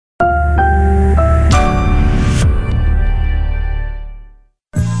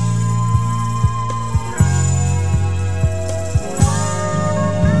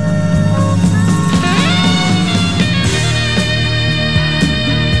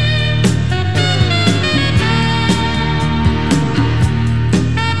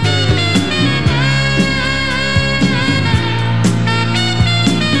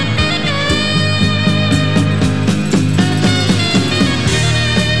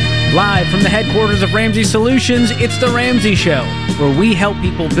Live from the headquarters of Ramsey Solutions, it's The Ramsey Show, where we help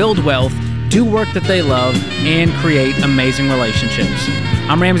people build wealth, do work that they love, and create amazing relationships.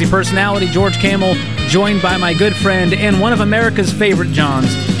 I'm Ramsey personality George Kamel, joined by my good friend and one of America's favorite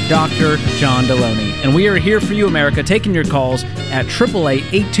Johns, Dr. John Deloney. And we are here for you, America, taking your calls at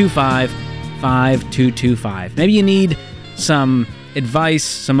 888-825-5225. Maybe you need some advice,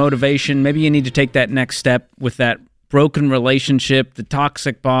 some motivation. Maybe you need to take that next step with that broken relationship, the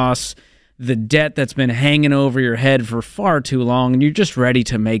toxic boss, the debt that's been hanging over your head for far too long, and you're just ready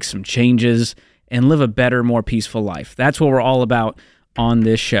to make some changes and live a better, more peaceful life. That's what we're all about on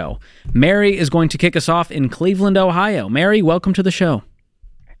this show. Mary is going to kick us off in Cleveland, Ohio. Mary, welcome to the show.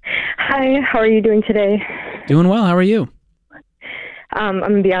 Hi, how are you doing today? Doing well. How are you? I'm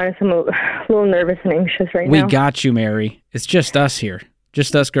going to be honest, I'm a little nervous and anxious right now. We got you, Mary. It's just us here.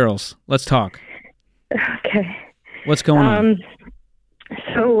 Just us girls. Let's talk. Okay. What's going on?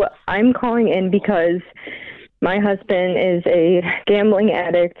 So I'm calling in because my husband is a gambling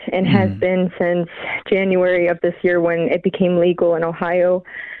addict and has been since January of this year when it became legal in Ohio.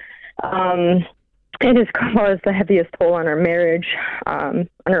 It has caused the heaviest toll on our marriage, on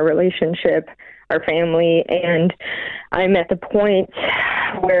our relationship, our family, and I'm at the point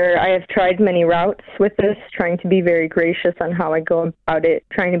where I have tried many routes with this, trying to be very gracious on how I go about it,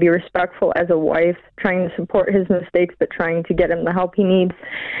 trying to be respectful as a wife, trying to support his mistakes, but trying to get him the help he needs,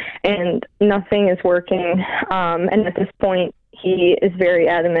 and nothing is working. And at this point, he is very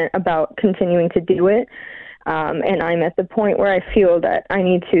adamant about continuing to do it, and I'm at the point where I feel that I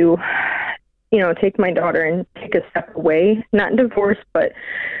need to, take my daughter and take a step away, not divorce, but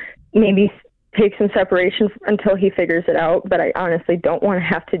maybe take some separation until he figures it out. But I honestly don't want to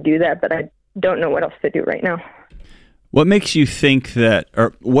have to do that, but I don't know what else to do right now. What makes you think that,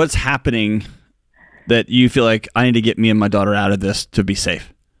 or what's happening that you feel like I need to get me and my daughter out of this to be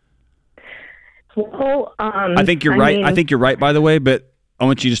safe? Well, I think you're right. I think you're right, by the way, but I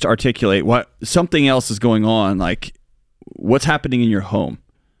want you just to articulate what something else is going on. Like, what's happening in your home?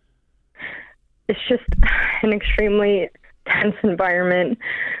 It's just an extremely tense environment.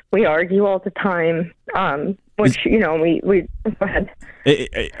 We argue all the time, which, we go ahead.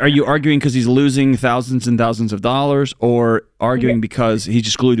 Are you arguing because he's losing thousands and thousands of dollars, or arguing because he's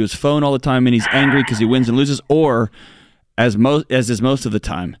just glued to his phone all the time and he's angry because he wins and loses, or as is most of the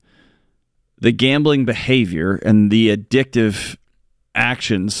time, the gambling behavior and the addictive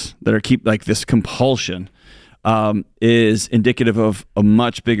actions that are like this compulsion is indicative of a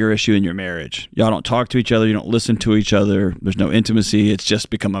much bigger issue in your marriage. Y'all don't talk to each other. You don't listen to each other. There's no intimacy. It's just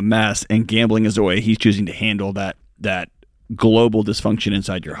become a mess. And gambling is the way he's choosing to handle that global dysfunction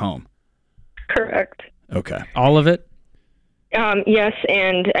inside your home. Correct. Okay. All of it? Yes.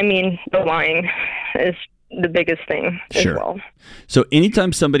 And the lying is the biggest thing as well. So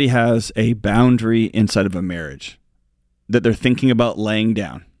anytime somebody has a boundary inside of a marriage that they're thinking about laying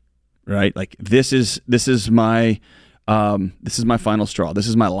down, right? Like this is my final straw. This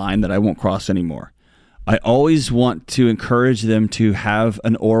is my line that I won't cross anymore. I always want to encourage them to have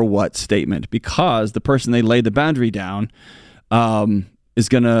an or what statement, because the person they lay the boundary down is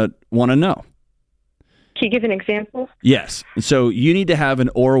going to want to know. Can you give an example? Yes. So you need to have an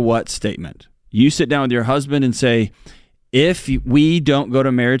or what statement. You sit down with your husband and say, if we don't go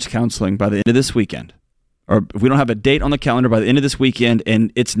to marriage counseling by the end of this weekend, or if we don't have a date on the calendar by the end of this weekend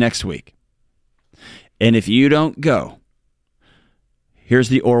and it's next week, and if you don't go, here's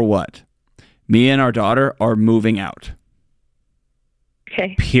the or what. Me and our daughter are moving out.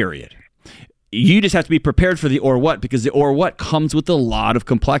 Okay. Period. You just have to be prepared for the or what, because the or what comes with a lot of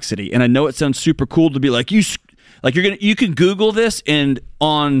complexity. And I know it sounds super cool to be like, you can Google this, and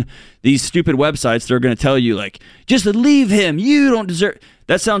on these stupid websites, they're going to tell you like, just leave him. You don't deserve.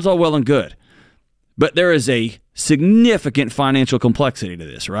 That sounds all well and good. But there is a significant financial complexity to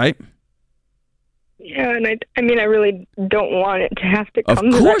this, right? Yeah, and I really don't want it to have to come to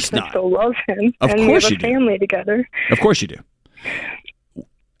that. Of course not. I still love him. Of and course we have you a family together. Of course you do.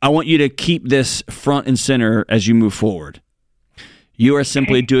 I want you to keep this front and center as you move forward. You are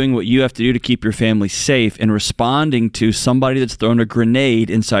simply doing what you have to do to keep your family safe and responding to somebody that's thrown a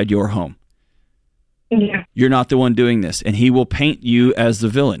grenade inside your home. Yeah. You're not the one doing this, and he will paint you as the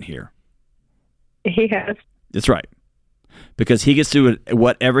villain here. He has. That's right. Because he gets to do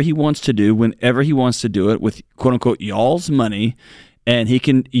whatever he wants to do, whenever he wants to do it, with quote-unquote y'all's money, and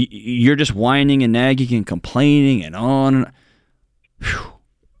you're just whining and nagging and complaining and on. Whew.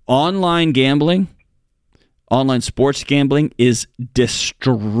 Online gambling, online sports gambling is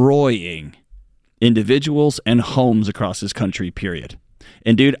destroying individuals and homes across this country, period.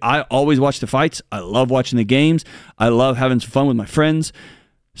 And dude, I always watch the fights. I love watching the games. I love having some fun with my friends.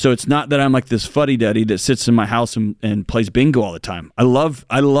 So it's not that I'm like this fuddy-duddy that sits in my house and plays bingo all the time. I love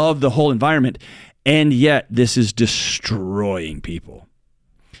the whole environment, and yet this is destroying people.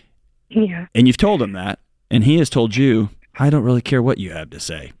 Yeah. And you've told him that, and he has told you, I don't really care what you have to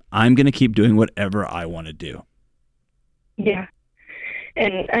say. I'm going to keep doing whatever I want to do. Yeah.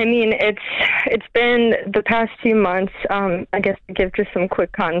 And I mean, it's been the past few months, I guess to give just some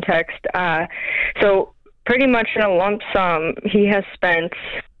quick context. So pretty much in a lump sum, he has spent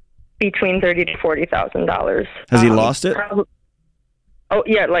between $30,000 to $40,000. Has he lost it? Oh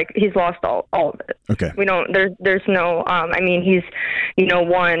yeah, like he's lost all of it. Okay. We don't. There's no. I mean, he's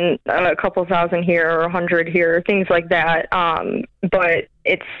won a couple thousand here or 100 here, things like that. But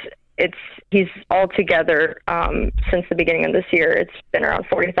he's altogether since the beginning of this year, it's been around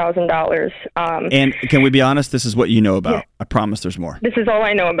 $40,000. And can we be honest? This is what you know about. Yeah. I promise there's more. This is all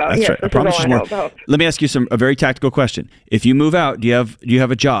I know about. That's yes, right. This I promise is all there's more. Let me ask you a very tactical question. If you move out, do you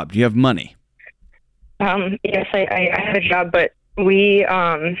have a job? Do you have money? Yes, I have a job, but we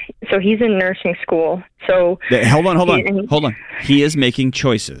so he's in nursing school. So hold on. He is making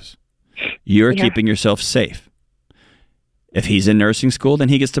choices. You're keeping yourself safe. If he's in nursing school, then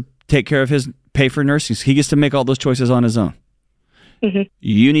he gets to take care of pay for nursing. He gets to make all those choices on his own. Mm-hmm.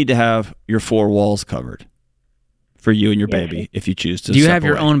 You need to have your 4 walls covered for you and your baby if you choose to. Do you have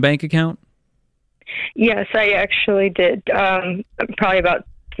your own bank account? Yes, I actually did. Probably about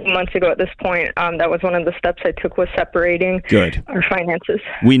 2 months ago at this point. That was one of the steps I took, was separating our finances.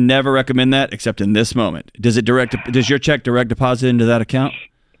 We never recommend that except in this moment. Does your check direct deposit into that account?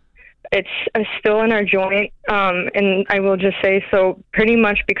 It's still in our joint, and I will just say, so pretty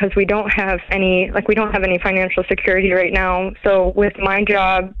much because we don't have any financial security right now. So with my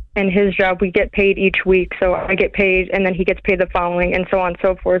job and his job, we get paid each week. So I get paid, and then he gets paid the following, and so on and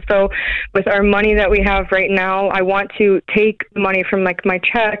so forth. So with our money that we have right now, I want to take money from like my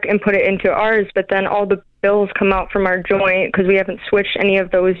check and put it into ours, but then all the bills come out from our joint because we haven't switched any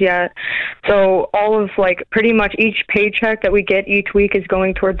of those yet. So all of like pretty much each paycheck that we get each week is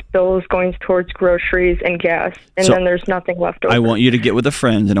going towards bills, going towards groceries and gas, and then there's nothing left over. I want you to get with a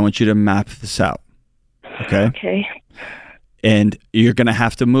friend, and I want you to map this out. Okay? Okay. And you're going to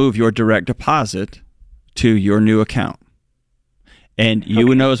have to move your direct deposit to your new account. And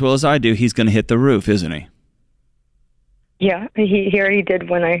you know as well as I do, he's going to hit the roof, isn't he? Yeah, he already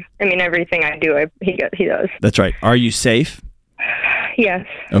did everything I do, he does. That's right. Are you safe? Yes.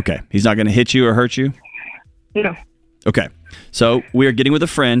 Okay. He's not going to hit you or hurt you? No. Okay. So we are getting with a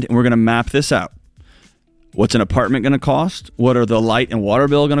friend, and we're going to map this out. What's an apartment going to cost? What are the light and water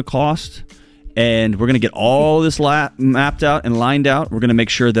bill going to cost? And we're going to get all this mapped out and lined out. We're going to make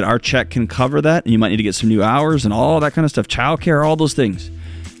sure that our check can cover that, and you might need to get some new hours and all that kind of stuff, childcare, all those things.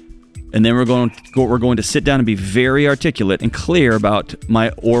 And then we're going to sit down and be very articulate and clear about my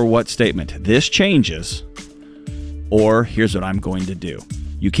or what statement. This changes, or here's what I'm going to do.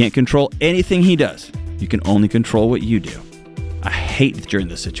 You can't control anything he does. You can only control what you do. I hate that you're in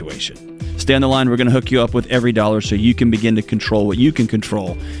this situation. Stay on the line. We're going to hook you up with every dollar so you can begin to control what you can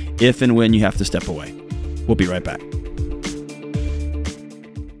control if and when you have to step away. We'll be right back.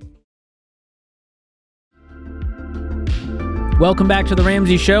 Welcome back to The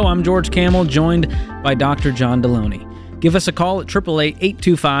Ramsey Show. I'm George Kamel, joined by Dr. John Deloney. Give us a call at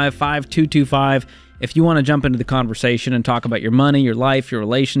 888-825-5225 if you want to jump into the conversation and talk about your money, your life, your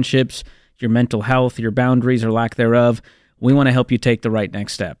relationships, your mental health, your boundaries or lack thereof. We want to help you take the right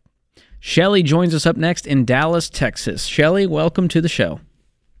next step. Shelly joins us up next in Dallas, Texas. Shelly, welcome to the show.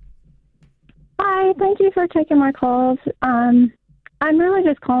 Hi, thank you for taking my calls. I'm really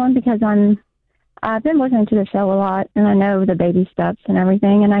just calling because I've been listening to the show a lot, and I know the baby steps and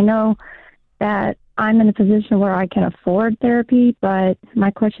everything, and I know that I'm in a position where I can afford therapy, but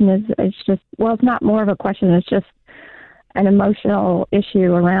my question is, it's not more of a question, it's just an emotional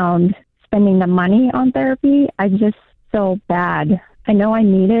issue around spending the money on therapy. I just feel bad. I know I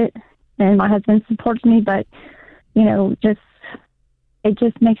need it, and my husband supports me, but, it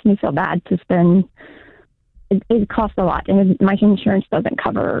just makes me feel bad to spend. It costs a lot, and my insurance doesn't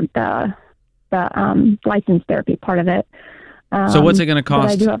cover the licensed therapy part of it. So what's it going to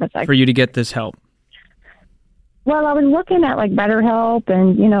cost for you to get this help? Well, I was looking at like BetterHelp,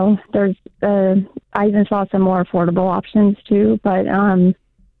 and there's I even saw some more affordable options too. But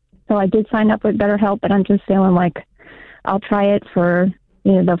so I did sign up with BetterHelp, but I'm just feeling like I'll try it for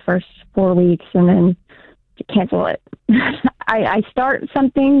the first 4 weeks and then cancel it. I start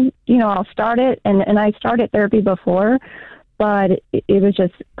something, I'll start it, and I started therapy before, but it was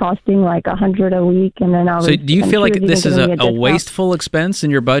just costing like $100 a week, and then So do you feel like this is a wasteful expense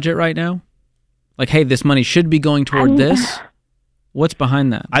in your budget right now? Like, hey, this money should be going toward this? What's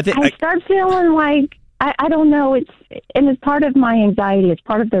behind that? I think I start feeling like, I don't know, it's part of my anxiety. It's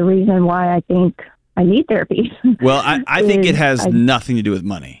part of the reason why I think I need therapy. Well, I think it has nothing to do with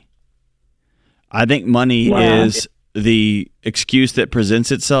money. I think money is the excuse that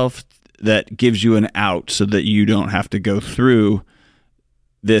presents itself that gives you an out so that you don't have to go through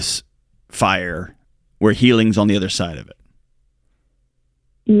this fire where healing's on the other side of it.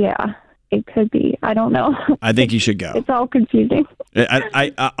 Yeah, it could be. I don't know. I think you should go. It's all confusing.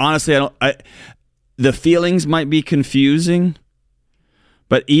 I honestly, the feelings might be confusing,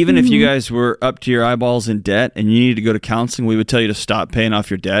 but even if you guys were up to your eyeballs in debt and you needed to go to counseling, we would tell you to stop paying off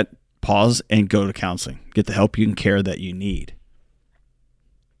your debt, pause, and go to counseling. Get the help and care that you need.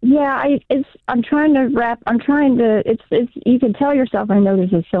 Yeah, I'm trying to, you can tell yourself, I know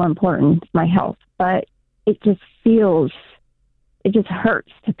this is so important, my health, but it just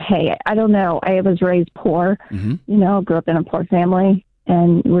hurts to pay it. I don't know. I was raised poor, grew up in a poor family,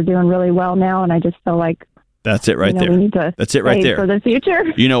 and we're doing really well now. And I just feel like that's it right there. We need to That's it right there for the future.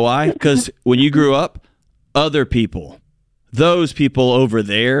 You know why? Because when you grew up, other people, those people over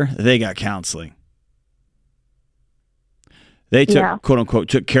there, they got counseling. They took, quote unquote,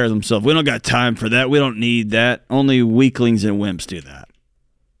 took care of themselves. We don't got time for that. We don't need that. Only weaklings and wimps do that.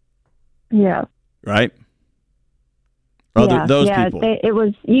 Yeah. Right? Those people.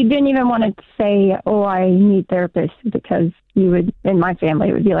 You didn't even want to say, oh, I need therapists, because you would, in my family,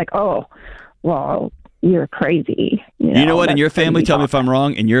 it would be like, oh, well, you're crazy. You know what? In your family, tell me if I'm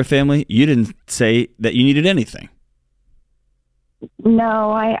wrong, in your family, you didn't say that you needed anything.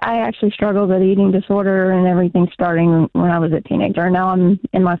 No, I actually struggled with eating disorder and everything starting when I was a teenager. Now I'm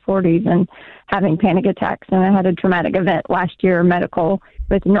in my 40s and having panic attacks, and I had a traumatic event last year, medical,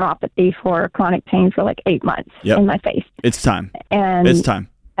 with neuropathy for chronic pain for like 8 months in my face. It's time. And it's time.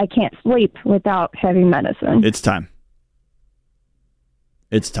 I can't sleep without heavy medicine. It's time.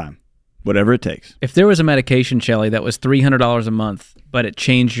 It's time. Whatever it takes. If there was a medication, Shelly, that was $300 a month, but it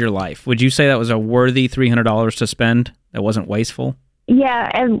changed your life, would you say that was a worthy $300 to spend that wasn't wasteful?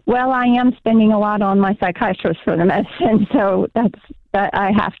 Yeah, I am spending a lot on my psychiatrist for the medicine, so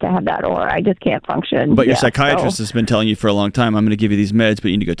I have to have that, or I just can't function. But your psychiatrist has been telling you for a long time, I'm going to give you these meds,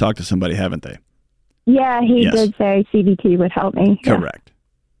 but you need to go talk to somebody, haven't they? Yeah, he did say CBT would help me. Correct.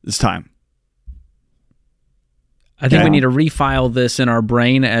 Yeah. It's time. I think we need to refile this in our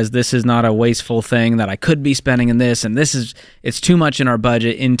brain as this is not a wasteful thing that I could be spending in this, and it's too much in our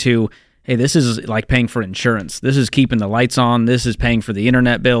budget, into, hey, this is like paying for insurance. This is keeping the lights on. This is paying for the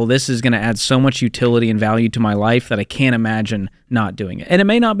internet bill. This is going to add so much utility and value to my life that I can't imagine not doing it. And it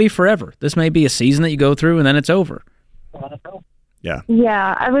may not be forever. This may be a season that you go through and then it's over. Yeah.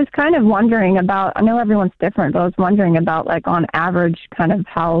 Yeah, I was kind of wondering about, I know everyone's different, but I was wondering about, like, on average, kind of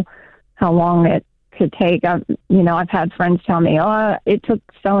how long it could take. I've had friends tell me, oh, it took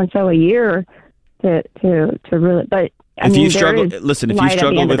so-and-so a year to really, but if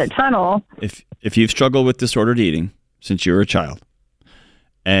you've struggled with disordered eating since you were a child,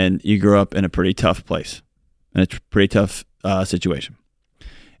 and you grew up in a pretty tough place, in a pretty tough situation,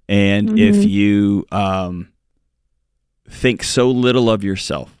 and if you think so little of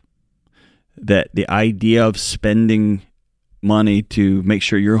yourself that the idea of spending money to make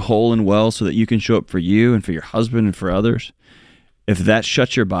sure you're whole and well so that you can show up for you and for your husband and for others, if that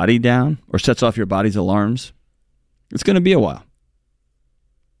shuts your body down or sets off your body's alarms, it's going to be a while.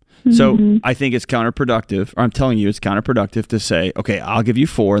 So I think it's counterproductive, or I'm telling you, it's counterproductive to say, okay, I'll give you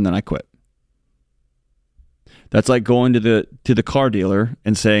 4 and then I quit. That's like going to the car dealer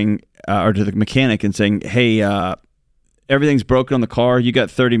and saying, or to the mechanic and saying, hey, everything's broken on the car. You got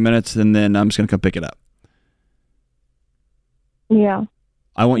 30 minutes and then I'm just going to come pick it up. Yeah.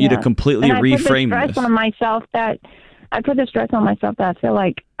 I want you to completely reframe this. I put the stress on myself that I feel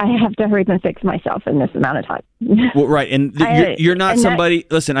like I have to hurry and fix myself in this amount of time. Well, right. And you're not somebody,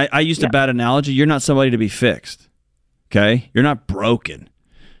 listen, I used a bad analogy. You're not somebody to be fixed. Okay? You're not broken.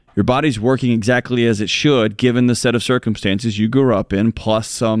 Your body's working exactly as it should, given the set of circumstances you grew up in, plus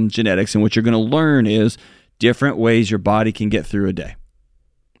some genetics. And what you're going to learn is different ways your body can get through a day.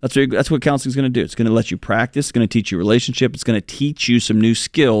 That's what counseling is going to do. It's going to let you practice. It's going to teach you relationship. It's going to teach you some new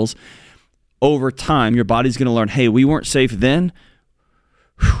skills. Over time, your body's going to learn, hey, we weren't safe then.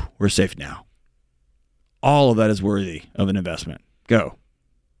 Whew, we're safe now. All of that is worthy of an investment. Go.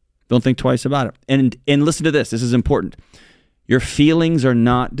 Don't think twice about it. And listen to this. This is important. Your feelings are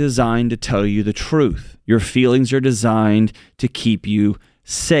not designed to tell you the truth. Your feelings are designed to keep you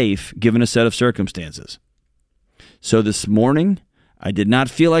safe given a set of circumstances. So this morning, I did not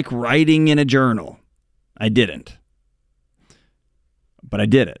feel like writing in a journal. I didn't. But I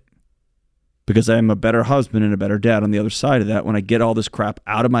did it. because I am a better husband and a better dad on the other side of that when I get all this crap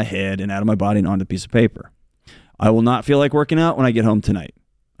out of my head and out of my body and onto a piece of paper. I will not feel like working out when I get home tonight.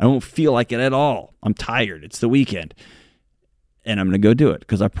 I won't feel like it at all. I'm tired. It's the weekend. And I'm going to go do it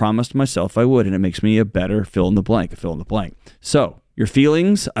because I promised myself I would, and it makes me a better fill in the blank. So your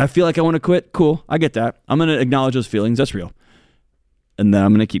feelings, I feel like I want to quit. Cool. I get that. I'm going to acknowledge those feelings. That's real. And then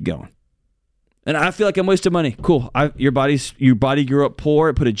I'm going to keep going. And I feel like I'm wasting money. Cool. Your body grew up poor.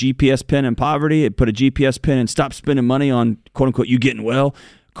 It put a GPS pin in poverty. It put a GPS pin and stop spending money on, quote unquote, you getting well.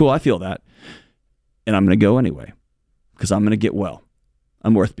 Cool. I feel that. And I'm going to go anyway because I'm going to get well.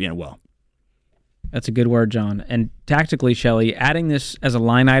 I'm worth being well. That's a good word, John. And tactically, Shelley, adding this as a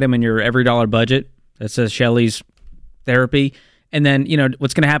line item in your every dollar budget that says Shelley's therapy. And then,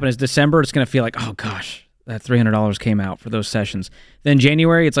 what's going to happen is December, it's going to feel like, oh gosh, that $300 came out for those sessions. Then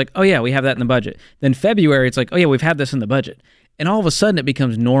January, it's like, oh yeah, we have that in the budget. Then February, it's like, oh yeah, we've had this in the budget. And all of a sudden it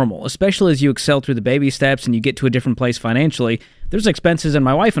becomes normal, especially as you excel through the baby steps and you get to a different place financially. There's expenses in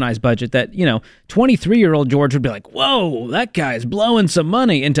my wife and I's budget that, 23-year-old George would be like, whoa, that guy's blowing some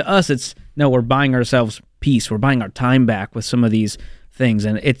money. And to us, it's, no, we're buying ourselves peace. We're buying our time back with some of these things.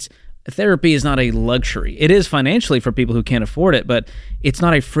 And therapy is not a luxury. It is financially for people who can't afford it, but it's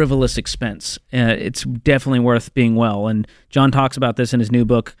not a frivolous expense. It's definitely worth being well. And John talks about this in his new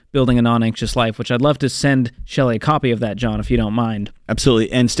book, Building a Non-Anxious Life, which I'd love to send Shelley a copy of that, John, if you don't mind. Absolutely.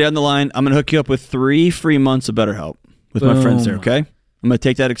 And stay on the line. I'm going to hook you up with 3 free months of BetterHelp with my friends there, okay? I'm going to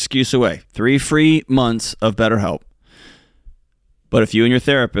take that excuse away. 3 free months of BetterHelp. But if you and your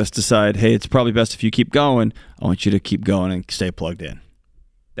therapist decide, hey, it's probably best if you keep going, I want you to keep going and stay plugged in.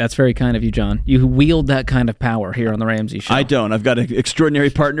 That's very kind of you, John. You wield that kind of power here on The Ramsey Show. I don't. I've got an extraordinary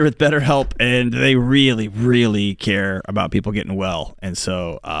partner with BetterHelp, and they really, really care about people getting well. And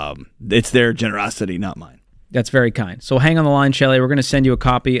so it's their generosity, not mine. That's very kind. So hang on the line, Shelley. We're going to send you a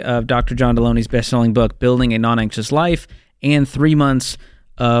copy of Dr. John Deloney's best-selling book, Building a Non-Anxious Life, and 3 months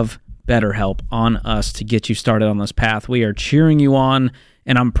of BetterHelp on us to get you started on this path. We are cheering you on,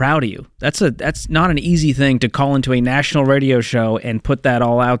 and I'm proud of you. That's not an easy thing to call into a national radio show and put that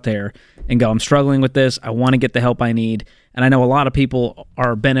all out there and go, I'm struggling with this. I want to get the help I need. And I know a lot of people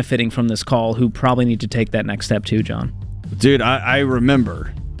are benefiting from this call who probably need to take that next step too, John. Dude, I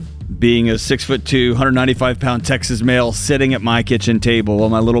remember being a 6'2", 195-pound Texas male sitting at my kitchen table while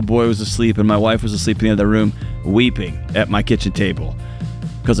my little boy was asleep and my wife was asleep in the other room, weeping at my kitchen table.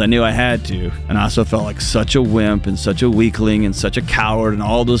 Because I knew I had to, and I also felt like such a wimp and such a weakling and such a coward and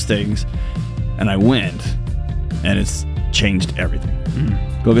all those things. And I went, and it's changed everything.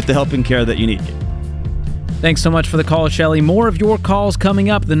 Go get the help and care that you need. Thanks so much for the call, Shelley. More of your calls coming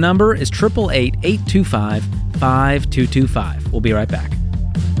up. The number is 888-825-5225. We'll be right back.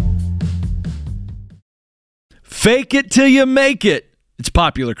 Fake it till you make it. It's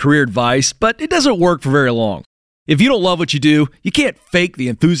popular career advice, but it doesn't work for very long. If you don't love what you do, you can't fake the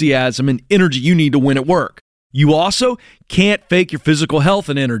enthusiasm and energy you need to win at work. You also can't fake your physical health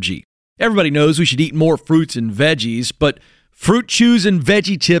and energy. Everybody knows we should eat more fruits and veggies, but fruit chews and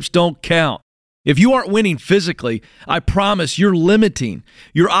veggie tips don't count. If you aren't winning physically, I promise you're limiting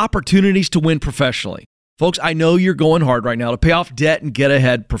your opportunities to win professionally. Folks, I know you're going hard right now to pay off debt and get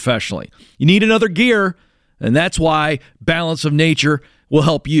ahead professionally. You need another gear, and that's why Balance of Nature will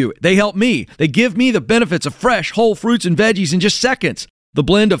help you. They help me. They give me the benefits of fresh, whole fruits and veggies in just seconds. The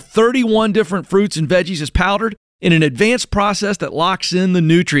blend of 31 different fruits and veggies is powdered in an advanced process that locks in the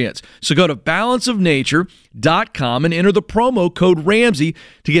nutrients. So go to balanceofnature.com and enter the promo code Ramsey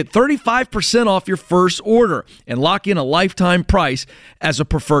to get 35% off your first order and lock in a lifetime price as a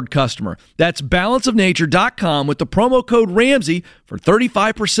preferred customer. That's balanceofnature.com with the promo code Ramsey for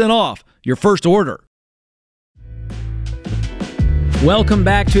 35% off your first order. Welcome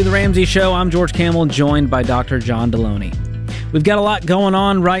back to The Ramsey Show. I'm George Campbell, joined by Dr. John Deloney. We've got a lot going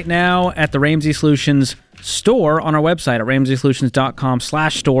on right now at the Ramsey Solutions store on our website at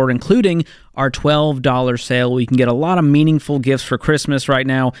ramseysolutions.com/store, including our $12 sale. We can get a lot of meaningful gifts for Christmas right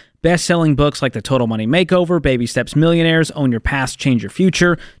now. Best-selling books like The Total Money Makeover, Baby Steps Millionaires, Own Your Past, Change Your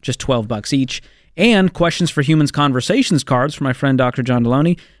Future, just $12 each. And Questions for Humans Conversations cards from my friend Dr. John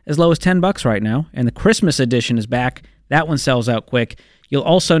Deloney, as low as $10 right now. And the Christmas edition is back. That one sells out quick. You'll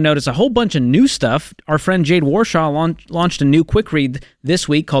also notice a whole bunch of new stuff. Our friend Jade Warshaw launched a new quick read this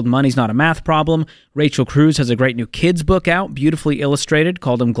week called Money's Not a Math Problem. Rachel Cruz has a great new kids book out, beautifully illustrated,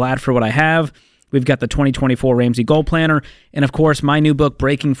 called I'm Glad for What I Have. We've got the 2024 Ramsey Goal Planner. And of course, my new book,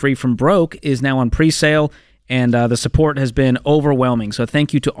 Breaking Free from Broke, is now on pre-sale. And the support has been overwhelming. So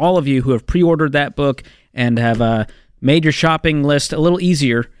thank you to all of you who have pre-ordered that book and have made your shopping list a little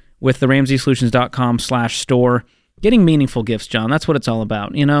easier with the ramseysolutions.com/store. Getting meaningful gifts, John, that's what it's all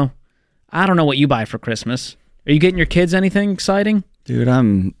about. I don't know what you buy for Christmas. Are you getting your kids anything exciting? Dude,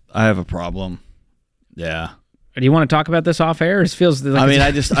 I have a problem. Yeah. Or do you want to talk about this off air? It feels like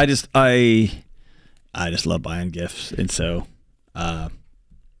I just love buying gifts, and so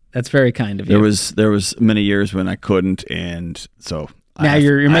that's very kind of you. There was many years when I couldn't, and so now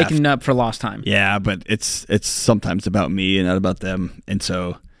you're making up for lost time. Yeah, but it's sometimes about me and not about them, and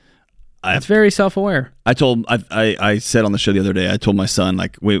so it's very self-aware. I said on the show the other day, I told my son,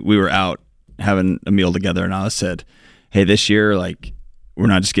 like, we were out having a meal together, and I said, hey, this year, like, we're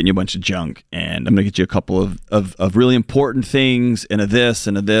not just getting you a bunch of junk, and I'm gonna get you a couple of really important things, and a this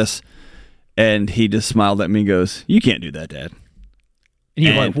and a this. And he just smiled at me and goes, you can't do that, Dad. And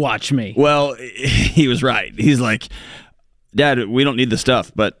you're like, watch me. Well, he was right. He's like, Dad, we don't need the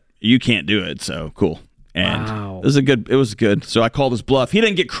stuff, but you can't do it, so cool. And wow. It was good. So I called his bluff. He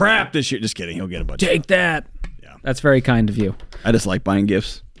didn't get crap this year. Just kidding. He'll get a bunch. Take that. Yeah. That's very kind of you. I just like buying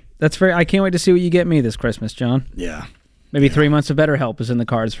gifts. I can't wait to see what you get me this Christmas, John. Yeah. Maybe 3 months of BetterHelp is in the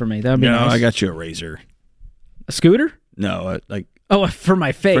cards for me. That would be nice. No, I got you a razor. A scooter? No, like. Oh, for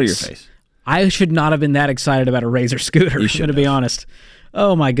my face. For your face. I should not have been that excited about a razor scooter. I'm going to be honest.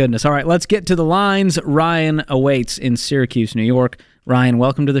 Oh, my goodness. All right, let's get to the lines. Ryan awaits in Syracuse, New York. Ryan,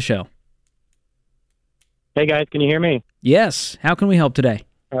 welcome to the show. Hey, guys. Can you hear me? Yes. How can we help today?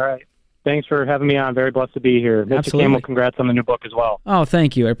 All right. Thanks for having me on. Very blessed to be here. Mr. Absolutely. Campbell, congrats on the new book as well. Oh,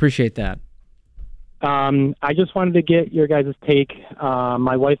 thank you. I appreciate that. I just wanted to get your guys' take.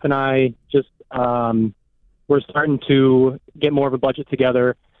 My wife and I just we're starting to get more of a budget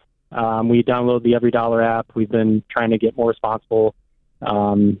together. We download the Every Dollar app. We've been trying to get more responsible,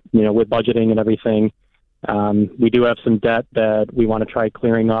 with budgeting and everything. We do have some debt that we want to try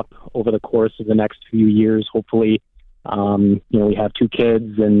clearing up over the course of the next few years. Hopefully, we have 2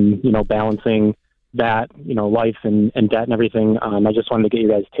 kids and, balancing that, life and debt and everything. I just wanted to get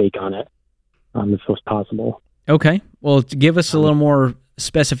your guys' take on it, if it was possible. Okay. Well, give us a little more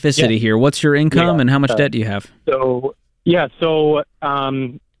specificity here. What's your income and how much debt do you have?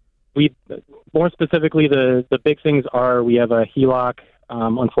 We more specifically, the big things are we have a HELOC,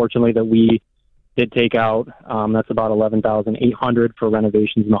 unfortunately, that we did take out. That's about $11,800 for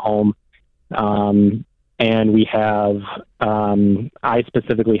renovations in the home. And we have, I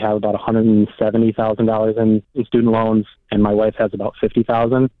specifically have about $170,000 in student loans, and my wife has about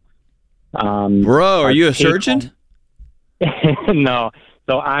 $50,000. Bro, are you a surgeon? No.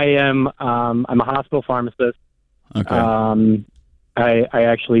 So I am, I'm a hospital pharmacist. Okay. I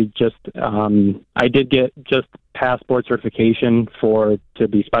actually just, I did get just passport certification to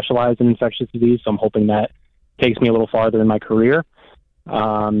be specialized in infectious disease. So I'm hoping that takes me a little farther in my career.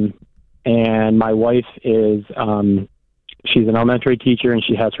 And my wife is, she's an elementary teacher and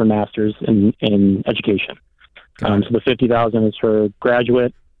she has her master's in education. So the $50,000 is her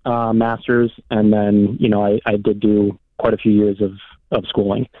graduate, master's. And then, I did do quite a few years of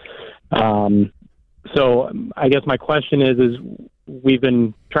schooling. So I guess my question is we've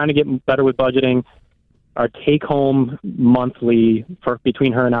been trying to get better with budgeting. Our take home monthly for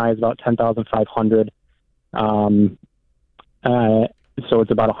between her and I is about $10,500. So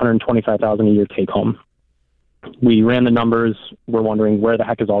it's about $125,000 a year take home. We ran the numbers. We're wondering where the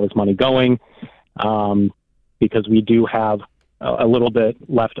heck is all this money going? Because we do have a little bit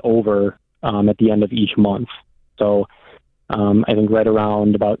left over at the end of each month. So I think right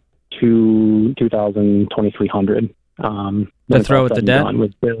around about $2,300. To throw at the debt?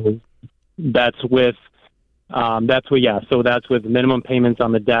 That's with So that's with minimum payments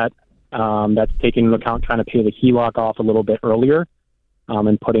on the debt. That's taking into account trying to pay the HELOC off a little bit earlier,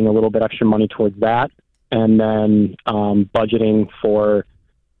 and putting a little bit extra money towards that, and then budgeting for,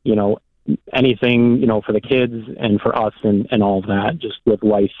 anything, for the kids and for us and all of that, just with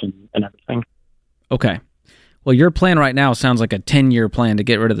life and everything. Okay. Well, your plan right now sounds like a 10-year plan to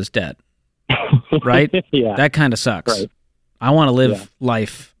get rid of this debt, right? Yeah. That kind of sucks. Right. I want to live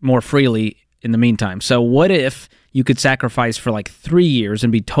life more freely in the meantime. So what if you could sacrifice for like 3 years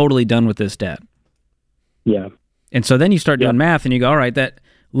and be totally done with this debt? Yeah. And so then you start doing math and you go, all right, that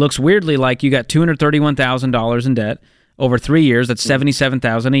looks weirdly like you got $231,000 in debt over 3 years. That's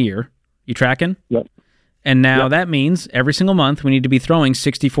 $77,000 a year. You tracking? Yep. And now that means every single month we need to be throwing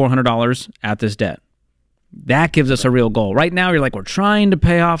 $6,400 at this debt. That gives us a real goal. Right now, you're like, we're trying to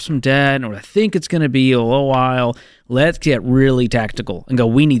pay off some debt, or I think it's going to be a little while. Let's get really tactical and go,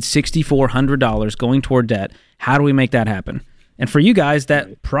 we need $6,400 going toward debt. How do we make that happen? And for you guys,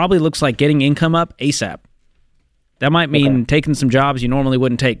 that probably looks like getting income up ASAP. That might mean taking some jobs you normally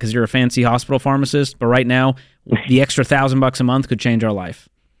wouldn't take because you're a fancy hospital pharmacist, but right now, the extra $1,000 a month could change our life.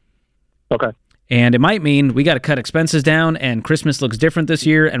 Okay. And it might mean we got to cut expenses down, and Christmas looks different this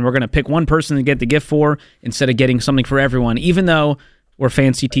year, and we're going to pick one person to get the gift for instead of getting something for everyone, even though we're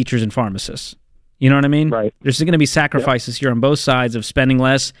fancy teachers and pharmacists. You know what I mean? Right. There's going to be sacrifices here on both sides of spending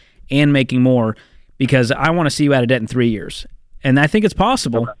less and making more, because I want to see you out of debt in 3 years. And I think it's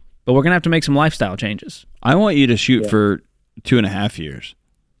possible, but we're going to have to make some lifestyle changes. I want you to shoot for 2.5 years.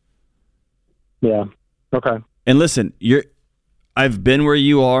 Yeah. Okay. And listen, I've been where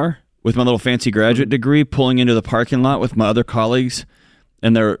you are with my little fancy graduate degree, pulling into the parking lot with my other colleagues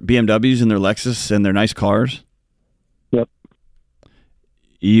and their BMWs and their Lexus and their nice cars. Yep.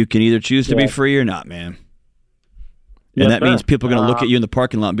 You can either choose to be free or not, man. And that means people are going to look at you in the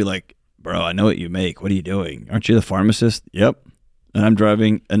parking lot and be like, bro, I know what you make. What are you doing? Aren't you the pharmacist? Yep. And I'm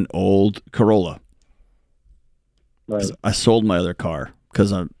driving an old Corolla. Right. I sold my other car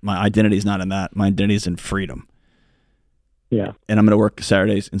because my identity is not in that. My identity is in freedom. Yeah. And I'm going to work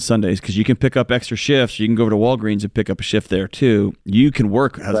Saturdays and Sundays because you can pick up extra shifts. You can go over to Walgreens and pick up a shift there too. You can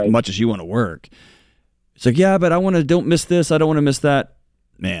work as much as you want to work. It's like, yeah, but don't miss this. I don't want to miss that.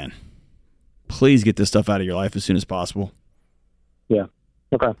 Man, please get this stuff out of your life as soon as possible. Yeah.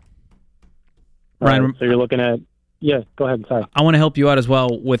 Okay. Ryan, so you're looking at, go ahead. Sorry. I want to help you out as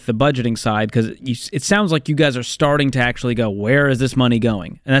well with the budgeting side, because it sounds like you guys are starting to actually go, where is this money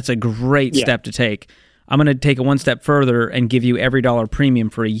going? And that's a great step to take. I'm going to take it one step further and give you EveryDollar premium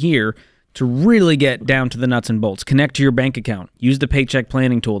for a year to really get down to the nuts and bolts. Connect to your bank account. Use the paycheck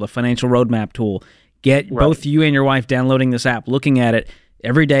planning tool, the financial roadmap tool. Get both you and your wife downloading this app, looking at it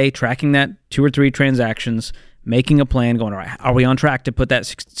every day, tracking that 2 or 3 transactions, making a plan, going, all right, are we on track to put that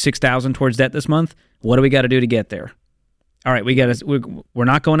 $6,000 towards debt this month? What do we got to do to get there? All right, we're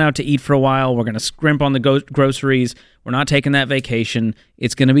not going out to eat for a while. We're going to scrimp on the groceries. We're not taking that vacation.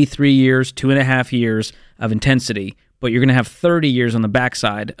 It's going to be 3 years, 2.5 years of intensity, but you're going to have 30 years on the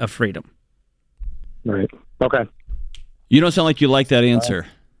backside of freedom. Right. Okay. You don't sound like you like that answer.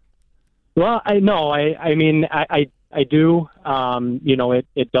 Well, I know. I mean, I do.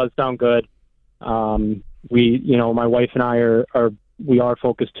 It does sound good. My wife and I are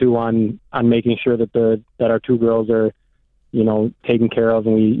focused too on making sure that our 2 girls are, taken care of,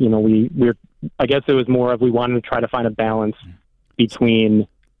 and we're I guess it was more of we wanted to try to find a balance between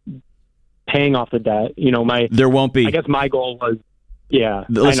paying off the debt. There won't be. I guess my goal was,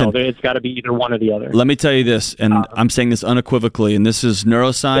 listen, I know it's got to be either one or the other. Let me tell you this, and I'm saying this unequivocally, and this is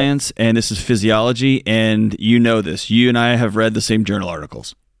neuroscience and this is physiology, and you know this. You and I have read the same journal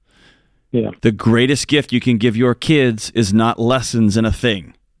articles. Yeah. The greatest gift you can give your kids is not lessons in a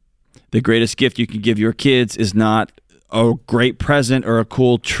thing. The greatest gift you can give your kids is not a great present or a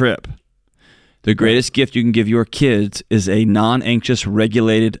cool trip. The greatest gift you can give your kids is a non-anxious,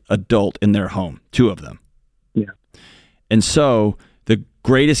 regulated adult in their home. 2 of them. Yeah. And so the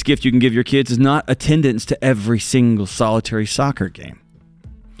greatest gift you can give your kids is not attendance to every single solitary soccer game.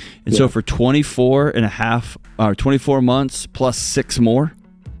 And so for 24 months plus 6 more,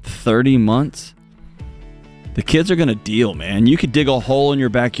 30 months, the kids are going to deal, man. You could dig a hole in your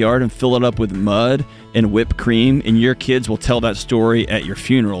backyard and fill it up with mud and whipped cream, and your kids will tell that story at your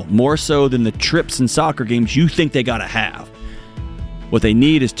funeral, more so than the trips and soccer games you think they got to have. What they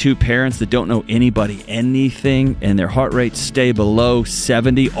need is 2 parents that don't know anybody anything, and their heart rates stay below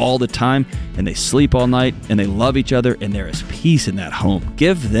 70 all the time, and they sleep all night, and they love each other, and there is peace in that home.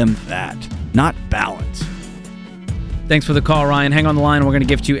 Give them that, not balance. Thanks for the call, Ryan. Hang on the line. We're going to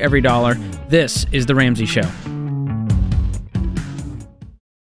gift you EveryDollar. This is The Ramsey Show.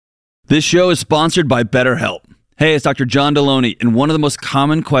 This show is sponsored by BetterHelp. Hey, it's Dr. John Deloney, and one of the most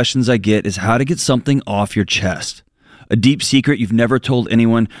common questions I get is how to get something off your chest. A deep secret you've never told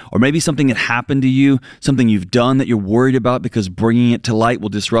anyone, or maybe something that happened to you, something you've done that you're worried about because bringing it to light will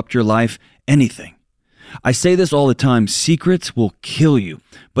disrupt your life, anything. I say this all the time, secrets will kill you,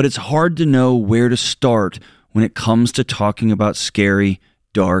 but it's hard to know where to start when it comes to talking about scary,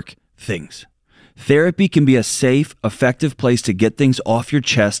 dark things. Therapy can be a safe, effective place to get things off your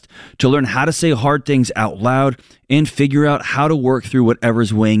chest, to learn how to say hard things out loud, and figure out how to work through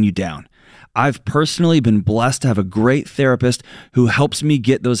whatever's weighing you down. I've personally been blessed to have a great therapist who helps me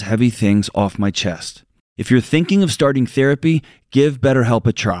get those heavy things off my chest. If you're thinking of starting therapy, give BetterHelp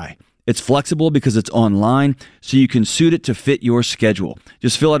a try. It's flexible because it's online, so you can suit it to fit your schedule.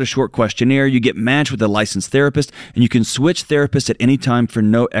 Just fill out a short questionnaire, you get matched with a licensed therapist, and you can switch therapists at any time for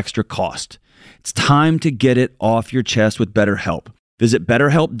no extra cost. It's time to get it off your chest with BetterHelp. Visit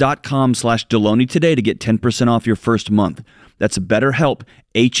BetterHelp.com/Deloney today to get 10% off your first month. That's BetterHelp,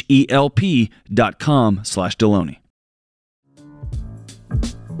 HELP.com/Deloney.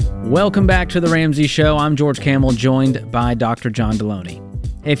 Welcome back to The Ramsey Show. I'm George Kamel, joined by Dr. John Deloney.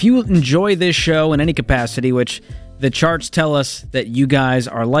 If you enjoy this show in any capacity, which the charts tell us that you guys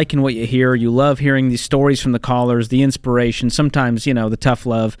are liking what you hear, you love hearing these stories from the callers, the inspiration, sometimes, the tough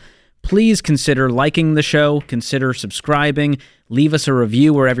love, please consider liking the show, consider subscribing, leave us a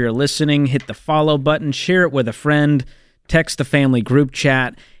review wherever you're listening, hit the follow button, share it with a friend, text the family group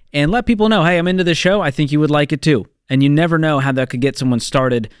chat, and let people know, hey, I'm into this show, I think you would like it too. And you never know how that could get someone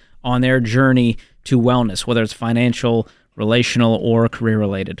started on their journey to wellness, whether it's financial, relational, or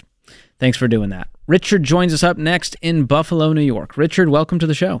career-related. Thanks for doing that. Richard joins us up next in Buffalo, New York. Richard, welcome to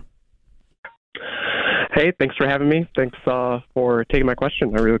the show. Hey, thanks for having me. Thanks for taking my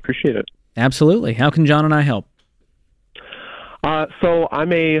question. I really appreciate it. Absolutely. How can John and I help? So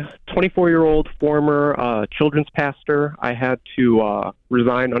I'm a 24-year-old former children's pastor. I had to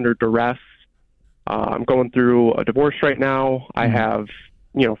resign under duress. I'm going through a divorce right now. I have,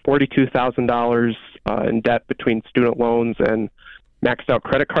 $42,000 in debt between student loans and maxed out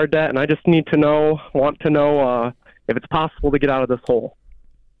credit card debt, and I just want to know if it's possible to get out of this hole.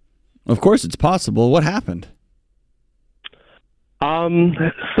 Of course it's possible. What happened?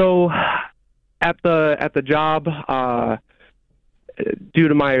 So at the job, due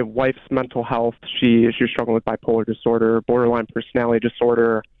to my wife's mental health, she was struggling with bipolar disorder, borderline personality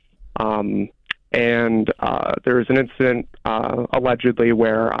disorder, and there was an incident allegedly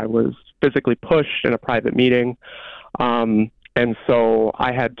where I was physically pushed in a private meeting, and so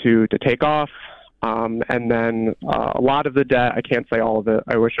I had to take off. And then a lot of the debt, I can't say all of it,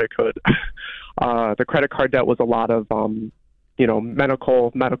 I wish I could. The credit card debt was a lot of,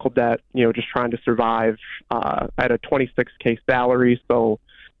 medical debt, just trying to survive. I had a 26K salary, so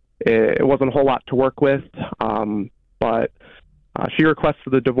it wasn't a whole lot to work with. But she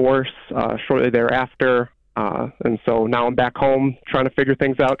requested the divorce shortly thereafter. And so now I'm back home trying to figure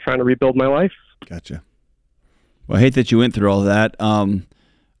things out, trying to rebuild my life. Gotcha. Well, I hate that you went through all that.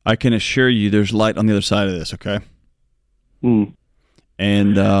 I can assure you there's light on the other side of this, okay?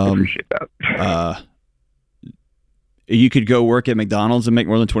 And I appreciate that. You could go work at McDonald's and make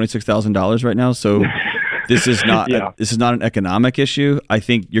more than $26,000 right now, so this is not this is not an economic issue. I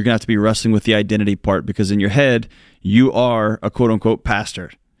think you're going to have to be wrestling with the identity part, because in your head, you are a quote-unquote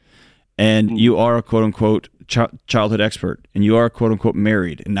pastor, and you are a quote-unquote childhood expert, and you are quote-unquote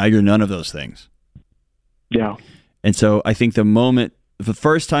married, and now you're none of those things. Yeah. And so I think the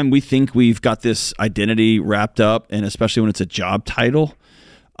first time we think we've got this identity wrapped up, and especially when it's a job title,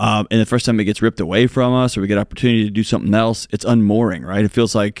 and the first time it gets ripped away from us, or we get opportunity to do something else, it's unmooring, right? It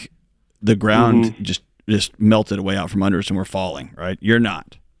feels like the ground just melted away out from under us and we're falling, right? You're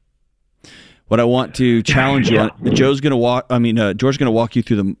not. What I want to challenge you on, George's going to walk you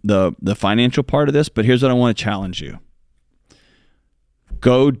through the financial part of this, but here's what I want to challenge you.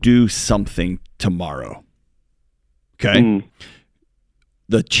 Go do something tomorrow. Okay?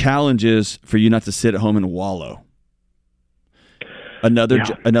 The challenge is for you not to sit at home and wallow.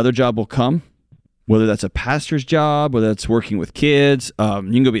 Another job will come, whether that's a pastor's job, whether that's working with kids. You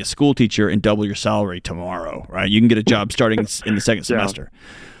can go be a school teacher and double your salary tomorrow, right? You can get a job starting in the second semester.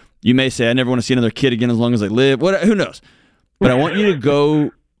 You may say, I never want to see another kid again as long as I live. Who knows? But I want you to go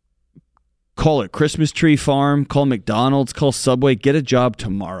call a Christmas tree farm, call McDonald's, call Subway, get a job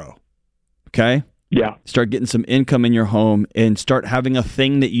tomorrow, okay? Yeah. Start getting some income in your home and start having a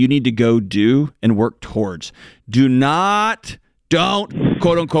thing that you need to go do and work towards. Don't,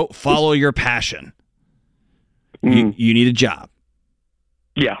 quote unquote, follow your passion. You need a job.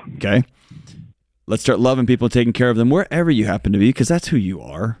 Yeah. Okay. Let's start loving people, taking care of them wherever you happen to be, because that's who you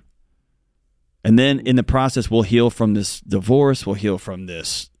are. And then in the process, we'll heal from this divorce. We'll heal from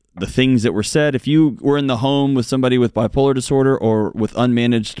the things that were said. If you were in the home with somebody with bipolar disorder or with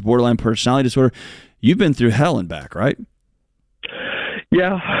unmanaged borderline personality disorder, you've been through hell and back, right?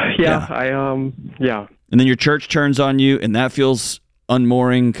 Yeah. Yeah. And then your church turns on you, and that feels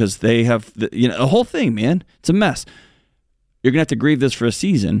unmooring because they have the whole thing, man. It's a mess. You're gonna have to grieve this for a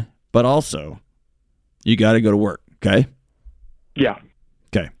season, but also you got to go to work. Okay. Yeah.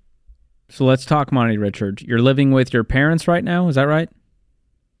 Okay. So let's talk money, Richard. You're living with your parents right now, is that right?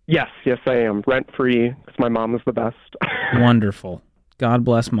 Yes, I am. Rent-free, because my mom is the best. Wonderful. God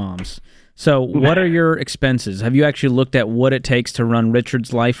bless moms. So what are your expenses? Have you actually looked at what it takes to run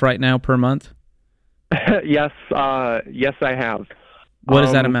Richard's life right now per month? Yes, I have. What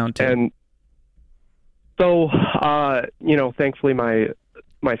does that amount to? And so, thankfully my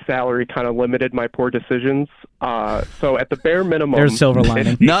salary kind of limited my poor decisions. So at the bare minimum... There's silver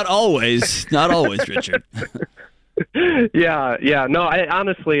lining. Not always, Richard. Yeah. No,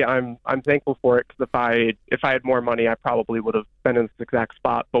 I'm thankful for it, because if I had more money, I probably would have been in this exact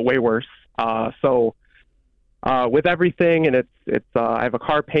spot, but way worse. So with everything, and it's I have a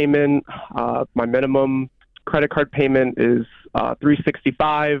car payment. My minimum credit card payment is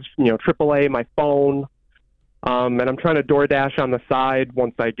 $365. AAA, my phone, and I'm trying to DoorDash on the side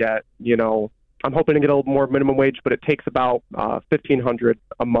once I get. I'm hoping to get a little more minimum wage, but it takes about $1,500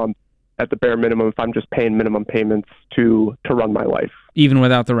 a month at the bare minimum if I'm just paying minimum payments to run my life, even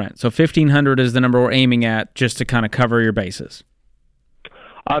without the rent. So $1,500 is the number we're aiming at, just to kind of cover your bases.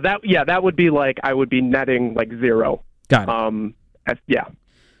 That would be like I would be netting like zero. Got it. Yeah.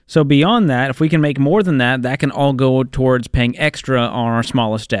 So beyond that, if we can make more than that, that can all go towards paying extra on our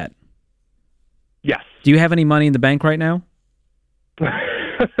smallest debt. Yes. Do you have any money in the bank right now?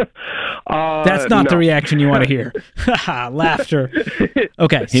 That's not the reaction you want to hear. Laughter.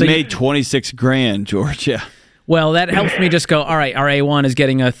 Okay. He made $26,000, George. Yeah. Well, that helps me just go, all right, our A1 is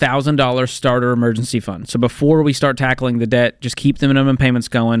getting a $1,000 starter emergency fund. So before we start tackling the debt, just keep the minimum payments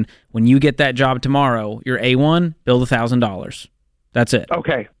going. When you get that job tomorrow, your A1, build $1,000. That's it.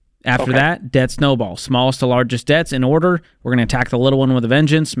 Okay. After that, debt snowball. Smallest to largest debts in order. We're going to attack the little one with a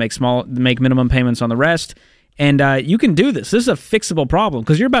vengeance, make minimum payments on the rest. And you can do this. This is a fixable problem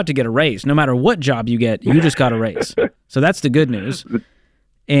because you're about to get a raise. No matter what job you get, you just got a raise. So that's the good news.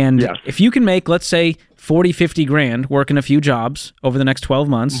 And if you can make, let's say, 40, 50 grand working a few jobs over the next 12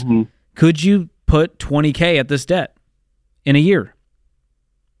 months, could you put $20K at this debt in a year?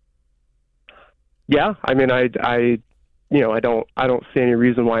 Yeah. I mean, I don't see any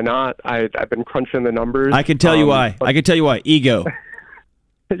reason why not. I've been crunching the numbers. I can tell you why. Ego.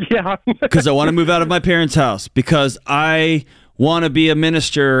 Yeah. Because I want to move out of my parents' house. Because I want to be a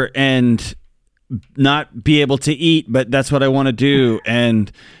minister and not be able to eat, but that's what I want to do. And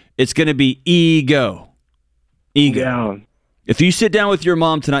it's going to be ego. Yeah. If you sit down with your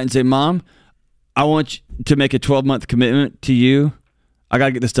mom tonight and say, Mom, I want you to make a 12-month commitment to you, I got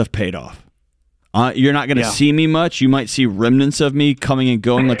to get this stuff paid off. You're not going to see me much. You might see remnants of me coming and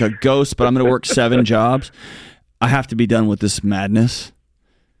going like a ghost, but I'm going to work 7 jobs. I have to be done with this madness.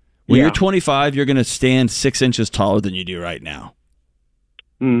 When you're 25, you're going to stand 6 inches taller than you do right now.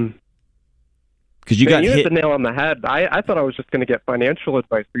 Because you hit the nail on the head. I thought I was just going to get financial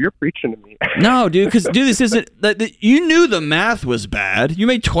advice, but you're preaching to me. No, dude, because this isn't. You knew the math was bad. You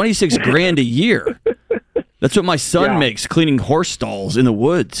made $26,000 a year. That's what my son makes cleaning horse stalls in the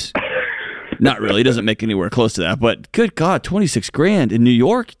woods. Not really. He doesn't make anywhere close to that. But good God, $26,000 in New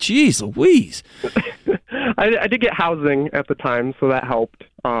York? Jeez Louise. I did get housing at the time, so that helped.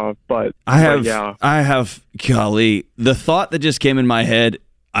 But I have, golly, the thought that just came in my head,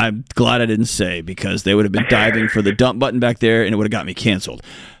 I'm glad I didn't say, because they would have been diving for the dump button back there and it would have got me canceled.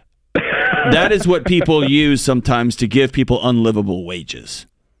 That is what people use sometimes to give people unlivable wages.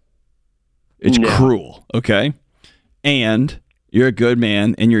 It's cruel, okay? And you're a good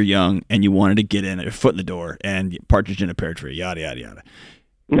man and you're young and you wanted to get in, a foot in the door, and partridge in a pear tree, yada, yada,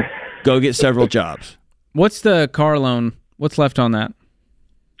 yada. Go get several jobs. What's the car loan? What's left on that?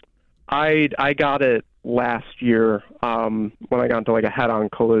 I got it last year when I got into like a head-on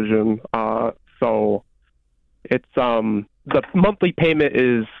collision. So it's the monthly payment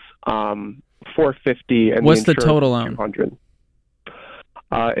is $450, and what's the total loan? $200.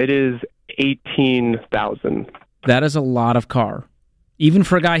 It is $18,000. That is a lot of car, even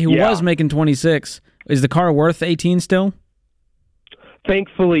for a guy who was making 26. Is the car worth 18 still?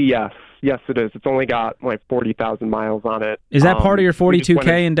 Thankfully, yes. Yes, it is. It's only got like 40,000 miles on it. Is that part of your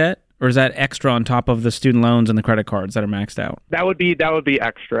 $42K in debt, or is that extra on top of the student loans and the credit cards that are maxed out? That would be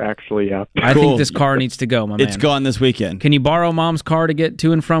extra, actually. Yeah. I think this car needs to go, my man. It's gone this weekend. Can you borrow Mom's car to get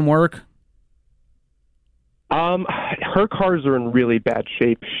to and from work? Her cars are in really bad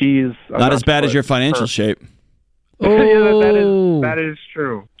shape. She's not as bad as your financial shape. Oh. That is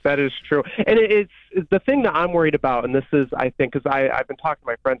true. That is true. And it's the thing that I'm worried about, and this is, I think, because I've been talking to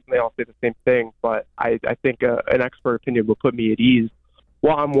my friends and they all say the same thing, but I think an expert opinion will put me at ease.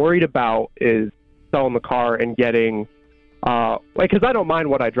 What I'm worried about is selling the car and getting, because I don't mind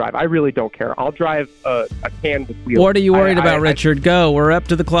what I drive. I really don't care. I'll drive a canvas wheel. What are you worried about, Richard? Go. We're up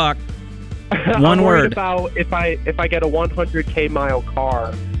to the clock. I'm worried about if I get a 100K mile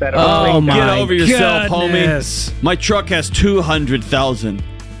car. Get over yourself, homie. My truck has 200,000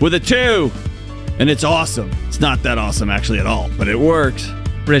 with a 2, and it's awesome. It's not that awesome actually at all, but it works.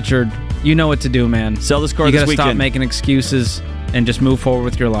 Richard, you know what to do, man. Sell this car this weekend. You got to stop making excuses and just move forward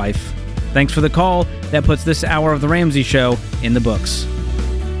with your life. Thanks for the call. That puts this hour of The Ramsey Show in the books.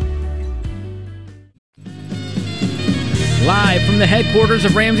 Live from the headquarters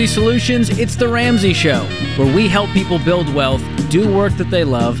of Ramsey Solutions, it's The Ramsey Show, where we help people build wealth, do work that they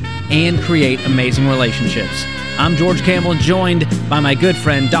love, and create amazing relationships. I'm George Campbell, joined by my good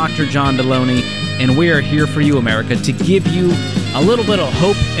friend, Dr. John Deloney, and we are here for you, America, to give you a little bit of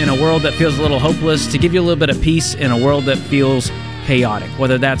hope in a world that feels a little hopeless, to give you a little bit of peace in a world that feels chaotic,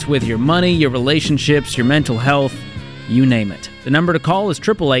 whether that's with your money, your relationships, your mental health, you name it. The number to call is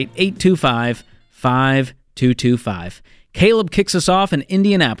 888-825-5225. Caleb kicks us off in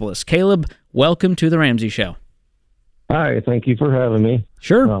Indianapolis. Caleb, welcome to The Ramsey Show. Hi, thank you for having me.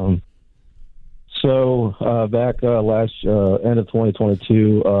 Sure. So back last end of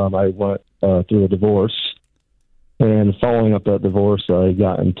 2022, I went through a divorce, and following up that divorce, I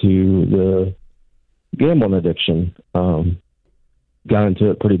got into the gambling addiction. Got into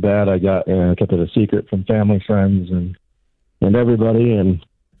it pretty bad. I kept it a secret from family, friends, and everybody. And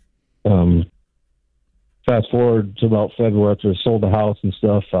fast forward to about February, after I sold the house and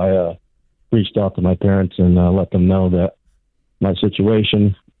stuff, I reached out to my parents and let them know that my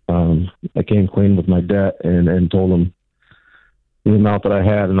situation. I came clean with my debt and told them the amount that I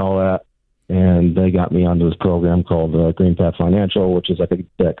had and all that. And they got me onto this program called Green Path Financial, which is like a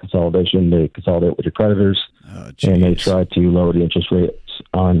debt consolidation. They consolidate with your creditors, and they try to lower the interest rates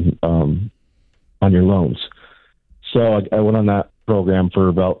on your loans. So I went on that program for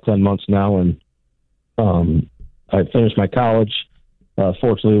about 10 months now, and I finished my college.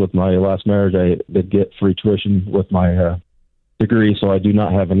 Fortunately, with my last marriage, I did get free tuition with my degree, so I do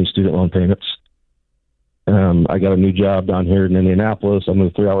not have any student loan payments. I got a new job down here in Indianapolis. I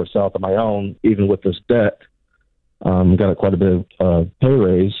moved 3 hours south of my own, even with this debt. Got quite a bit of pay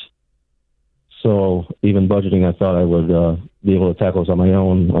raise. So even budgeting, I thought I would be able to tackle this on my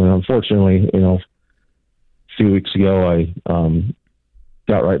own. And unfortunately, a few weeks ago, I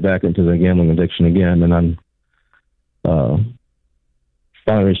got right back into the gambling addiction again. And I'm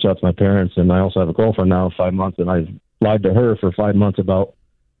finally reached out to my parents, and I also have a girlfriend now, 5 months, and I've lied to her for 5 months about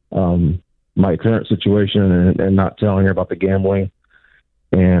my current situation and not telling her about the gambling.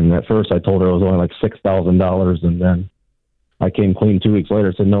 And at first I told her it was only like $6,000, and then I came clean 2 weeks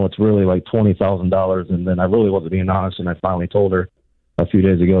later, said, no, it's really like $20,000. And then I really wasn't being honest, and I finally told her a few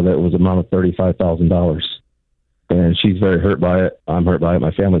days ago that it was an amount of $35,000. And she's very hurt by it. I'm hurt by it.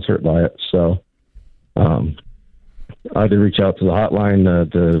 My family's hurt by it. So I had to reach out to the hotline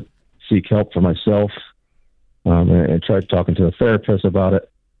to seek help for myself, and tried talking to a therapist about it.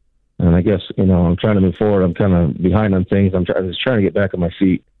 And I guess, I'm trying to move forward. I'm kind of behind on things. I'm just trying to get back on my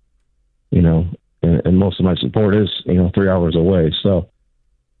feet, and most of my support is, 3 hours away. So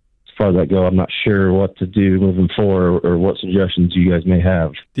as far as that go, I'm not sure what to do moving forward or what suggestions you guys may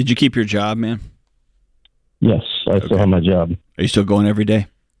have. Did you keep your job, man? Yes, I still have my job. Are you still going every day?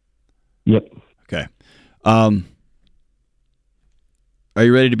 Yep. Okay. Are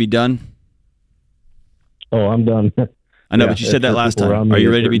you ready to be done? Oh, I'm done. I know, but you said that last time. Are you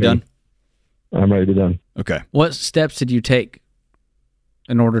ready to be done? I'm ready to be done. Okay. What steps did you take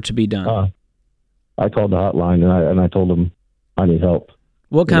in order to be done? I called the hotline, and I told them I need help.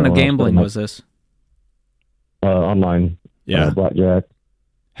 What kind of gambling was this? Online. Blackjack.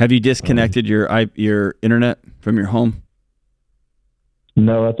 Have you disconnected your internet from your home?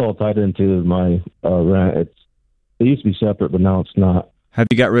 No, that's all tied into my rent. It used to be separate, but now it's not. Have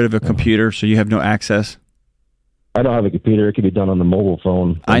you got rid of a computer so you have no access? I don't have a computer. It can be done on the mobile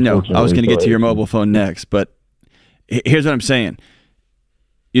phone. I know. I was going to get to your mobile phone next, but here's what I'm saying.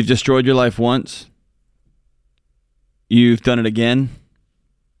 You've destroyed your life once. You've done it again.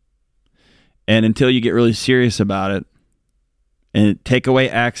 And until you get really serious about it and take away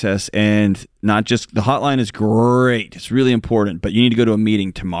access, and not just the hotline is great. It's really important, but you need to go to a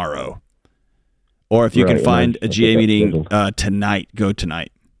meeting tomorrow. Or if you can find a GA meeting tonight, go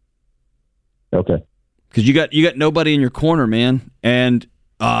tonight. Okay. Because you got nobody in your corner, man, and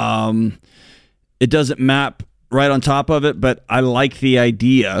it doesn't map right on top of it. But I like the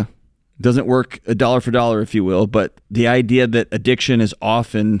idea. It doesn't work a dollar for dollar, if you will, but the idea that addiction is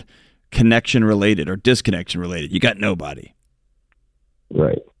often connection related or disconnection related. You got nobody,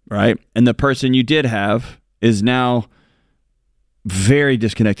 right, and the person you did have is now very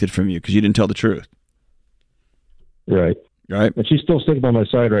disconnected from you because you didn't tell the truth, right. Right. But she's still sticking by my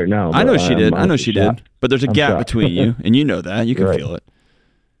side right now. I know she did. I know she did. But there's a gap between you, and you know that. You can feel it.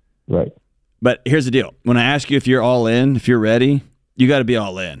 Right. But here's the deal. When I ask you if you're all in, if you're ready, you got to be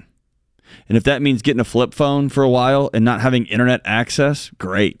all in. And if that means getting a flip phone for a while and not having internet access,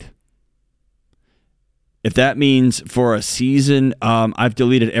 great. If that means for a season, I've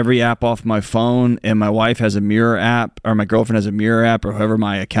deleted every app off my phone, and my wife has a Mirror app, or my girlfriend has a Mirror app, or whoever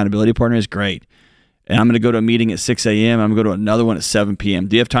my accountability partner is, great. And I'm going to go to a meeting at 6 a.m. I'm going to go to another one at 7 p.m.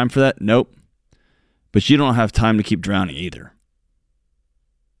 Do you have time for that? Nope. But you don't have time to keep drowning either.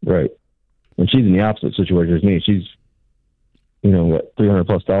 Right. And she's in the opposite situation as me. She's, what,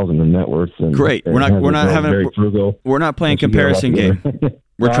 $300,000+ in net worth. And, great. And we're not playing comparison game.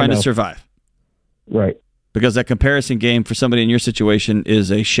 We're trying to survive. Right. Because that comparison game for somebody in your situation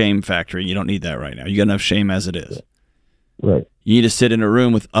is a shame factory. You don't need that right now. You got enough shame as it is. Right. You need to sit in a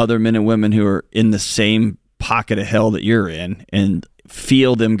room with other men and women who are in the same pocket of hell that you're in and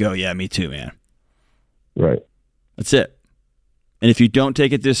feel them go, yeah, me too, man. Right. That's it. And if you don't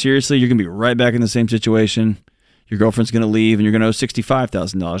take it this seriously, you're going to be right back in the same situation. Your girlfriend's going to leave, and you're going to owe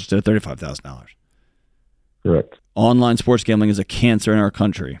 $65,000 instead of $35,000. Correct. Online sports gambling is a cancer in our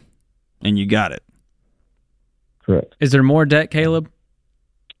country, and you got it. Correct. Is there more debt, Caleb?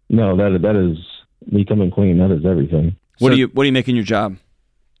 No, that is me coming clean. That is everything. What do you make in your job?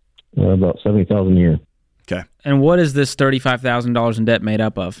 About $70,000 a year. Okay. And what is this $35,000 in debt made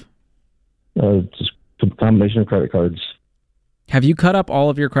up of? Just a combination of credit cards. Have you cut up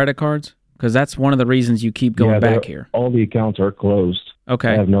all of your credit cards? Because that's one of the reasons you keep going back here. All the accounts are closed. Okay.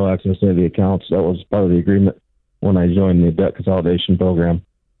 I have no access to the accounts. That was part of the agreement when I joined the debt consolidation program.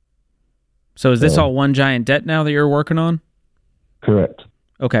 So is this all one giant debt now that you're working on? Correct.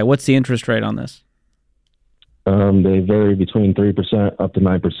 Okay. What's the interest rate on this? They vary between 3% up to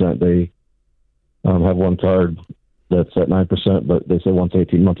 9%. They have one card that's at 9%, but they say once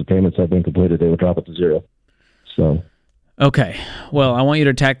 18 months of payments have been completed, they would drop it to 0. So. Okay. Well, I want you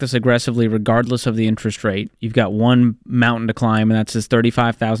to attack this aggressively regardless of the interest rate. You've got one mountain to climb, and that's this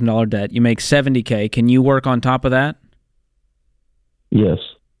 $35,000 debt. You make $70K. Can you work on top of that? Yes.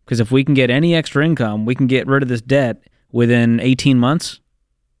 Because if we can get any extra income, we can get rid of this debt within 18 months.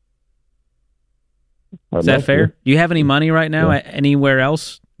 Is that fair? Do you have any money right now anywhere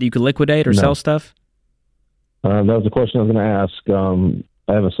else that you could liquidate or sell stuff? That was the question I was going to ask.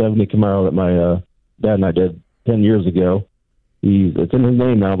 I have a 70 Camaro that my dad and I did 10 years ago. It's in his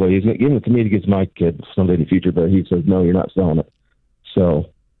name now, but he's giving it to me to give to my kid someday in the future, but he says, no, you're not selling it.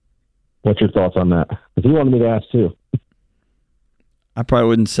 So what's your thoughts on that? Because he wanted me to ask too. I probably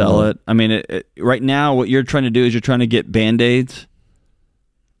wouldn't sell it. I mean, right now what you're trying to do is you're trying to get Band-Aids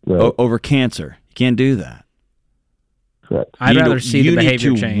over cancer. You can't do that. Correct. I'd rather see the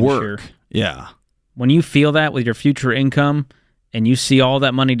behavior change. Work. Here. Yeah. When you feel that with your future income and you see all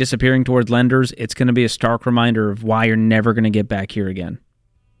that money disappearing towards lenders, it's going to be a stark reminder of why you're never going to get back here again.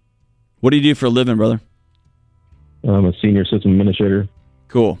 What do you do for a living, brother? I'm a senior system administrator.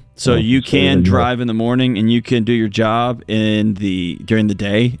 Cool. So you can drive in the morning and you can do your job during the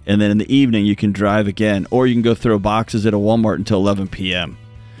day, and then in the evening you can drive again, or you can go throw boxes at a Walmart until 11 p.m.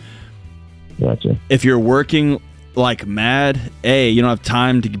 Gotcha. If you're working like mad, A, you don't have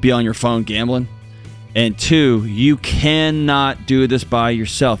time to be on your phone gambling, and 2, you cannot do this by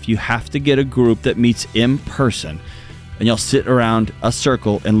yourself. You have to get a group that meets in person, and you'll sit around a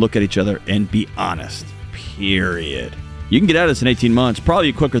circle and look at each other and be honest. Period. You can get out of this in 18 months,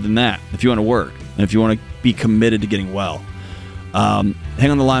 probably quicker than that if you want to work and if you want to be committed to getting well.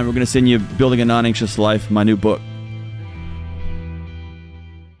 Hang on the line. We're going to send you Building a Non-Anxious Life, my new book.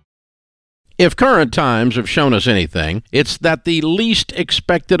 If current times have shown us anything, it's that the least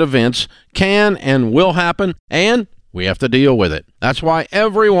expected events can and will happen, and we have to deal with it. That's why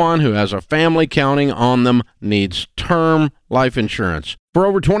everyone who has a family counting on them needs term life insurance. For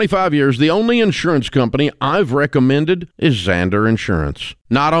over 25 years, the only insurance company I've recommended is Zander Insurance.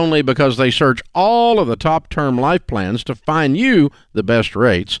 Not only because they search all of the top term life plans to find you the best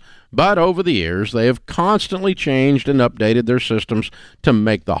rates, but over the years, they have constantly changed and updated their systems to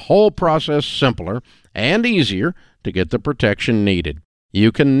make the whole process simpler and easier to get the protection needed.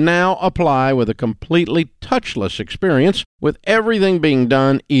 You can now apply with a completely touchless experience, with everything being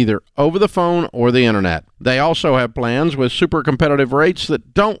done either over the phone or the internet. They also have plans with super competitive rates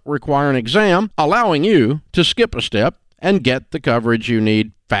that don't require an exam, allowing you to skip a step and get the coverage you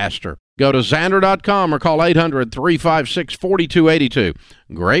need faster. Go to Zander.com or call 800-356-4282.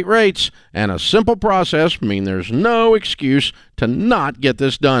 Great rates and a simple process mean there's no excuse to not get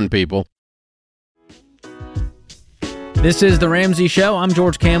this done, people. This is The Ramsey Show. I'm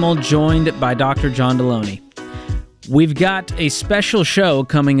George Kamel, joined by Dr. John Deloney. We've got a special show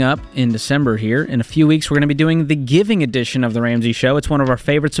coming up in December here. In a few weeks, we're going to be doing the giving edition of The Ramsey Show. It's one of our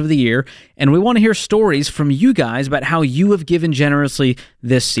favorites of the year, and we want to hear stories from you guys about how you have given generously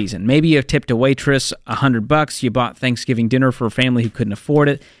this season. Maybe you tipped a waitress $100, you bought Thanksgiving dinner for a family who couldn't afford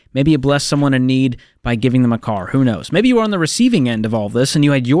it. Maybe you blessed someone in need by giving them a car. Who knows? Maybe you were on the receiving end of all this, and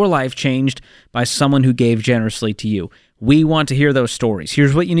you had your life changed by someone who gave generously to you. We want to hear those stories.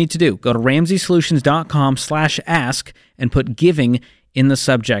 Here's what you need to do. Go to RamseySolutions.com/ask and put giving in the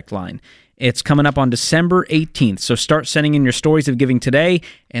subject line. It's coming up on December 18th, so start sending in your stories of giving today,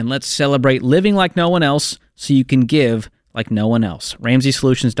 and let's celebrate living like no one else so you can give like no one else.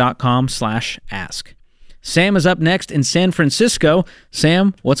 RamseySolutions.com/ask. Sam is up next in San Francisco.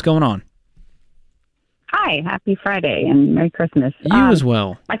 Sam, what's going on? Hi, happy Friday and Merry Christmas. You as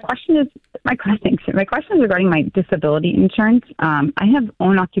well. My question is regarding my disability insurance. I have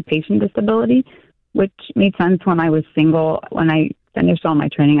own occupation disability, which made sense when I was single. When I finished all my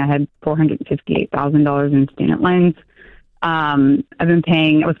training, I had $458,000 in student loans. I was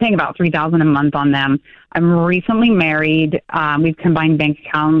paying about $3,000 a month on them. I'm recently married. We've combined bank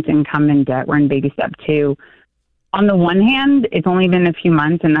accounts, income, and debt. We're in baby step 2. On the one hand, it's only been a few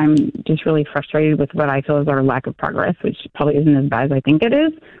months, and I'm just really frustrated with what I feel is our lack of progress, which probably isn't as bad as I think it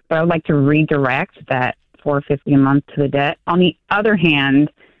is. But I would like to redirect that $450 a month to the debt. On the other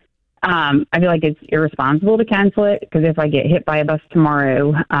hand, I feel like it's irresponsible to cancel it, because if I get hit by a bus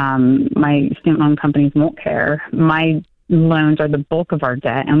tomorrow, my student loan companies won't care. My loans are the bulk of our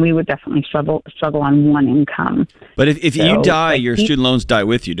debt, and we would definitely struggle on one income. But if you die, your student loans die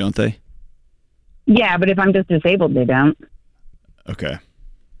with you, don't they? Yeah, but if I'm just disabled, they don't. Okay.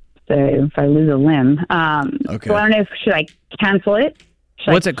 So if I lose a limb. Okay. So I don't know should I cancel it?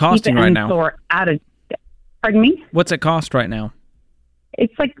 What's it costing right now? Pardon me? What's it cost right now?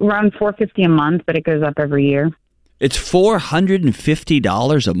 It's like around $450 a month, but it goes up every year. It's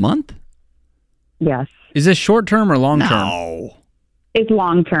 $450 a month? Yes. Is this short term or long term? No. It's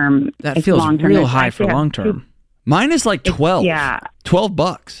long term. That feels real high for long term. Mine is like 12. Yeah.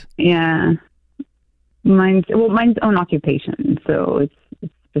 $12. Yeah. Mine's own occupation, so it's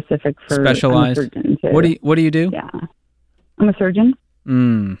specific for specialized. I'm a surgeon, so, what do you do? Yeah. I'm a surgeon.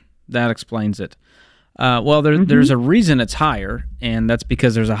 That explains it. Well, there's a reason it's higher, and that's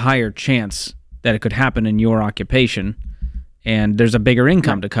because there's a higher chance that it could happen in your occupation, and there's a bigger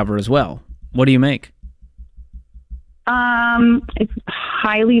income to cover as well. What do you make? It's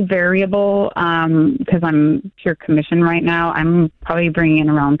highly variable because I'm pure commission right now. I'm probably bringing in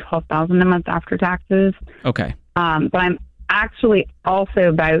around $12,000 a month after taxes. Okay. But I'm actually also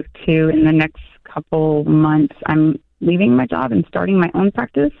about to, in the next couple months, I'm leaving my job and starting my own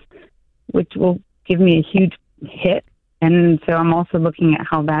practice, which will give me a huge hit. And so I'm also looking at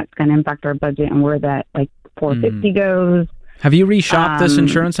how that's going to impact our budget and where that $450 goes. Have you reshopped this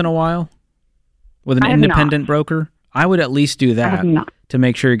insurance in a while with an independent broker? I would at least do that to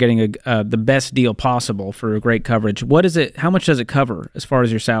make sure you're getting the best deal possible for a great coverage. What is it? How much does it cover as far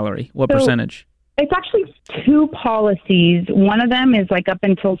as your salary? What percentage? It's actually 2 policies. One of them is up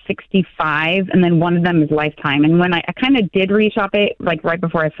until 65, and then one of them is lifetime. And when I kind of did reshop it, right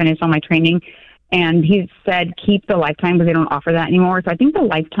before I finished all my training, and he said keep the lifetime because they don't offer that anymore. So I think the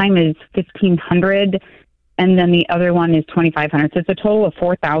lifetime is $1,500, and then the other one is $2,500. So it's a total of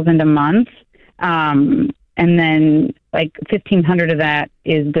 $4,000 a month. And then $1,500 of that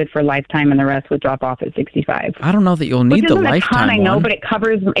is good for lifetime, and the rest would drop off at 65. I don't know that you'll need the lifetime one. I know, but it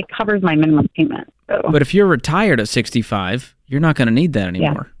covers my minimum payment. So. But if you're retired at 65, you're not going to need that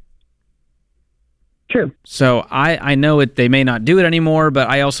anymore. Yeah. True. So I know they may not do it anymore, but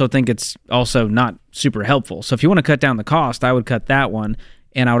I also think it's also not super helpful. So if you want to cut down the cost, I would cut that one,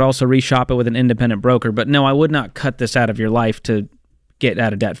 and I would also reshop it with an independent broker. But no, I would not cut this out of your life to get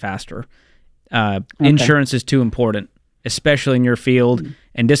out of debt faster. Insurance is too important, especially in your field.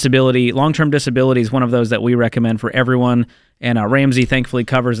 And disability, long-term disability is one of those that we recommend for everyone. And Ramsey thankfully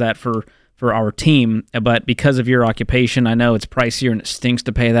covers that for our team. But because of your occupation, I know it's pricier and it stinks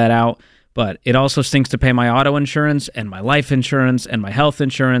to pay that out. But it also stinks to pay my auto insurance and my life insurance and my health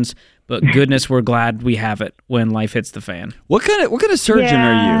insurance. But goodness, we're glad we have it when life hits the fan. What kind of surgeon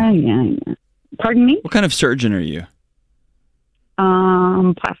are you? Yeah. Pardon me? What kind of surgeon are you?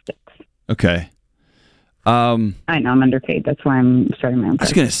 Plastics. Okay. I know I'm underpaid. That's why I'm starting my own practice.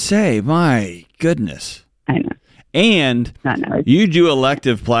 I was going to say, my goodness. I know. And you do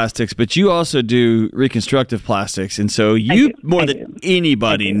elective plastics, but you also do reconstructive plastics. And so you, more than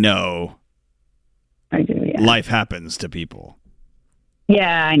anybody, know I do, yeah. Life happens to people.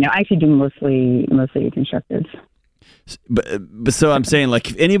 Yeah, I know. I actually do mostly reconstructive. But so I'm saying,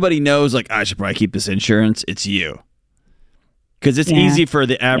 if anybody knows, I should probably keep this insurance, it's you. Because it's easy for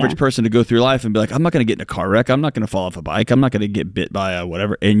the average person to go through life and be like, I'm not going to get in a car wreck. I'm not going to fall off a bike. I'm not going to get bit by a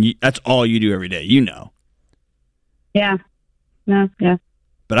whatever. And that's all you do every day. Yeah. No, yeah.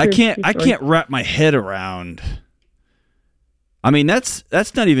 But I can't wrap my head around. I mean, that's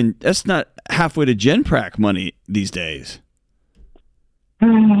not halfway to GenPrac money these days. Oh,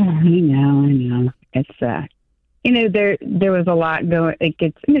 I know. It's There was a lot going.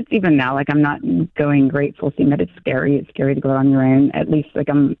 It's even now. Like, I'm not going great full steam, but it's scary. It's scary to go on your own. At least, like,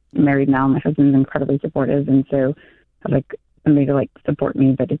 I'm married now. My husband's incredibly supportive, and so I have, like, somebody to, like, support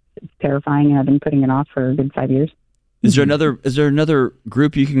me. But it's terrifying, and I've been putting it off for a good 5 years. Is there another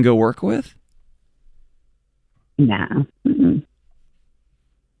group you can go work with? Nah. Mm-mm.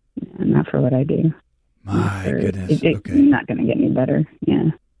 Not for what I do. My goodness. It's not going to get any better. Yeah.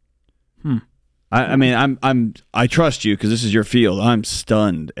 I mean, I trust you because this is your field. I'm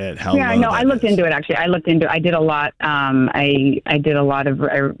stunned at how. Yeah, no, I looked into it actually. I did a lot. I did a lot of,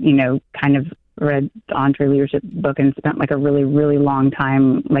 kind of read the EntreLeadership book and spent like a really, really long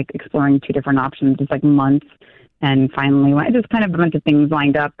time like exploring 2 different options, just like months. And finally, I just kind of a bunch of things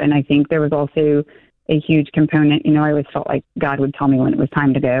lined up. And I think there was also a huge component. I always felt like God would tell me when it was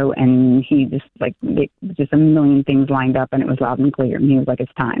time to go, and he just just a million things lined up, and it was loud and clear. And he was like,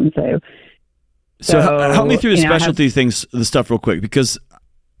 "It's time." So help me through the specialty things, the stuff real quick, because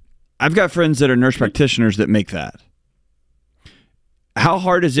I've got friends that are nurse practitioners that make that. How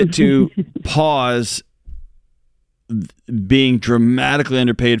hard is it to pause being dramatically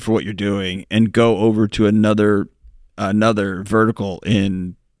underpaid for what you're doing and go over to another vertical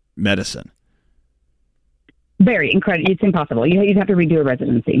in medicine? Very incredible. It's impossible. You'd have to redo a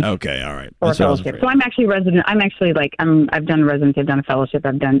residency. Okay, all right. Or a fellowship. So I'm actually resident. I've done a residency. I've done a fellowship.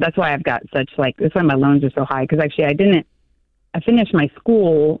 That's why I've got that's why my loans are so high. Because actually I finished my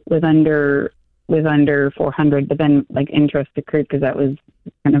school with under 400, but then like interest accrued because that was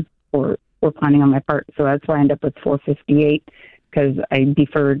kind of for planning on my part. So that's why I ended up with 458 because I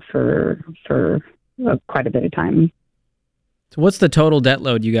deferred for quite a bit of time. So what's the total debt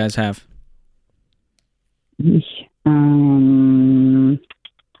load you guys have? It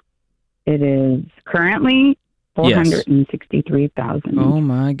is currently $463,000. Oh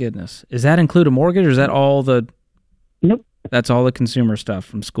my goodness! Does that include a mortgage, or is that all the? Nope. That's all the consumer stuff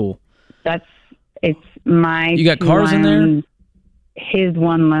from school. It's my. You got cars in there? His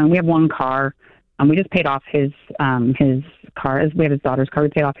one loan. We have one car. We just paid off his car. We have his daughter's car. We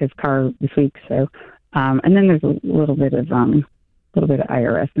paid off his car this week. So, and then there's a little bit of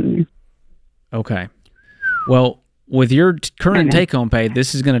IRS in there. Okay. Well, with your current take-home pay,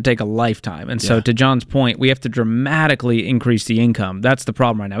 this is going to take a lifetime. And so to John's point, we have to dramatically increase the income. That's the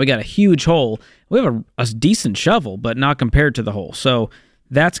problem right now. We got a huge hole. We have a decent shovel, but not compared to the hole. So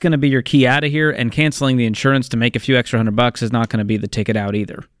that's going to be your key out of here, and canceling the insurance to make a few extra $100 is not going to be the ticket out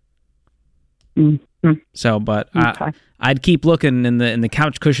either. Mm-hmm. So, but I'd keep looking in the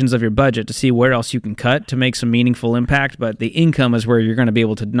couch cushions of your budget to see where else you can cut to make some meaningful impact, but the income is where you're going to be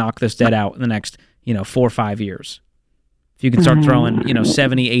able to knock this debt out in the next 4 or 5 years. If you can start throwing,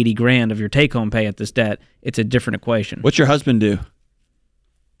 70, 80 grand of your take-home pay at this debt, it's a different equation. What's your husband do?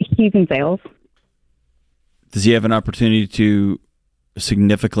 He's in sales. Does he have an opportunity to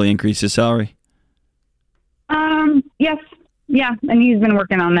significantly increase his salary? Yes. Yeah, and he's been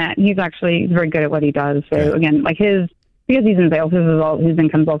working on that. He's very good at what he does. So again, like because he's in sales, his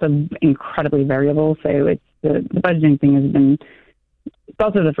income's also incredibly variable. So it's the budgeting thing has been. It's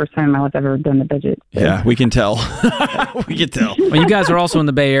also the first time in my life I've ever done the budget. So. Yeah, we can tell. We can tell. Well, you guys are also in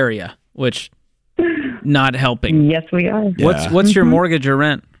the Bay Area, which not helping. Yes, we are. Yeah. What's your mortgage or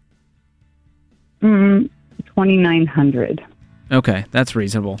rent? $2,900. Okay, that's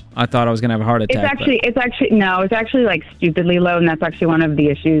reasonable. I thought I was going to have a heart attack. It's actually like stupidly low, and that's actually one of the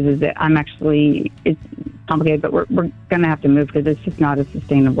issues. Is that it's complicated, but we're going to have to move because it's just not as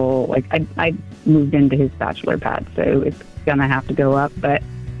sustainable. Like I moved into his bachelor pad, so it's going to have to go up. But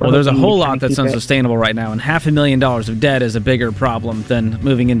well, there's a whole lot that's unsustainable right now, and $500,000 of debt is a bigger problem than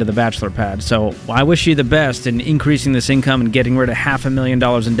moving into the bachelor pad. So I wish you the best in increasing this income and getting rid of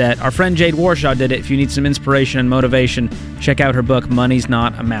 $500,000 in debt. Our friend Jade Warshaw did it. If you need some inspiration and motivation, check out her book, Money's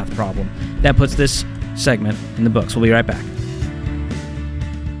Not a Math Problem. That puts this segment in the books. We'll be right back.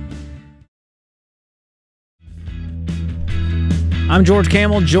 I'm George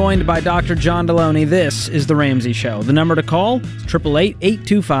Kamel, joined by Dr. John Deloney. This is The Ramsey Show. The number to call is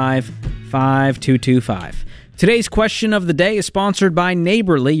 888-825-5225. Today's question of the day is sponsored by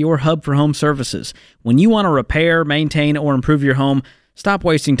Neighborly, your hub for home services. When you want to repair, maintain, or improve your home, stop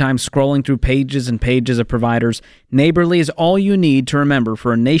wasting time scrolling through pages and pages of providers. Neighborly is all you need to remember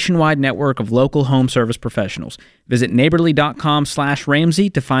for a nationwide network of local home service professionals. Visit neighborly.com/Ramsey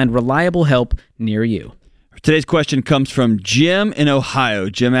to find reliable help near you. Today's question comes from Jim in Ohio.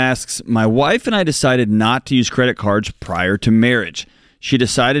 Jim asks, my wife and I decided not to use credit cards prior to marriage. She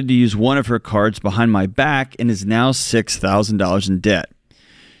decided to use one of her cards behind my back and is now $6,000 in debt.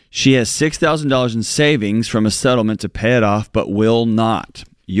 She has $6,000 in savings from a settlement to pay it off, but will not.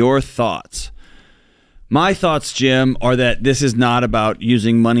 Your thoughts? My thoughts, Jim, are that this is not about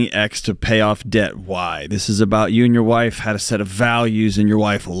using money X to pay off debt Y. This is about you and your wife had a set of values and your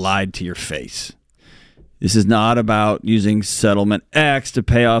wife lied to your face. This is not about using settlement X to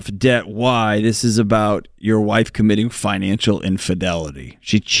pay off debt Y. This is about your wife committing financial infidelity.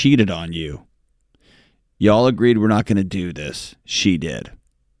 She cheated on you. Y'all agreed we're not going to do this. She did.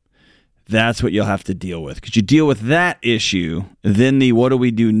 That's what you'll have to deal with. Because you deal with that issue, then the what do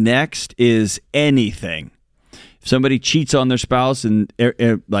we do next is anything. If somebody cheats on their spouse and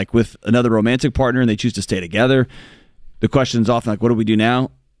like with another romantic partner and they choose to stay together, the question is often like, what do we do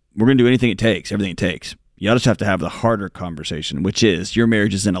now? We're going to do anything it takes, everything it takes. You just have to have the harder conversation, which is your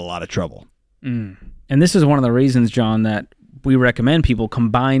marriage is in a lot of trouble. And this is one of the reasons, John, that we recommend people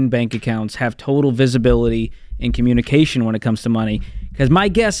combine bank accounts, have total visibility and communication when it comes to money. Because my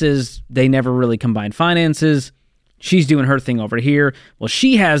guess is they never really combine finances. She's doing her thing over here. Well,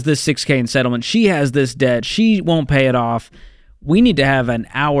 she has this $6,000 in settlement. She has this debt. She won't pay it off. We need to have an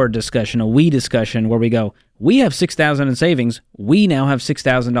hour discussion, a we discussion, where we go, we have $6,000 in savings. We now have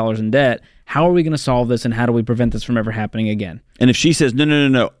 $6,000 in debt. How are we going to solve this, and how do we prevent this from ever happening again? And if she says,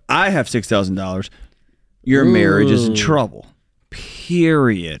 no, I have $6,000, your marriage is in trouble.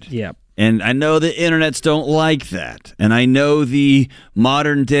 Period. Yep. And I know the internets don't like that. And I know the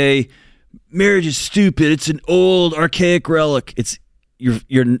modern day marriage is stupid. It's an old, archaic relic.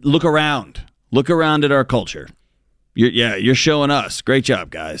 You're look around. Look around at our culture. You're showing us. Great job,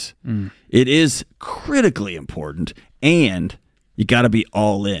 guys. It is critically important, and you got to be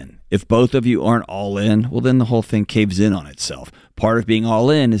all in. If both of you aren't all in, well, then the whole thing caves in on itself. Part of being all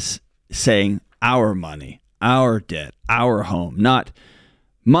in is saying our money, our debt, our home, not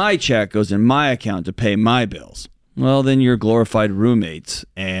my check goes in my account to pay my bills. Well, then you're glorified roommates,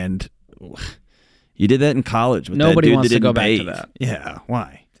 and you did that in college with Nobody that dude wants that to go didn't back to bathe. that. Yeah,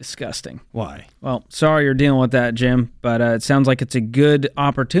 why? Disgusting. Why? Well, sorry you're dealing with that, Jim, but it sounds like it's a good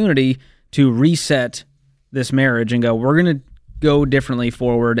opportunity to reset this marriage and go, we're going to go differently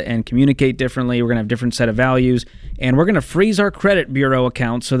forward and communicate differently. We're going to have a different set of values, and we're going to freeze our credit bureau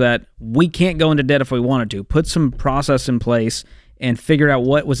account so that we can't go into debt if we wanted to. Put some process in place and figure out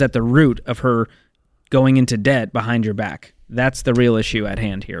what was at the root of her going into debt behind your back. That's the real issue at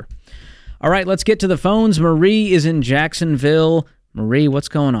hand here. All right, let's get to the phones. Marie is in Jacksonville. Marie, what's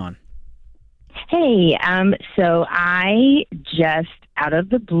going on? Hey, so I just out of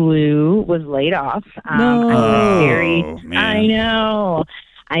the blue was laid off. I know.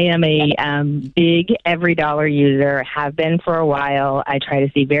 I am a big every dollar user, have been for a while. I try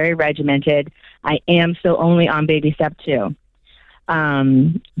to be very regimented. I am still only on baby step 2.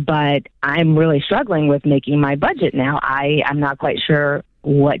 But I'm really struggling with making my budget now. I'm not quite sure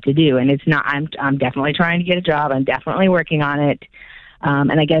what to do. And it's not, I'm definitely trying to get a job. I'm definitely working on it.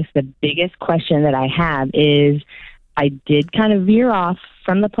 And I guess the biggest question that I have is I did kind of veer off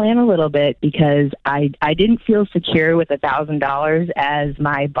from the plan a little bit because I didn't feel secure with $1,000 as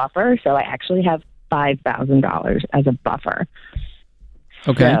my buffer. So I actually have $5,000 as a buffer.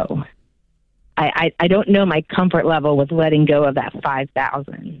 Okay. So I don't know my comfort level with letting go of that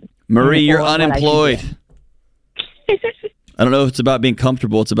 $5,000. Marie, you're unemployed. I don't know if it's about being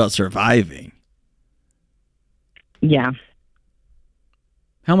comfortable. It's about surviving. Yeah.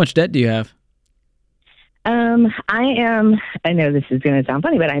 How much debt do you have? I know this is going to sound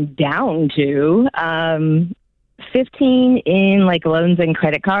funny, but I'm down to 15 in like loans and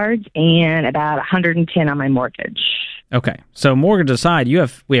credit cards and about 110 on my mortgage. Okay. So mortgage aside, we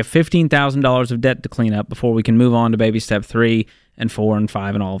have $15,000 of debt to clean up before we can move on to baby step 3 and 4 and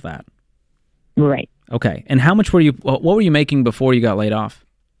 5 and all of that. Right. Okay. And how much what were you making before you got laid off?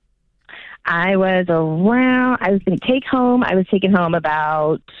 I was taking home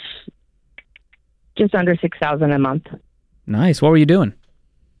about just under $6,000 a month. Nice. What were you doing?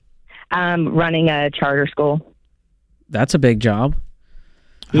 Running a charter school. That's a big job.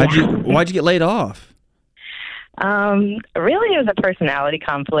 Why'd you get laid off? Really, it was a personality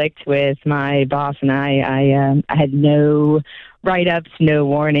conflict with my boss and I had no write-ups, no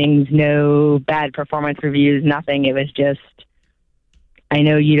warnings, no bad performance reviews, nothing. It was just, I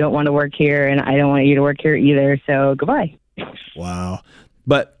know you don't want to work here, and I don't want you to work here either, so goodbye. Wow.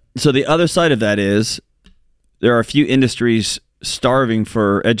 But so the other side of that is there are a few industries starving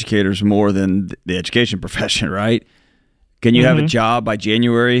for educators more than the education profession, right? Can you have a job by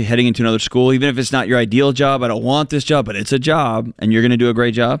January heading into another school, even if it's not your ideal job? I don't want this job, but it's a job, and you're going to do a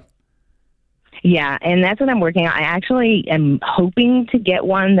great job? Yeah, and that's what I'm working on. I actually am hoping to get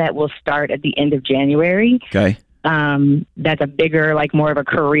one that will start at the end of January. Okay. That's a bigger, like more of a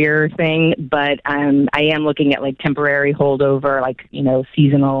career thing, but I am looking at like temporary holdover, like,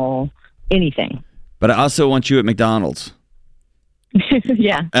 seasonal, anything. but I also want you at McDonald's.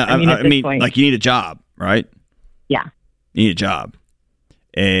 Yeah. I at this mean, point. like you need a job, right? Yeah. You need a job.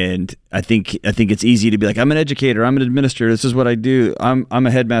 And I think it's easy to be like, I'm an educator, I'm an administrator, this is what I do. I'm a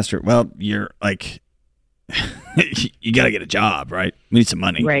headmaster. Well, you're like, you got to get a job, right? We need some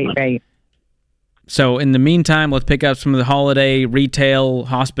money. Right. So in the meantime, let's pick up some of the holiday retail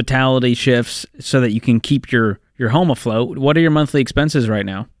hospitality shifts so that you can keep your home afloat. What are your monthly expenses right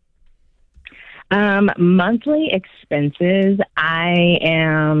now? Monthly expenses,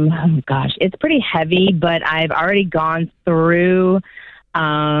 it's pretty heavy, but I've already gone through.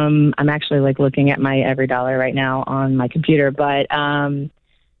 I'm actually like looking at my EveryDollar right now on my computer, but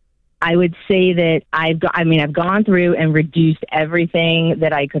I would say that I've gone through and reduced everything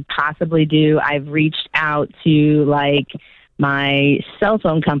that I could possibly do. I've reached out to like my cell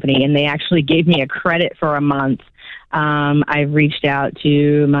phone company, and they actually gave me a credit for a month. I've reached out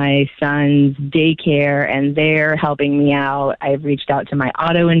to my son's daycare, and they're helping me out. I've reached out to my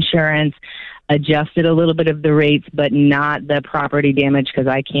auto insurance, adjusted a little bit of the rates, but not the property damage because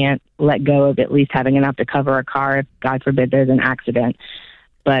I can't let go of at least having enough to cover a car if, God forbid, there's an accident.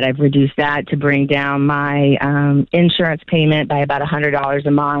 But I've reduced that to bring down my insurance payment by about $100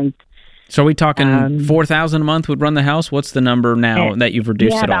 a month. So are we talking $4,000 a month would run the house? What's the number now that you've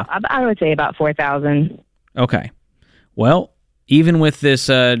reduced it all? I would say about $4,000. Okay. Well, even with this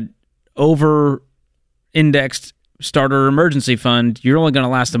over-indexed starter emergency fund, you're only going to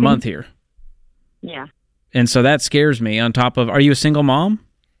last a month here. Yeah. And so that scares me on top of, are you a single mom?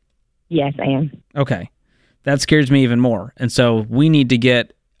 Yes, I am. Okay. That scares me even more. And so we need to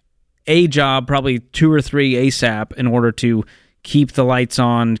get a job, probably 2 or 3 ASAP, in order to keep the lights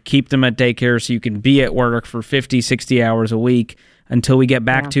on, keep them at daycare so you can be at work for 50, 60 hours a week until we get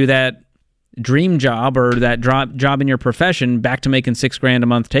back to that dream job or that job in your profession, back to making $6,000 a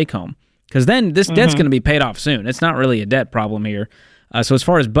month take home. Because then this debt's going to be paid off soon. It's not really a debt problem here. So as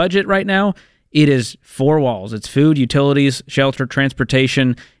far as budget right now, it is 4 walls. It's food, utilities, shelter,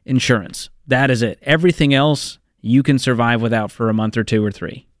 transportation, insurance. That is it. Everything else you can survive without for a month or 2 or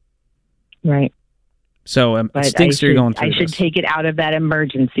 3. Right. So it stinks you're going through I should take it out of that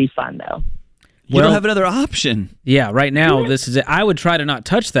emergency fund, though. You don't have another option. Yeah, right now, this is it. I would try to not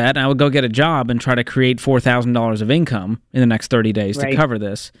touch that, and I would go get a job and try to create $4,000 of income in the next 30 days to cover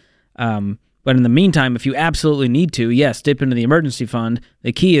this. But in the meantime, if you absolutely need to, yes, dip into the emergency fund.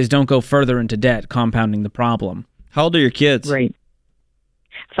 The key is don't go further into debt, compounding the problem. How old are your kids? Right.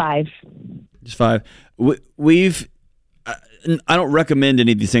 5. Just 5. We've... I don't recommend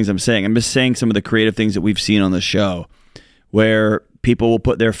any of these things I'm saying. I'm just saying some of the creative things that we've seen on the show where people will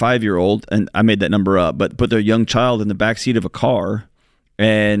put their 5-year-old, and I made that number up, but put their young child in the backseat of a car,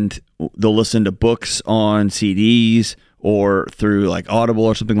 and they'll listen to books on CDs or through like Audible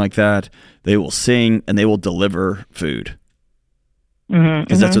or something like that. They will sing and they will deliver food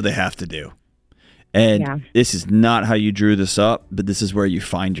because that's what they have to do. And this is not how you drew this up, but this is where you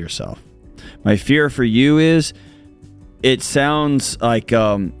find yourself. My fear for you is it sounds like,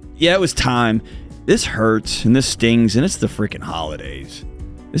 it was time. This hurts and this stings, and it's the freaking holidays.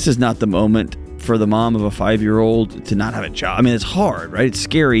 This is not the moment for the mom of a 5-year-old to not have a job. I mean, it's hard, right? It's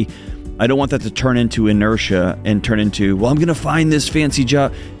scary. I don't want that to turn into inertia and turn into, well, I'm going to find this fancy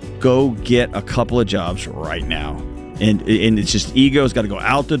job. Go get a couple of jobs right now. And it's just ego's got to go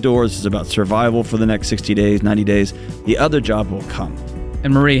out the door. This is about survival for the next 60 days, 90 days. The other job will come.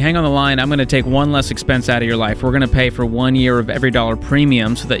 And Marie, hang on the line. I'm going to take one less expense out of your life. We're going to pay for 1 year of EveryDollar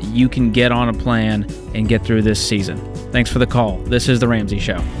premium so that you can get on a plan and get through this season. Thanks for the call. This is The Ramsey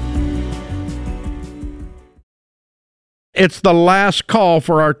Show. It's the last call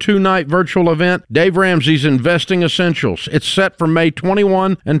for our 2-night virtual event, Dave Ramsey's Investing Essentials. It's set for May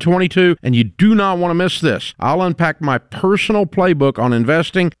 21 and 22, and you do not want to miss this. I'll unpack my personal playbook on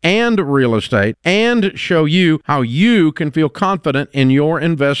investing and real estate and show you how you can feel confident in your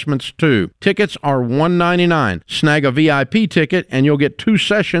investments too. Tickets are $199. Snag a VIP ticket and you'll get 2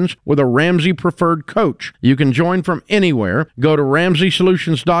 sessions with a Ramsey preferred coach. You can join from anywhere. Go to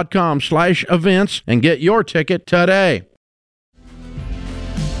RamseySolutions.com/events and get your ticket today.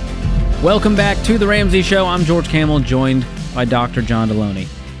 Welcome back to The Ramsey Show. I'm George Kamel, joined by Dr. John Deloney.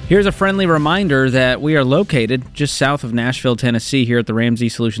 Here's a friendly reminder that we are located just south of Nashville, Tennessee, here at the Ramsey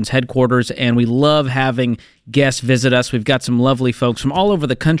Solutions headquarters, and we love having guests visit us. We've got some lovely folks from all over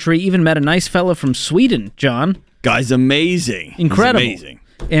the country, even met a nice fellow from Sweden, John. Guy's amazing. Incredible. He's amazing.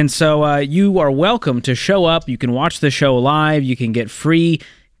 And so you are welcome to show up. You can watch the show live. You can get free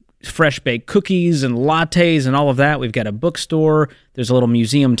fresh-baked cookies and lattes and all of that. We've got a bookstore. There's a little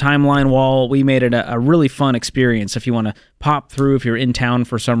museum timeline wall. We made it a really fun experience. If you want to pop through, if you're in town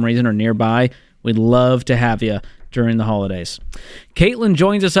for some reason or nearby, We'd love to have you during the holidays. Caitlin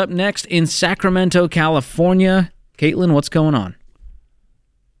joins us up next in Sacramento, California. Caitlin, what's going on?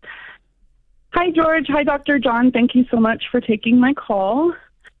 Hi, George. Hi, Dr. John. Thank you so much for taking my call.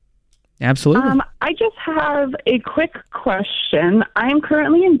 Absolutely. I just have a quick question. I am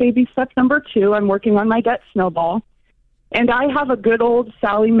currently in baby step number 2. I'm working on my debt snowball. And I have a good old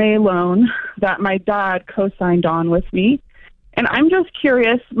Sallie Mae loan that my dad co-signed on with me. And I'm just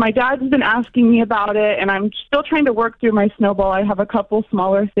curious. My dad's been asking me about it, and I'm still trying to work through my snowball. I have a couple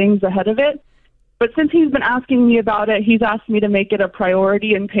smaller things ahead of it. But since he's been asking me about it, he's asked me to make it a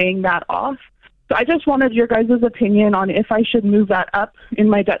priority in paying that off. So I just wanted your guys' opinion on if I should move that up in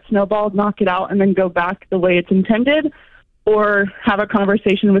my debt snowball, knock it out, and then go back the way it's intended, or have a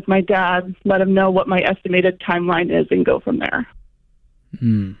conversation with my dad, let him know what my estimated timeline is, and go from there.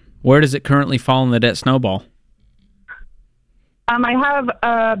 Where does it currently fall in the debt snowball? I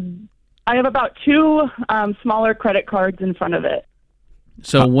have about 2 smaller credit cards in front of it.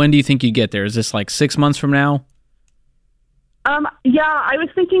 So when do you think you get there? Is this like 6 months from now? Yeah, I was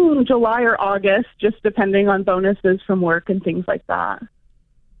thinking July or August, just depending on bonuses from work and things like that. And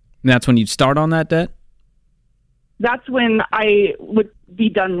that's when you'd start on that debt? That's when I would be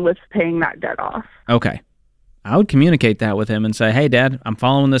done with paying that debt off. Okay. I would communicate that with him and say, hey, Dad, I'm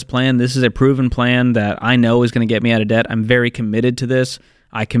following this plan. This is a proven plan that I know is going to get me out of debt. I'm very committed to this.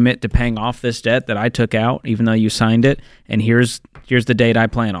 I commit to paying off this debt that I took out, even though you signed it. And here's the date I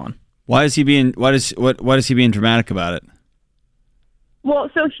plan on. Why is he being dramatic about it? Well,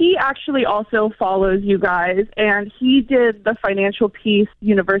 so he actually also follows you guys, and he did the Financial Peace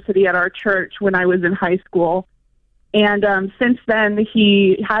University at our church when I was in high school. And since then,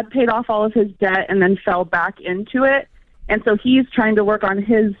 he had paid off all of his debt and then fell back into it. And so he's trying to work on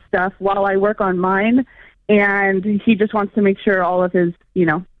his stuff while I work on mine. And he just wants to make sure all of his,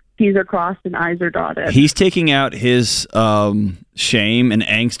 T's are crossed and I's are dotted. He's taking out his shame and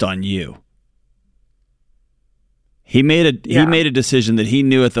angst on you. He made a decision that he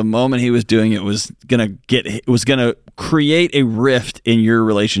knew at the moment he was doing it was gonna create a rift in your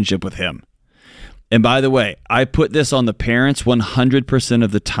relationship with him. And by the way, I put this on the parents 100%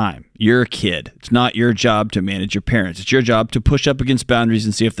 of the time. You're a kid. It's not your job to manage your parents. It's your job to push up against boundaries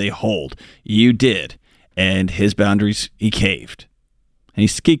and see if they hold. You did. And his boundaries, he caved. And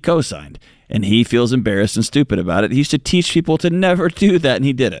he co-signed. And he feels embarrassed and stupid about it. He used to teach people to never do that, and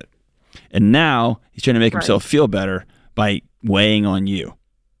he did it. And now he's trying to make himself feel better by weighing on you.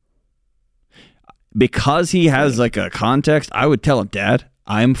 Because he has like a context, I would tell him, Dad,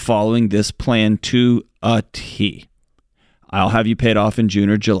 I'm following this plan to a T. I'll have you paid off in June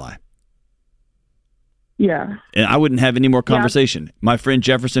or July. Yeah. And I wouldn't have any more conversation. Yeah. My friend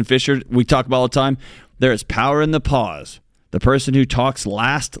Jefferson Fisher, we talk about all the time, there is power in the pause. The person who talks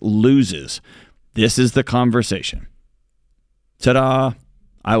last loses. This is the conversation. Ta-da!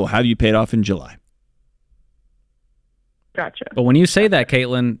 I will have you paid off in July. Gotcha. But when you say that,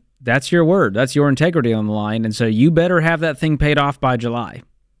 Caitlin, that's your word. That's your integrity on the line. And so you better have that thing paid off by July.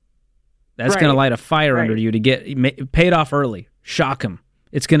 That's going to light a fire under you to get paid off early. Shock him.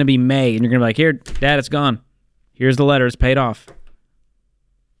 It's going to be May, and you're going to be like, here, Dad, it's gone. Here's the letter. It's paid off.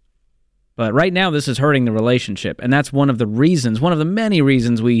 But right now, this is hurting the relationship. And that's one of the many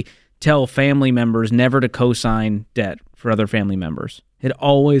reasons we tell family members never to co-sign debt for other family members. It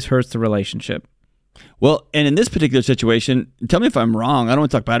always hurts the relationship. Well, and in this particular situation, tell me if I'm wrong. I don't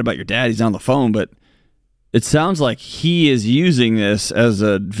want to talk bad about your dad. He's on the phone, but it sounds like he is using this as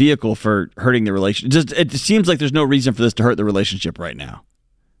a vehicle for hurting the relationship. It seems like there's no reason for this to hurt the relationship right now.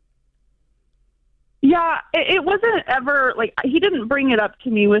 Yeah, it wasn't ever, he didn't bring it up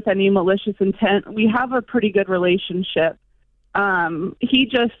to me with any malicious intent. We have a pretty good relationship. He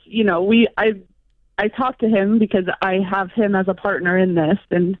just, I talked to him because I have him as a partner in this,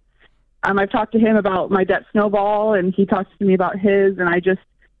 and I've talked to him about my debt snowball, and he talks to me about his, and I just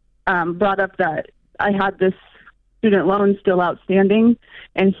brought up that I had this student loan still outstanding,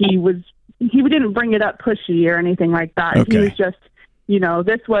 and he didn't bring it up pushy or anything like that. Okay. He was just,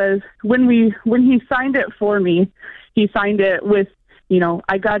 this was when he signed it for me, he signed it with,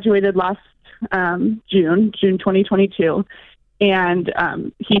 I graduated last June 2022. And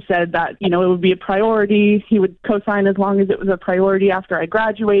he said that, it would be a priority. He would co-sign as long as it was a priority after I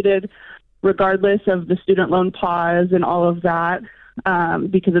graduated, regardless of the student loan pause and all of that,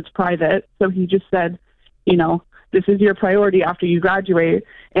 because it's private. So he just said, this is your priority after you graduate.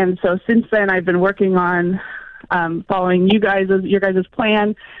 And so since then, I've been working on following your guys'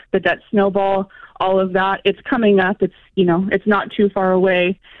 plan, the debt snowball, all of that. It's coming up. It's, it's not too far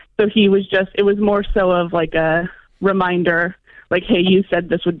away. So it was more so of like a reminder, like, hey, you said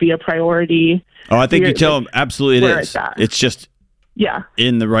this would be a priority. Oh, I think you tell them absolutely it where is. it's at. It's just Yeah.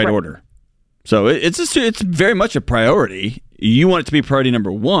 in the right order. So it's very much a priority. You want it to be priority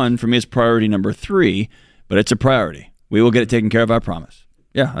number 1. For me, it's priority number 3, but it's a priority. We will get it taken care of, I promise.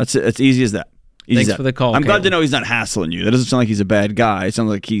 Yeah, it's easy as that. Easy Thanks as that. for the call, I'm glad Caleb. to know he's not hassling you. That doesn't sound like he's a bad guy. It sounds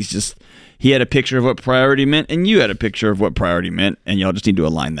like he had a picture of what priority meant, and you had a picture of what priority meant, and y'all just need to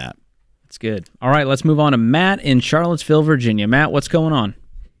align that. That's good. All right, let's move on to Matt in Charlottesville, Virginia. Matt, what's going on?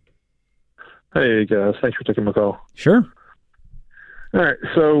 Hey, guys. Thanks for taking my call. Sure. All right.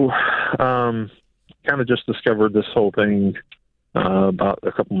 So, kind of just discovered this whole thing about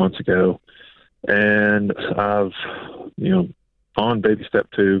a couple months ago. And I've, on baby step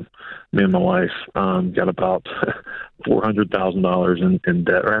 2, me and my wife got about $400,000 in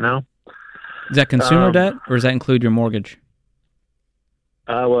debt right now. Is that consumer debt, or does that include your mortgage?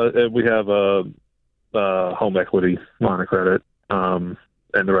 Well, we have a home equity line of credit, and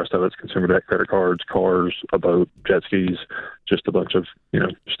the rest of it's consumer debt, credit cards, cars, a boat, jet skis, just a bunch of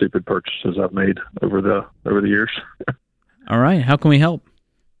stupid purchases I've made over the years. All right, how can we help?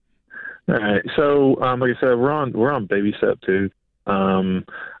 All right, so like I said, we're on baby step 2. I'm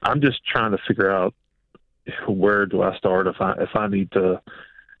just trying to figure out where do I start if I need to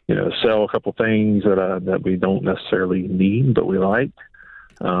sell a couple things that we don't necessarily need but we like.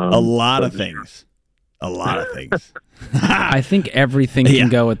 A lot of things. I think everything can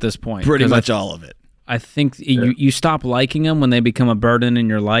go at this point. Pretty much all of it. I think you stop liking them when they become a burden in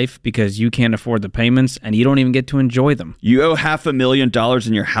your life because you can't afford the payments and you don't even get to enjoy them. You owe $500,000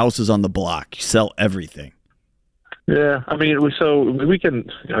 and your house is on the block. You sell everything. Yeah, I mean, we can.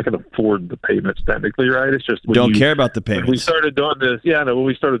 I can afford the payments technically, right? It's just don't care about the payments. When we started doing this. Yeah, no. When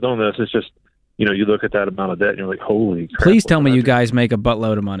we started doing this, it's just you look at that amount of debt and you're like, holy crap. Please tell me you guys make a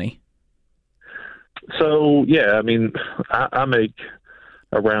buttload of money. So yeah, I mean, I make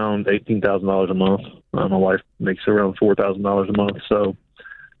around $18,000 a month. My wife makes around $4,000 a month. So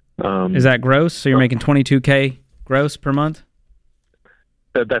is that gross? So you're making $22K gross per month?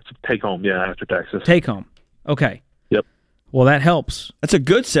 That's take home, yeah, after taxes. Take home. Okay. Yep. Well, that helps. That's a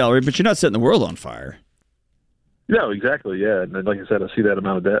good salary, but you're not setting the world on fire. No, exactly, yeah. And like I said, I see that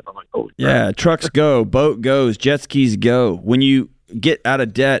amount of debt. I'm like, oh. Yeah, trucks go, boat goes, jet skis go. When you get out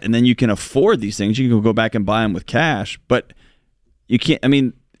of debt and then you can afford these things, you can go back and buy them with cash, but you can't. I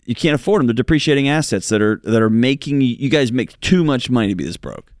mean, you can't afford them. They're depreciating assets that are making you guys make too much money to be this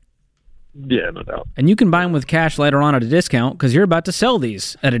broke. Yeah, no doubt. And you can buy them with cash later on at a discount because you're about to sell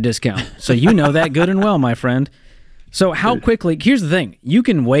these at a discount. So you know that good and well, my friend. So how quickly, here's the thing, you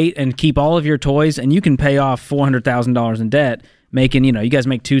can wait and keep all of your toys and you can pay off $400,000 in debt, making, you guys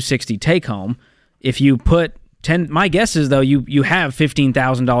make $260 take home. If you put 10, my guess is though, you have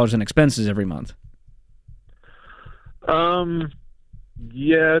 $15,000 in expenses every month.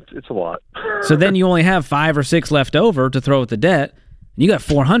 Yeah, it's a lot. So then you only have 5 or 6 left over to throw at the debt. You got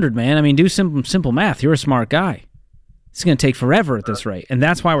 400, man. I mean, do simple math. You're a smart guy. It's going to take forever at this rate. And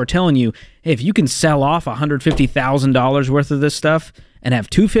that's why we're telling you, hey, if you can sell off $150,000 worth of this stuff and have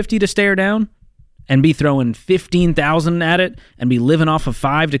 $250 to stare down and be throwing $15,000 at it and be living off of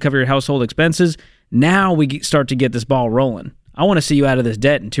 $5 to cover your household expenses, now we start to get this ball rolling. I want to see you out of this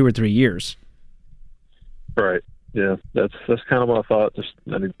debt in 2 or 3 years. Right. Yeah, that's kind of what I thought. Just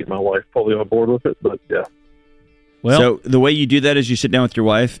I need to get my wife fully on board with it, but yeah. Well, so the way you do that is you sit down with your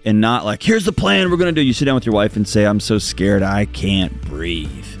wife and not like, here's the plan we're going to do. You sit down with your wife and say, I'm so scared I can't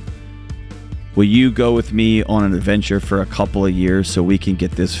breathe. Will you go with me on an adventure for a couple of years so we can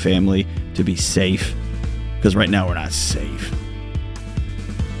get this family to be safe? Because right now we're not safe.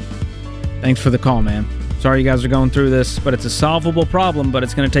 Thanks for the call, man. Sorry you guys are going through this, but it's a solvable problem, but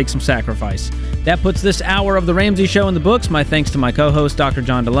it's going to take some sacrifice. That puts this hour of The Ramsey Show in the books. My thanks to my co-host, Dr.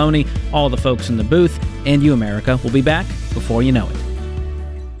 John Deloney, all the folks in the booth, and you, America. We'll be back before you know it.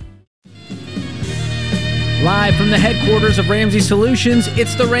 Live from the headquarters of Ramsey Solutions,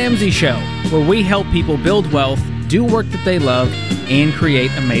 it's The Ramsey Show, where we help people build wealth, do work that they love, and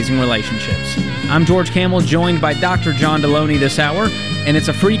create amazing relationships. I'm George Kamel, joined by Dr. John Deloney this hour, and it's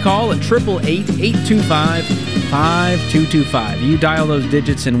a free call at 888-825-5225. You dial those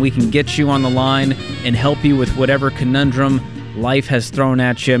digits and we can get you on the line and help you with whatever conundrum life has thrown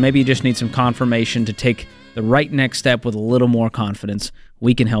at you. Maybe you just need some confirmation to take the right next step with a little more confidence.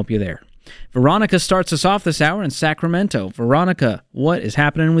 We can help you there. Veronica starts us off this hour in Sacramento. Veronica, what is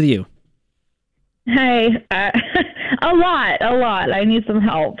happening with you? Hey, a lot. I need some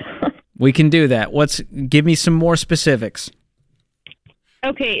help. We can do that. Give me some more specifics.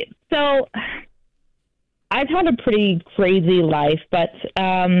 Okay, so I've had a pretty crazy life, but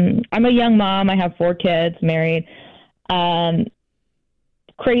I'm a young mom. I have 4 kids, married.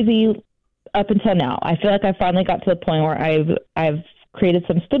 crazy up until now. I feel like I finally got to the point where I've created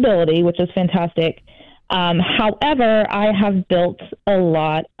some stability, which is fantastic. However, I have built a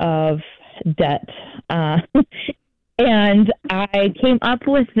lot of debt. And I came up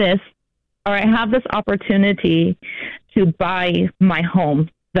with this, or I have this opportunity to buy my home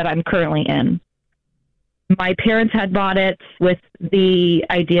that I'm currently in. My parents had bought it with the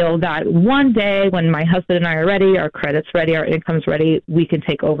ideal that one day when my husband and I are ready, our credit's ready, our income's ready, we can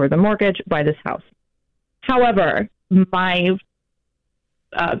take over the mortgage, buy this house. However, my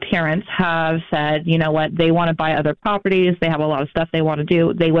parents have said, you know what, they want to buy other properties. They have a lot of stuff they want to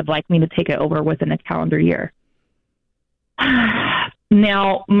do. They would like me to take it over within a calendar year.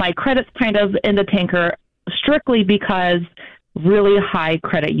 Now, my credit's kind of in the tanker strictly because really high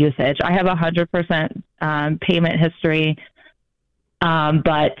credit usage. I have 100% payment history,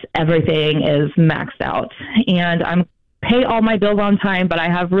 but everything is maxed out. And I'm pay all my bills on time, but I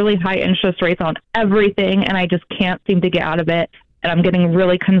have really high interest rates on everything, and I just can't seem to get out of it. And I'm getting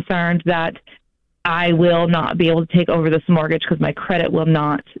really concerned that I will not be able to take over this mortgage because my credit will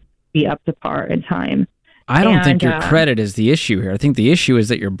not be up to par in time. I don't think your credit is the issue here. I think the issue is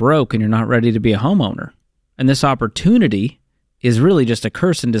that you're broke and you're not ready to be a homeowner. And this opportunity is really just a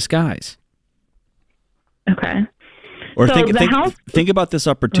curse in disguise. Okay. Or So think about this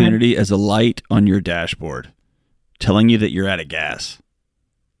opportunity as a light on your dashboard telling you that you're out of gas.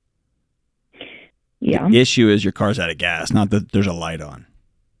 Yeah. The issue is your car's out of gas, not that there's a light on.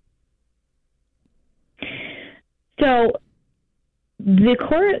 So the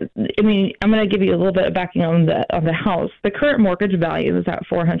current, I mean, I'm going to give you a little bit of backing on the house. The current mortgage value is at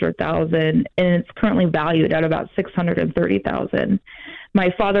 $400,000, and it's currently valued at about $630,000. My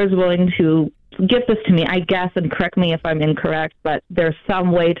father's willing to give this to me, I guess, and correct me if I'm incorrect, but there's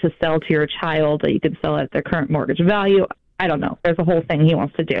some way to sell to your child that you can sell at the current mortgage value. I don't know. There's a whole thing he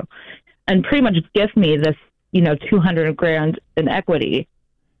wants to do, and pretty much gift me this, $200,000 in equity.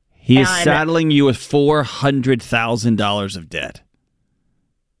 He is saddling you with $400,000 of debt.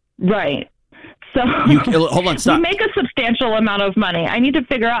 Right. So hold on, stop. We make a substantial amount of money. I need to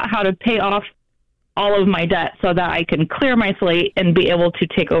figure out how to pay off all of my debt so that I can clear my slate and be able to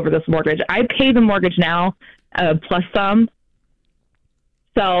take over this mortgage. I pay the mortgage now, plus some.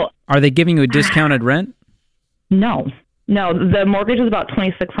 So are they giving you a discounted rent? No. The mortgage is about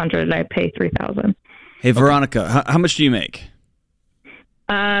 $2,600, and I pay $3,000. Hey, Veronica, how much do you make?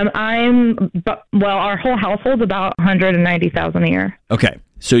 Our whole household's about $190,000 a year. Okay.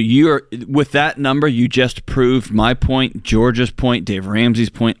 So you're with that number, you just proved my point, Georgia's point, Dave Ramsey's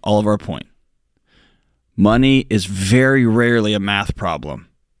point, all of our point. Money is very rarely a math problem.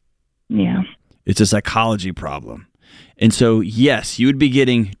 Yeah. It's a psychology problem. And so, yes, you would be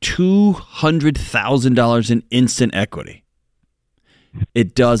getting $200,000 in instant equity.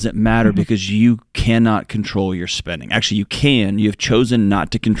 It doesn't matter because you cannot control your spending. Actually, you can. You have chosen not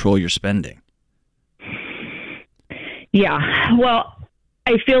to control your spending. Yeah. Well,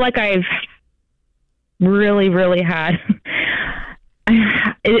 I feel like I've really, really had.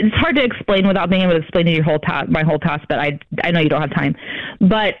 It's hard to explain without being able to explain to you my whole past, but I know you don't have time.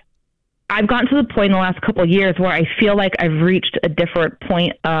 But I've gotten to the point in the last couple of years where I feel like I've reached a different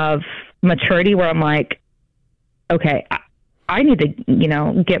point of maturity where I'm like, okay, I need to,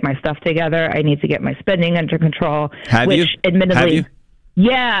 get my stuff together. I need to get my spending under control. Have you?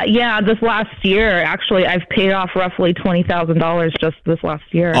 Yeah. This last year, actually, I've paid off roughly $20,000 just this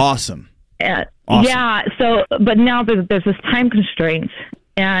last year. Awesome. Awesome. Yeah. So, but now there's this time constraint,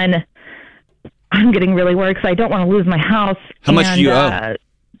 and I'm getting really worried because I don't want to lose my house. How much do you owe?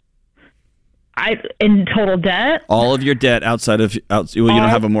 In total debt? All of your debt you don't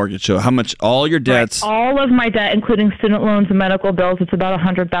have a mortgage. So how much? All your debts? Right, all of my debt, including student loans and medical bills, it's about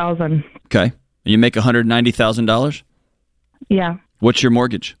 $100,000. Okay. And you make $190,000? Yeah. What's your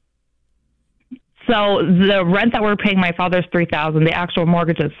mortgage? So the rent that we're paying my father's $3,000. The actual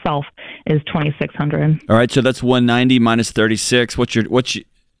mortgage itself is $2,600. All right, so that's $190 minus $36.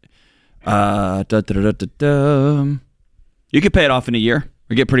 You could pay it off in a year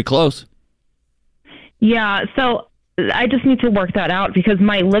or get pretty close. Yeah, so I just need to work that out because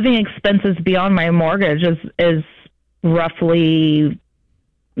my living expenses beyond my mortgage is roughly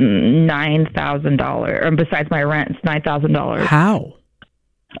 $9,000, or besides my rent, it's $9,000. How?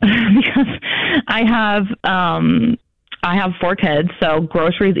 Because I have 4 kids, so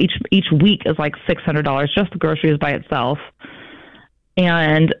groceries each week is like $600, just the groceries by itself.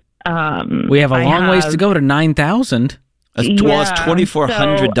 And we have a long ways to go to $9,000. That's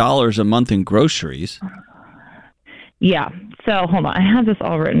 $2,400 a month in groceries. Yeah. So hold on, I have this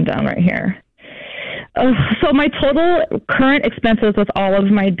all written down right here. So my total current expenses with all of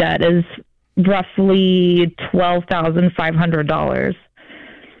my debt is roughly $12,500.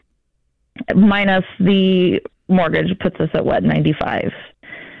 Minus the mortgage puts us at what, $95.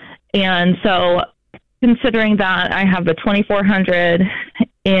 And so considering that I have the $2,400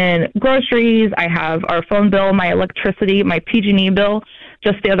 in groceries, I have our phone bill, my electricity, my PG&E bill,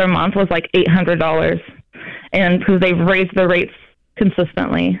 just the other month was like $800. And because they've raised the rates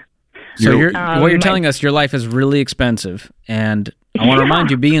consistently. So what you're telling us, your life is really expensive. And I want to remind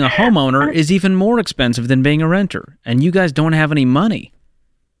you, being a homeowner is even more expensive than being a renter. And you guys don't have any money.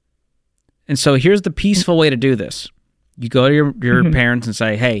 And so here's the peaceful way to do this. You go to your parents and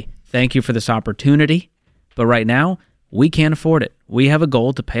say, hey, thank you for this opportunity, but right now, we can't afford it. We have a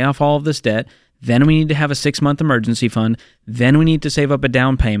goal to pay off all of this debt. Then we need to have a 6-month emergency fund. Then we need to save up a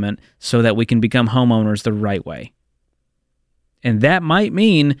down payment so that we can become homeowners the right way. And that might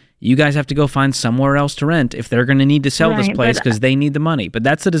mean you guys have to go find somewhere else to rent if they're going to need to sell this place because they need the money. But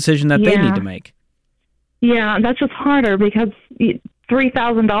that's the decision that they need to make. Yeah, that's just harder because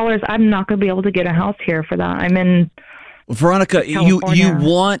 $3,000, I'm not going to be able to get a house here for that. I'm in Veronica, you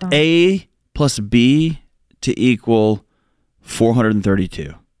want A plus B to equal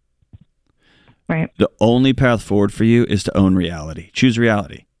 432. Right. The only path forward for you is to own reality. Choose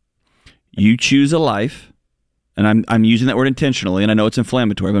reality. You choose a life, and I'm using that word intentionally, and I know it's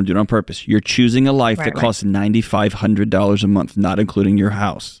inflammatory, but I'm doing it on purpose. You're choosing a life that costs $9,500 a month, not including your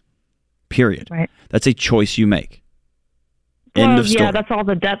house. Period. Right. That's a choice you make. End of story. Yeah, that's all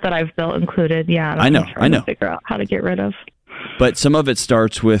the debt that I've built included. Yeah, that's I know. what I'm trying to figure out how to get rid of. But some of it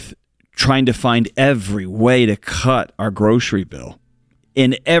starts with trying to find every way to cut our grocery bill.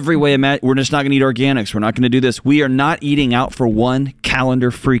 In every way, we're just not going to eat organics. We're not going to do this. We are not eating out for one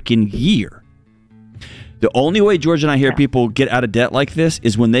calendar freaking year. The only way George and I hear people get out of debt like this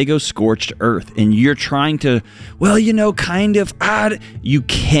is when they go scorched earth and you're trying to, you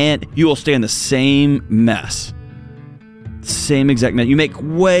can't, you will stay in the same mess. Same exact mess. You make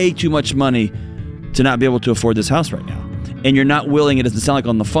way too much money to not be able to afford this house right now. And you're not willing, it doesn't sound like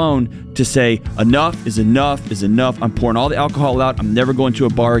on the phone, to say, enough is enough is enough. I'm pouring all the alcohol out. I'm never going to a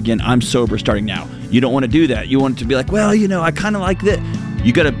bar again. I'm sober starting now. You don't want to do that. You want it to be like, I kind of like that.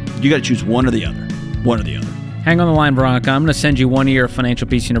 You gotta choose one or the other. One or the other. Hang on the line, Veronica. I'm going to send you 1 year of Financial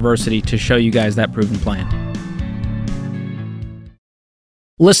Peace University to show you guys that proven plan.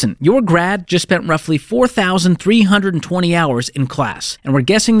 Listen, your grad just spent roughly 4,320 hours in class, and we're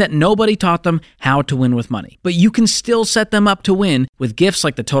guessing that nobody taught them how to win with money. But you can still set them up to win with gifts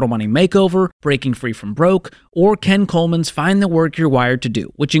like the Total Money Makeover, Breaking Free from Broke, or Ken Coleman's Find the Work You're Wired to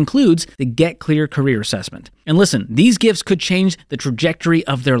Do, which includes the Get Clear Career Assessment. And listen, these gifts could change the trajectory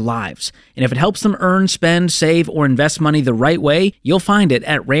of their lives. And if it helps them earn, spend, save, or invest money the right way, you'll find it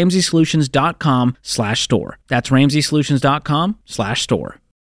at RamseySolutions.com/store. That's RamseySolutions.com/store.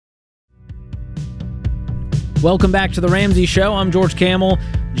 Welcome back to The Ramsey Show. I'm George Kamel,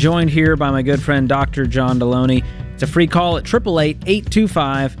 joined here by my good friend Dr. John Deloney. It's a free call at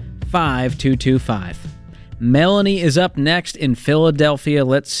 888-825-5225. Melanie is up next in Philadelphia.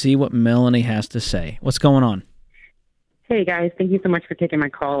 Let's see what Melanie has to say. What's going on? Hey, guys. Thank you so much for taking my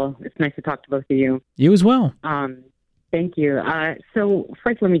call. It's nice to talk to both of you. You as well. Thank you. So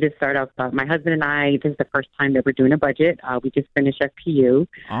first, let me just start off. My husband and I, this is the first time that we're doing a budget. We just finished FPU.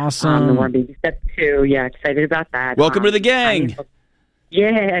 Awesome. And we're on baby step 2. Yeah, excited about that. Welcome to the gang.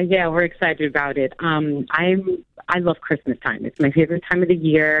 Yeah, we're excited about it. I love Christmas time. It's my favorite time of the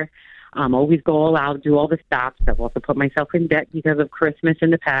year. Always go all out, do all the stops. I've also put myself in debt because of Christmas in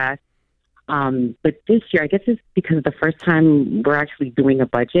the past. But this year, I guess it's because it's the first time we're actually doing a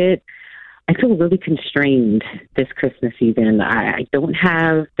budget. I feel really constrained this Christmas season. I don't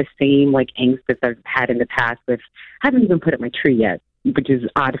have the same angst that I've had in the past with, I haven't even put up my tree yet, which is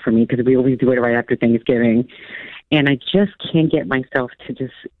odd for me because we always do it right after Thanksgiving. And I just can't get myself to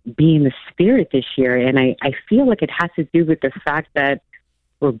just be in the spirit this year. And I feel like it has to do with the fact that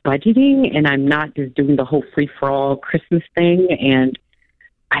we're budgeting and I'm not just doing the whole free-for-all Christmas thing. And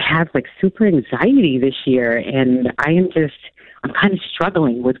I have super anxiety this year. And I'm kind of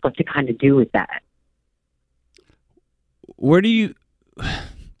struggling with what to kind of do with that. Where do you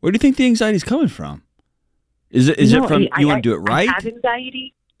think the anxiety is coming from? Is it from you want to do it right? I have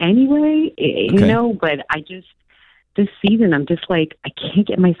anxiety anyway, but this season I'm just I can't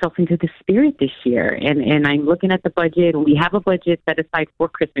get myself into the spirit this year. And I'm looking at the budget. We have a budget set aside for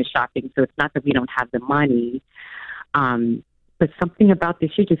Christmas shopping, so it's not that we don't have the money. But something about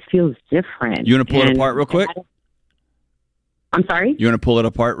this year just feels different. You want to pull it apart real quick? I'm sorry? You want to pull it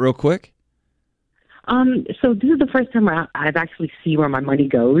apart real quick? So this is the first time I've actually seen where my money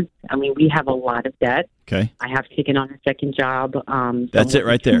goes. I mean, we have a lot of debt. Okay. I have taken on a second job. That's it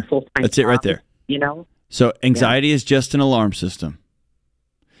right there. That's it right there. You know? So anxiety is just an alarm system.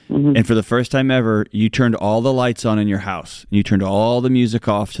 Mm-hmm. And for the first time ever, you turned all the lights on in your house. You turned all the music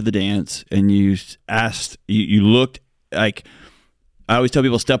off to the dance, and you asked, you looked like, I always tell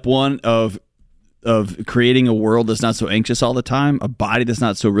people, step one of creating a world that's not so anxious all the time, a body that's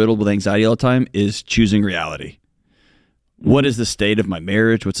not so riddled with anxiety all the time, is choosing reality. What is the state of my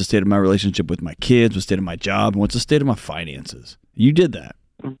marriage? What's the state of my relationship with my kids? What's the state of my job? And what's the state of my finances? You did that.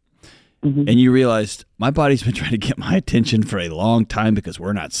 Mm-hmm. And you realized my body's been trying to get my attention for a long time because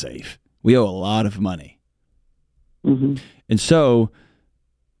we're not safe. We owe a lot of money. Mm-hmm. And so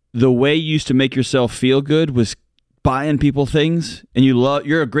the way you used to make yourself feel good was buying people things. And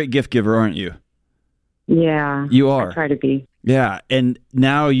you're a great gift giver, aren't you? Yeah. You are. I try to be. Yeah. And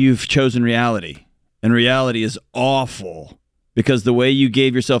now you've chosen reality. And reality is awful because the way you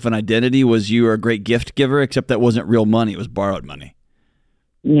gave yourself an identity was you were a great gift giver, except that wasn't real money. It was borrowed money.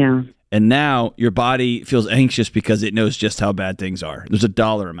 Yeah. And now your body feels anxious because it knows just how bad things are. There's a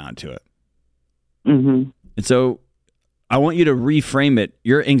dollar amount to it. Mm-hmm. And so I want you to reframe it.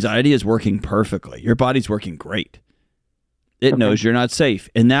 Your anxiety is working perfectly. Your body's working great. It knows you're not safe.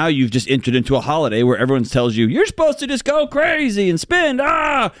 And now you've just entered into a holiday where everyone tells you, you're supposed to just go crazy and spend,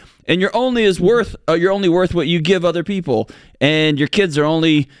 and you're only worth what you give other people. And your kids are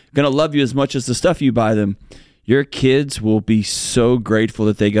only going to love you as much as the stuff you buy them. Your kids will be so grateful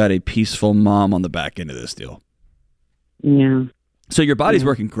that they got a peaceful mom on the back end of this deal. Yeah. So your body's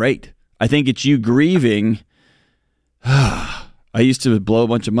working great. I think it's you grieving. I used to blow a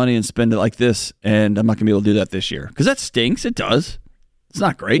bunch of money and spend it like this, and I'm not going to be able to do that this year. Because that stinks. It does. It's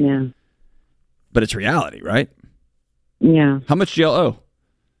not great. Yeah. But it's reality, right? Yeah. How much do y'all owe?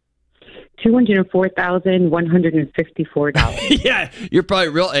 $204,154. Yeah. You're probably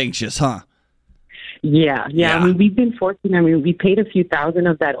real anxious, huh? Yeah. I mean, we've been fortunate. I mean, we paid a few thousand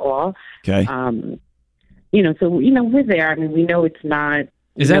of that off. Okay. So, we're there. I mean, we know it's not.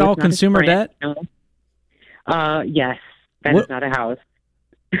 Is that all consumer debt? Yes. That is not a house.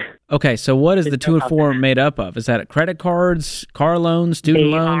 Okay, so what is the 204 made up of? Is that credit cards, car loans, student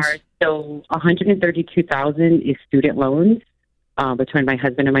loans? So $132,000 is student loans between my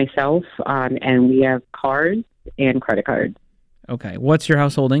husband and myself, and we have cars and credit cards. Okay, what's your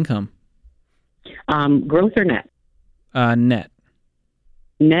household income? Gross or net? Net.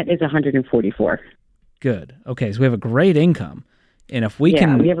 Net is $144,000. Good. Okay, so we have a great income, and if we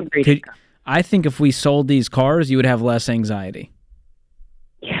we have a great income. I think if we sold these cars, you would have less anxiety.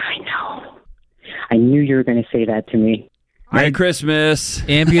 Yeah, I know. I knew you were going to say that to me. Merry Christmas.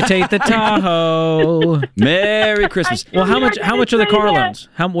 Amputate the Tahoe. Merry Christmas. Well, how much are the car loans?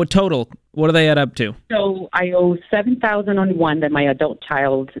 What do they add up to? So I owe $7,000 on one that my adult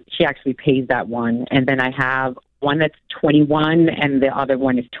child, she actually pays that one. And then I have one that's $21,000 and the other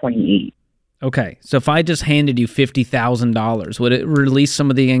one is $28,000. Okay, so if I just handed you $50,000, would it release some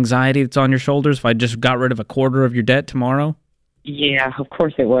of the anxiety that's on your shoulders if I just got rid of a quarter of your debt tomorrow? Yeah, of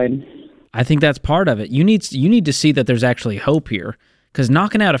course it would. I think that's part of it. You need to see that there's actually hope here, because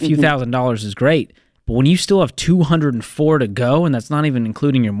knocking out a few $1,000s is great, but when you still have $204 to go, and that's not even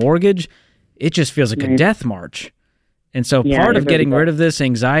including your mortgage, it just feels like a death march. And so part of getting rid of this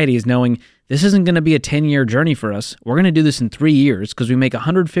anxiety is knowing this isn't going to be a 10-year journey for us. We're going to do this in 3 years because we make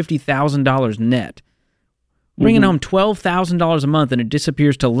 $150,000 net. Bringing home $12,000 a month and it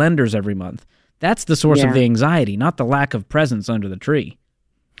disappears to lenders every month. That's the source of the anxiety, not the lack of presents under the tree.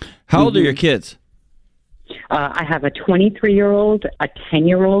 How old are your kids? I have a 23-year-old, a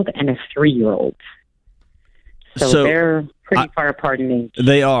 10-year-old, and a 3-year-old. So they're pretty far apart in age.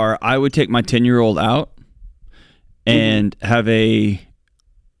 They are. I would take my 10-year-old out and have an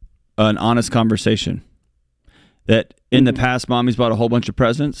honest conversation that in the past, mommy's bought a whole bunch of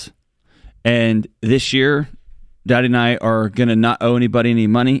presents, and this year, Daddy and I are going to not owe anybody any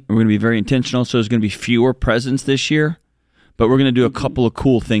money. We're going to be very intentional, so there's going to be fewer presents this year, but we're going to do a couple of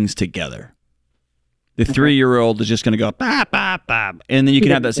cool things together. The 3-year-old is just going to go, bah, bah, bah, and then you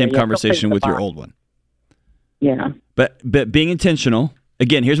can have that same conversation with your old one. Yeah. But being intentional,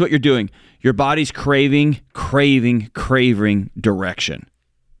 again, here's what you're doing. Your body's craving direction.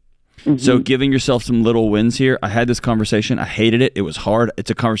 So giving yourself some little wins here. I had this conversation. I hated it. It was hard. It's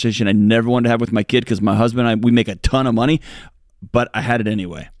a conversation I never wanted to have with my kid because my husband and I, we make a ton of money, but I had it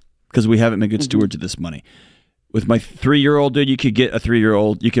anyway because we haven't been good stewards of this money. With my 3-year-old, dude, you could get a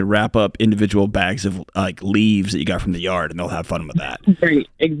 3-year-old, you could wrap up individual bags of like leaves that you got from the yard, and they'll have fun with that. Right,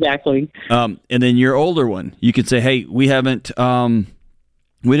 exactly. And then your older one, you could say, hey, we haven't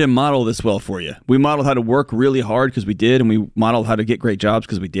We didn't model this well for you. We modeled how to work really hard because we did, and we modeled how to get great jobs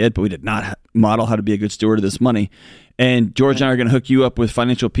because we did, but we did not model how to be a good steward of this money. And George and I are going to hook you up with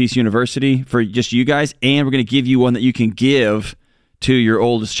Financial Peace University for just you guys, and we're going to give you one that you can give to your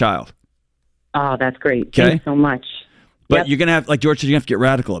oldest child. Oh, that's great. Okay? Thanks so much. But you're going to have, like George said, you're going to have to get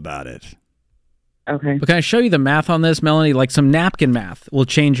radical about it. Okay. But can I show you the math on this, Melanie? Like some napkin math will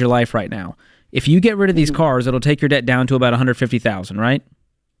change your life right now. If you get rid of these cars, it'll take your debt down to about $150,000, right?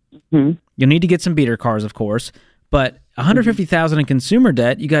 Mm-hmm. You'll need to get some beater cars, of course, but $150,000 in consumer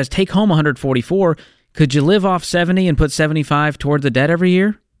debt, you guys take home $144,000. Could you live off $70,000 and put $75,000 toward the debt every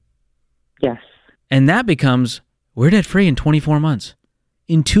year? Yes. And that becomes, we're debt free in 24 months.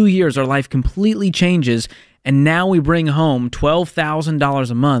 In 2 years, our life completely changes, and now we bring home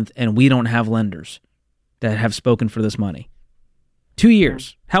 $12,000 a month, and we don't have lenders that have spoken for this money. 2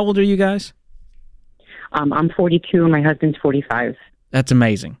 years. How old are you guys? I'm 42, and my husband's 45. That's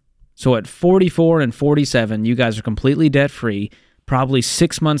amazing. So at 44 and 47, you guys are completely debt-free. Probably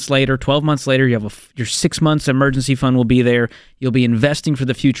 6 months later, 12 months later, you have your 6 months emergency fund will be there. You'll be investing for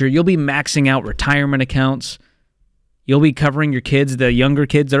the future. You'll be maxing out retirement accounts. You'll be covering your kids, the younger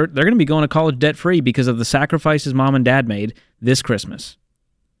kids. They're going to be going to college debt-free because of the sacrifices mom and dad made this Christmas.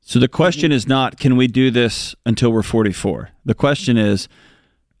 So the question is not, can we do this until we're 44? The question is,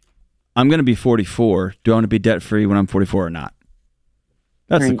 I'm going to be 44. Do I want to be debt-free when I'm 44 or not?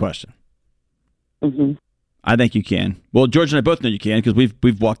 That's the question. Mm-hmm. I think you can. Well, George and I both know you can because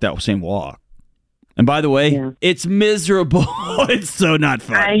we've walked that same walk. And by the way, it's miserable. It's so not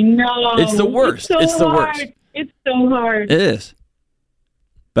fun. I know. It's the worst. It's the worst. It's so hard. It is.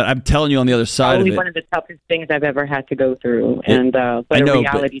 But I'm telling you, on the other side Probably of it, one of the toughest things I've ever had to go through, but a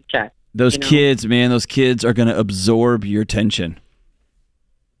reality check. Those kids, man, those kids are going to absorb your tension.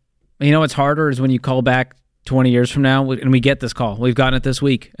 You know what's harder is when you call back 20 years from now, and we get this call. We've gotten it this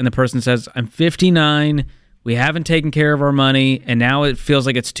week, and the person says, I'm 59, we haven't taken care of our money, and now it feels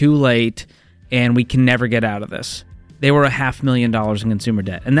like it's too late, and we can never get out of this. They were $500,000 in consumer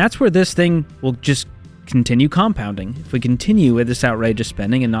debt. And that's where this thing will just continue compounding if we continue with this outrageous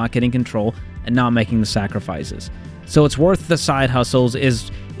spending and not getting control and not making the sacrifices. So it's worth the side hustles,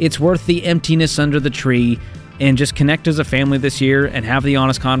 it's worth the emptiness under the tree, and just connect as a family this year and have the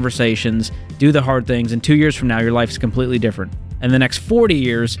honest conversations, do the hard things, and 2 years from now, your life is completely different. And the next 40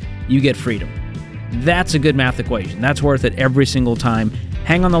 years, you get freedom. That's a good math equation. That's worth it every single time.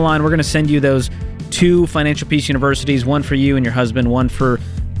 Hang on the line. We're going to send you those 2 Financial Peace Universities, one for you and your husband, one for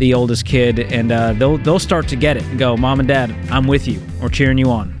the oldest kid, and they'll start to get it and go, Mom and Dad, I'm with you. We're cheering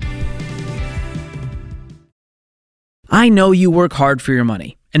you on. I know you work hard for your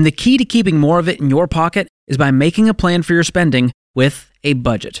money, and the key to keeping more of it in your pocket is by making a plan for your spending with a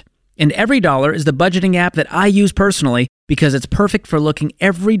budget. And EveryDollar is the budgeting app that I use personally because it's perfect for looking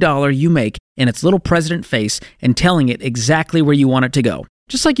every dollar you make in its little president face and telling it exactly where you want it to go.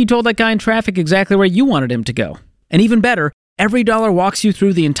 Just like you told that guy in traffic exactly where you wanted him to go. And even better, EveryDollar walks you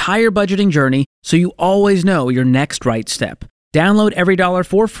through the entire budgeting journey so you always know your next right step. Download EveryDollar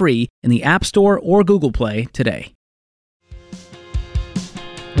for free in the App Store or Google Play today.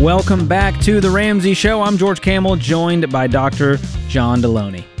 Welcome back to The Ramsey Show. I'm George Kamel, joined by Dr. John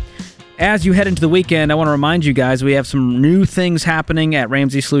Deloney. As you head into the weekend, I want to remind you guys we have some new things happening at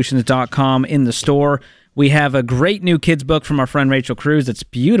RamseySolutions.com in the store. We have a great new kids book from our friend Rachel Cruz that's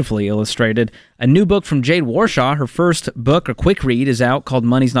beautifully illustrated. A new book from Jade Warshaw. Her first book, a quick read, is out called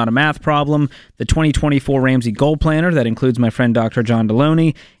Money's Not a Math Problem. The 2024 Ramsey Goal Planner that includes my friend Dr. John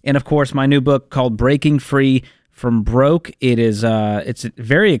Deloney. And, of course, my new book called Breaking Free from Broke. It is it's a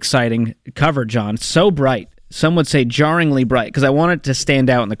very exciting cover, John. So bright. Some would say jarringly bright because I want it to stand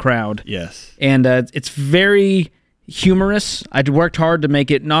out in the crowd. Yes. And it's very humorous. I worked hard to make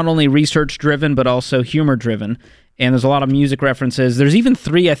it not only research-driven but also humor-driven. And there's a lot of music references. There's even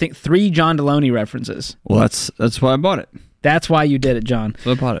three John Deloney references. Well, that's why I bought it. That's why you did it, John.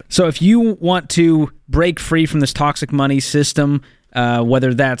 So I bought it. So if you want to break free from this toxic money system,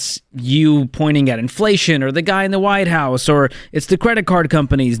 whether that's you pointing at inflation or the guy in the White House or it's the credit card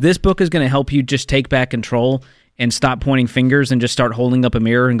companies, this book is going to help you just take back control and stop pointing fingers and just start holding up a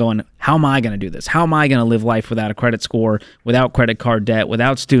mirror and going, how am I going to do this? How am I going to live life without a credit score, without credit card debt,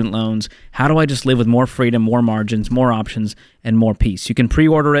 without student loans? How do I just live with more freedom, more margins, more options, and more peace? You can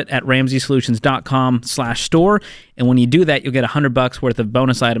pre-order it at RamseySolutions.com/store. And when you do that, you'll get $100 worth of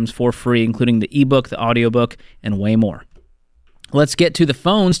bonus items for free, including the ebook, the audiobook, and way more. Let's get to the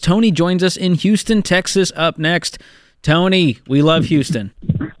phones. Tony joins us in Houston, Texas, up next. Tony, we love Houston.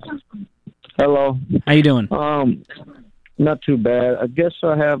 Hello. How you doing? Not too bad. I guess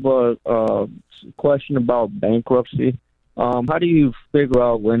I have a question about bankruptcy. How do you figure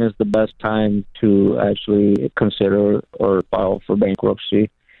out when is the best time to actually consider or file for bankruptcy?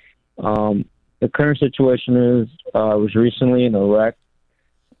 The current situation is I was recently in a wreck,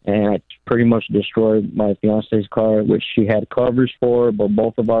 and I pretty much destroyed my fiance's car, which she had coverage for, but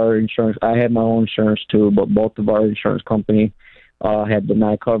both of our insurance, I had my own insurance too, but both of our insurance company had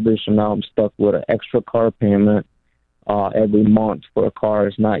denied coverage, so now I'm stuck with an extra car payment every month for a car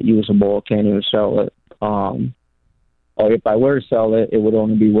that's not usable, can't even sell it. Or if I were to sell it, it would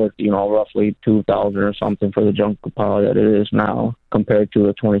only be worth, roughly $2,000 or something for the junk pile that it is now, compared to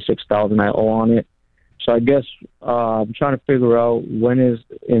the $26,000 I owe on it. So I guess I'm trying to figure out when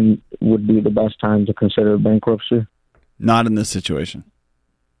would be the best time to consider bankruptcy. Not in this situation.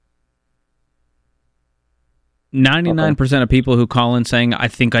 99% of people who call in saying, I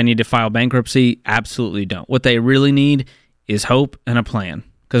think I need to file bankruptcy, absolutely don't. What they really need is hope and a plan.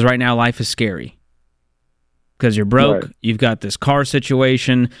 Because right now life is scary. Because you're broke, right. You've got this car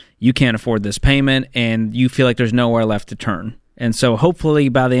situation, you can't afford this payment, and you feel like there's nowhere left to turn. And so hopefully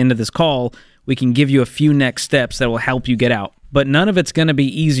by the end of this call, we can give you a few next steps that will help you get out. But none of it's going to be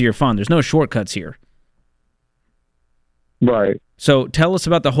easy or fun. There's no shortcuts here. Right. So tell us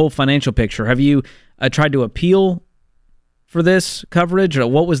about the whole financial picture. Have you tried to appeal for this coverage, or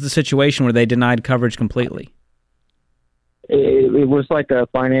what was the situation where they denied coverage completely? It was like a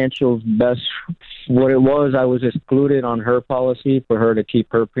financial best. What it was, I was excluded on her policy for her to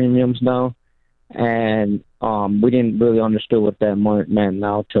keep her premiums down, and we didn't really understand what that meant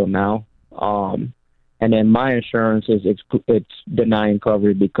now till now. And then my insurance it's denying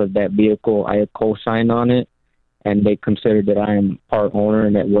coverage because that vehicle I had co-signed on it, and they considered that I am part owner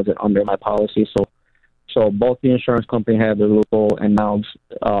and that wasn't under my policy. So both the insurance company had the loophole, and now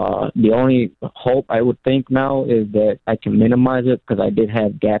the only hope I would think now is that I can minimize it because I did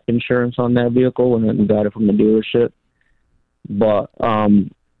have gap insurance on that vehicle when we got it from the dealership. But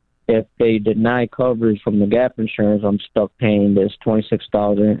if they deny coverage from the gap insurance, I'm stuck paying this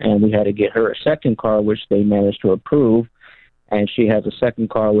 $26,000, and we had to get her a second car, which they managed to approve. And she has a second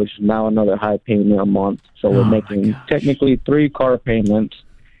car, which is now another high payment a month. So we're making technically 3 car payments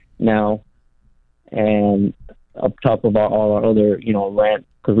now. And up top of all our other, rent,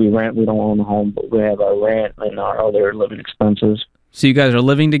 because we don't own a home, but we have our rent and our other living expenses. So you guys are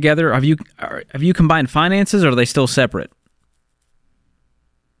living together. Have you combined finances, or are they still separate?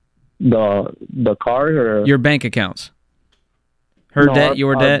 The cars or your bank accounts? Her debt,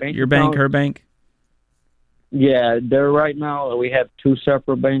 your debt, your bank, her bank. Yeah, they're right now. We have 2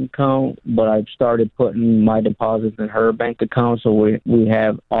 separate bank accounts, but I've started putting my deposits in her bank account. So we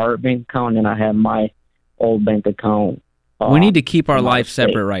have our bank account, and I have my old bank account. We need to keep our life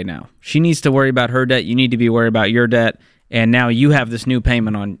separate right now. She needs to worry about her debt. You need to be worried about your debt. And now you have this new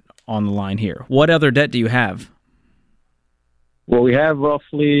payment on the line here. What other debt do you have? Well, we have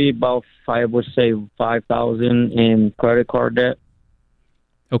roughly about $5,000 in credit card debt.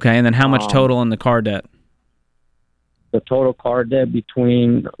 Okay, and then how much total in the car debt? The total car debt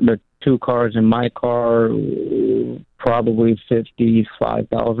between the 2 cars and my car, probably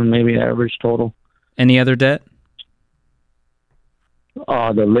 $55,000, maybe average total. Any other debt?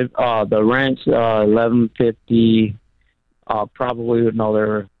 The rent's $1,150. Probably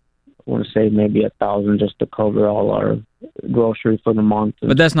another, I want to say maybe $1,000 just to cover all our groceries for the month.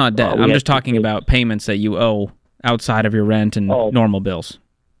 But that's not debt. I'm just talking about payments that you owe outside of your rent and normal bills.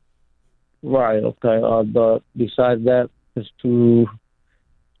 Right, okay. But besides that, just 2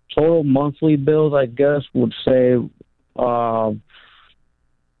 total monthly bills, I guess, would say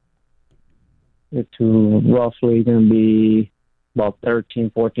to roughly going to be about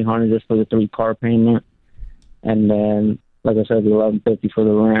 $1,400 just for the 3 car payment. And then, like I said, the $1,150 for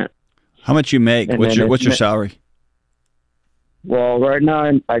the rent. How much you make? And what's your salary? Well, right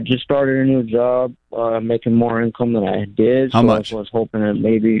now I just started a new job, making more income than I did. How much? I was hoping that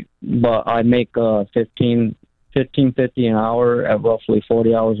maybe, but I make $15.50 an hour at roughly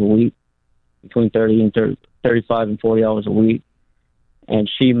 40 hours a week, between 35 and 40 hours a week, and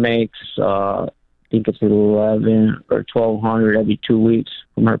she makes I think it's $1,100 or $1,200 every 2 weeks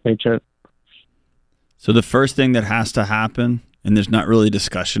from her paycheck. So the first thing that has to happen, and there's not really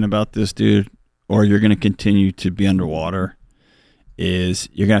discussion about this, dude, or you're going to continue to be underwater, is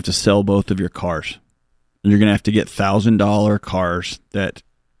you're going to have to sell both of your cars. You're going to have to get $1,000 cars that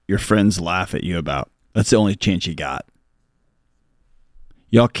your friends laugh at you about. That's the only chance you got.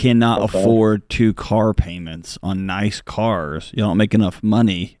 Y'all cannot afford 2 car payments on nice cars. You don't make enough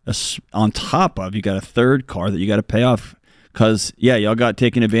money. On top of, you got a 3rd car that you got to pay off. Because, yeah, y'all got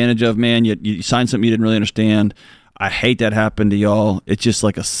taken advantage of, man. You signed something you didn't really understand. I hate that happened to y'all. It's just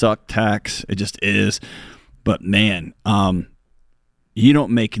like a suck tax. It just is. But man, you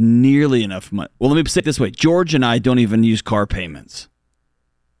don't make nearly enough money. Well, let me say it this way. George and I don't even use car payments.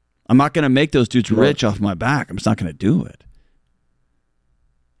 I'm not going to make those dudes rich off my back. I'm just not going to do it.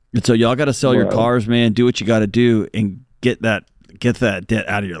 And so y'all got to sell your cars, man. Do what you got to do and get that debt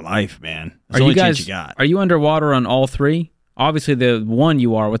out of your life, man. That's the only chance you got. Are you underwater on all three? Obviously, the one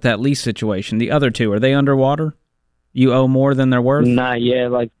you are with that lease situation. The other two, are they underwater? You owe more than they're worth? Not yet.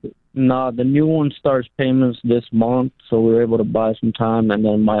 The new one starts payments this month, so we were able to buy some time, and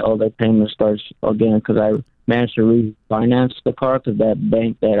then my other payment starts again because I managed to refinance the car because that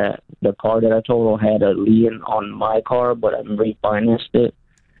bank the car that I told had a lien on my car, but I refinanced it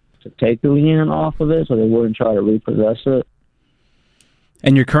to take the lien off of it so they wouldn't try to repossess it.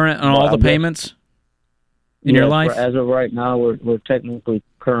 And you're current on all the payments in your life? As of right now, we're technically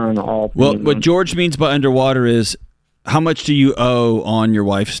current on all payments. Well, what George means by underwater is, how much do you owe on your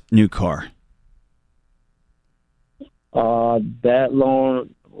wife's new car? That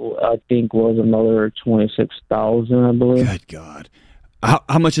loan, I think, was another $26,000, I believe. Good God.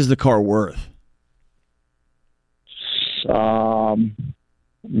 How much is the car worth?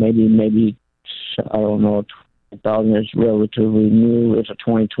 Maybe I don't know, 20,000. It's relatively new. It's a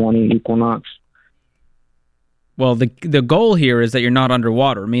 2020 Equinox. Well, the goal here is that you're not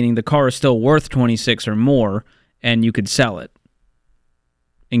underwater, meaning the car is still worth 26 or more, and you could sell it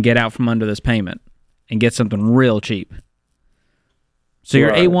and get out from under this payment and get something real cheap. So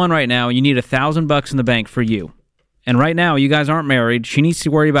you're A1 right now. You need $1,000 in the bank for you. And right now, you guys aren't married. She needs to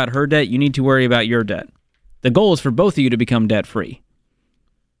worry about her debt. You need to worry about your debt. The goal is for both of you to become debt-free.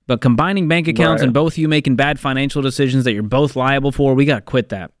 But combining bank accounts and both of you making bad financial decisions that you're both liable for, we got to quit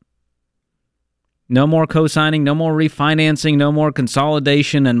that. No more co-signing, no more refinancing, no more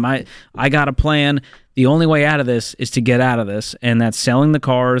consolidation, and I got a plan. The only way out of this is to get out of this, and that's selling the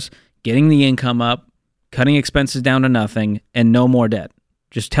cars, getting the income up, cutting expenses down to nothing, and no more debt.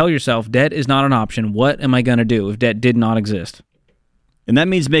 Just tell yourself, debt is not an option. What am I going to do if debt did not exist? And that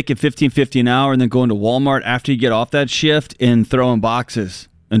means making $15.50 an hour and then going to Walmart after you get off that shift and throwing boxes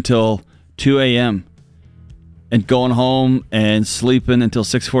until 2 a.m. and going home and sleeping until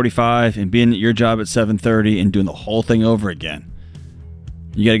 6:45 and being at your job at 7:30 and doing the whole thing over again.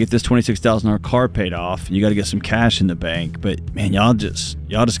 You got to get this $26,000 car paid off. You got to get some cash in the bank. But man, y'all just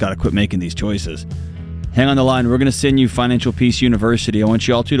got to quit making these choices. Hang on the line. We're going to send you Financial Peace University. I want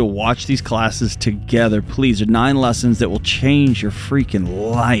you all to watch these classes together. Please, there are 9 lessons that will change your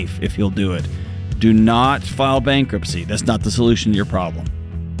freaking life if you'll do it. Do not file bankruptcy. That's not the solution to your problem.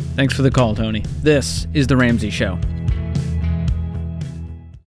 Thanks for the call, Tony. This is The Ramsey Show.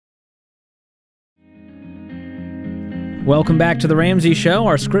 Welcome back to The Ramsey Show.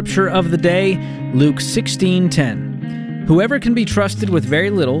 Our scripture of the day, Luke 16:10. Whoever can be trusted with very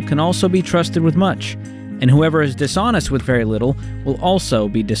little can also be trusted with much, and whoever is dishonest with very little will also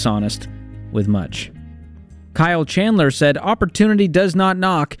be dishonest with much. Kyle Chandler said, opportunity does not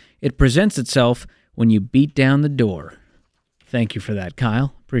knock. It presents itself when you beat down the door. Thank you for that,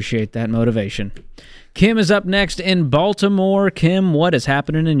 Kyle. Appreciate that motivation. Kim is up next in Baltimore. Kim, what is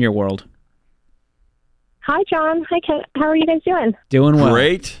happening in your world? Hi, John. Hi, Ken. How are you guys doing? Doing well.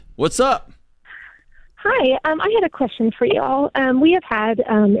 Great. What's up? Hi. I had a question for you all. We have had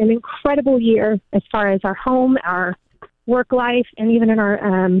an incredible year as far as our home, our work life, and even in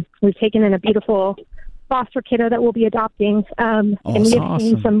our we've taken in a beautiful foster kiddo that we'll be adopting. And we have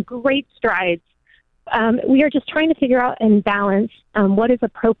seen some great strides. We are just trying to figure out and balance what is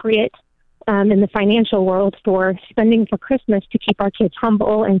appropriate in the financial world for spending for Christmas to keep our kids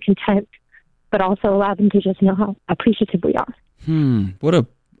humble and content, but also allow them to just know how appreciative we are. What a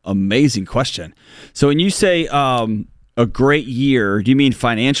amazing question. So when you say a great year, do you mean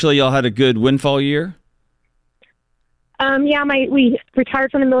financially y'all had a good windfall year? Yeah, we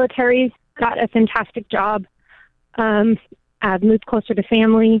retired from the military, got a fantastic job, I've moved closer to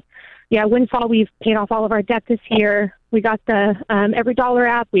family. Yeah, windfall, we've paid off all of our debt this year. We got the Every Dollar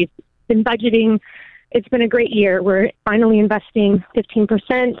app. We've been budgeting. It's been a great year. We're finally investing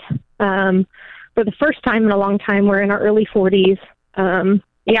 15%. For the first time in a long time, we're in our early 40s.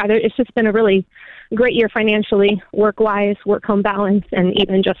 It's just been a really great year financially, work-wise, work-home balance, and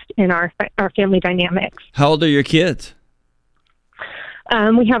even just in our family dynamics. How old are your kids?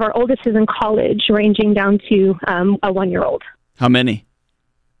 We have our oldest is in college, ranging down to a 1-year-old. How many?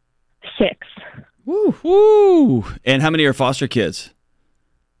 6. Woo! And how many are foster kids?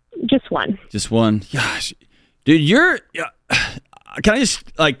 Just 1. Just 1. Gosh, dude, can I just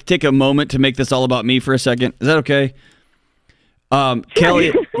take a moment to make this all about me for a second? Is that okay?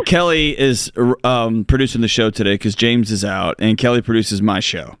 Kelly is producing the show today because James is out, and Kelly produces my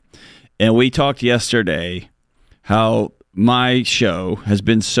show. And we talked yesterday how my show has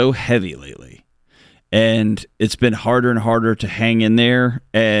been so heavy lately, and it's been harder and harder to hang in there.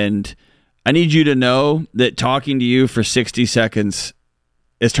 And I need you to know that talking to you for 60 seconds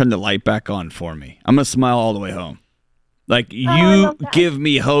has turned the light back on for me. I'm going to smile all the way home. Like, you give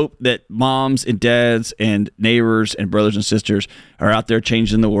me hope that moms and dads and neighbors and brothers and sisters are out there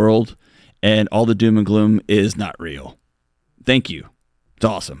changing the world, and all the doom and gloom is not real. Thank you. It's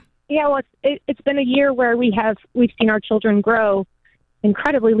awesome. Yeah, well, it's been a year where we've seen our children grow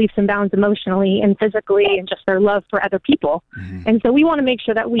incredibly leaps and bounds emotionally and physically, and just their love for other people. Mm-hmm. And so we want to make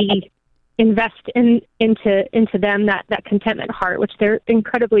sure that we invest into them that contentment heart, which they're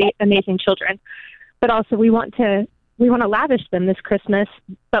incredibly amazing children. But also we want to lavish them this Christmas,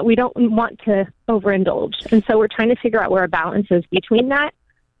 but we don't want to overindulge. And so we're trying to figure out where a balance is between that.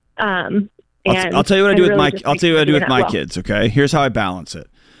 And I'll tell you what I do with my kids. Okay, here's how I balance it.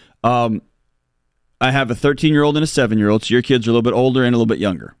 I have a 13-year-old and a 7-year-old. So your kids are a little bit older and a little bit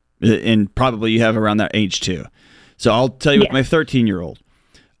younger, and probably you have around that age too. So I'll tell you with my 13-year-old.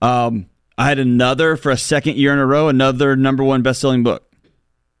 I had for a second year in a row, another #1 best-selling book.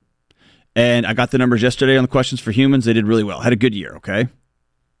 And I got the numbers yesterday on the Questions for Humans. They did really well. Had a good year, okay?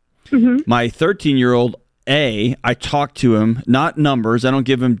 Mm-hmm. My 13-year-old, I talk to him, not numbers. I don't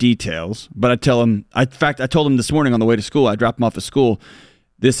give him details, but I tell him. In fact, I told him this morning on the way to school, I dropped him off at school,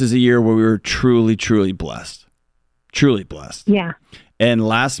 this is a year where we were truly, truly blessed. Truly blessed. Yeah. And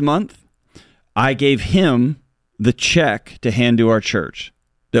last month, I gave him the check to hand to our church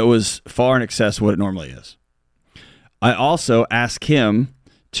that was far in excess of what it normally is. I also asked him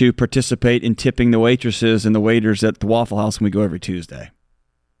to participate in tipping the waitresses and the waiters at the Waffle House when we go every Tuesday.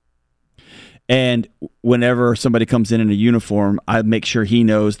 And whenever somebody comes in a uniform, I make sure he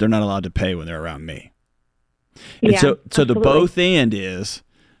knows they're not allowed to pay when they're around me. And so the both and is,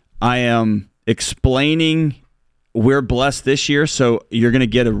 I am explaining we're blessed this year, so you're going to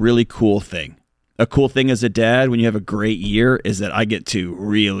get a really cool thing. A cool thing as a dad when you have a great year is that I get to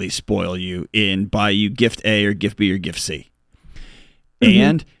really spoil you and buy you gift A or gift B or gift C. Mm-hmm.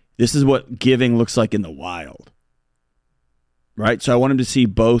 And this is what giving looks like in the wild, right? So I want him to see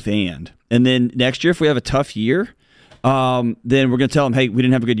both and then next year, if we have a tough year, then we're going to tell him, hey, we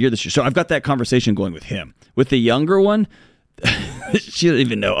didn't have a good year this year. So I've got that conversation going with him. With the younger one, she doesn't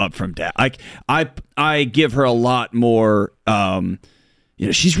even know up from down. I give her a lot more,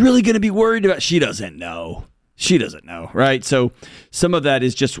 she's really going to be worried about, she doesn't know, right? So some of that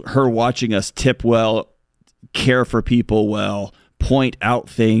is just her watching us tip well, care for people well, point out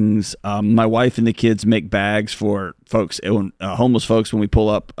things. My wife and the kids make bags for folks, homeless folks. When we pull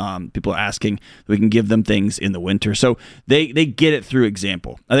up, people are asking, we can give them things in the winter. So they get it through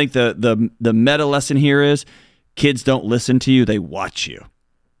example. I think the meta lesson here is kids don't listen to you; they watch you.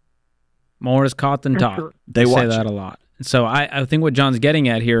 More is caught than taught. They say that a lot. So I think what John's getting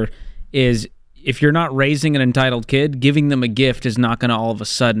at here is, if you're not raising an entitled kid, giving them a gift is not going to all of a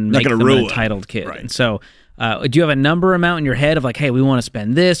sudden make them an entitled kid. Right. And so do you have a number amount in your head of like, hey, we want to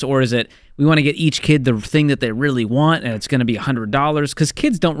spend this, or is it we want to get each kid the thing that they really want and it's going to be $100? Because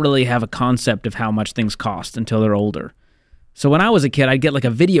kids don't really have a concept of how much things cost until they're older. So when I was a kid, I'd get like a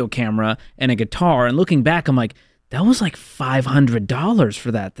video camera and a guitar, and looking back, I'm like, that was like $500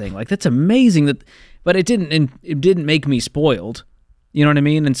 for that thing. Like, that's amazing. But it didn't make me spoiled. You know what I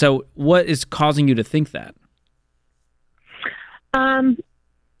mean? And so what is causing you to think that?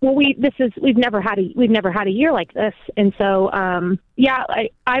 Well, we've never had a year like this, and so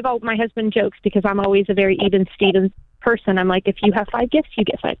my husband jokes because I'm always a very even Stevens person. I'm like, if you have 5 gifts, you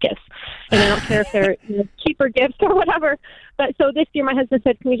get 5 gifts, and I don't care if they're cheaper gifts or whatever. But so this year, my husband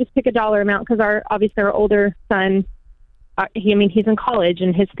said, can we just pick a dollar amount, because our older son, he's in college,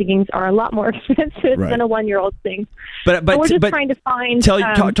 and his things are a lot more expensive than a 1-year-old thing. But so we're just trying to find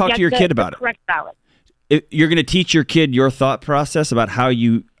talk to your kid about the correct balance. You're going to teach your kid your thought process about how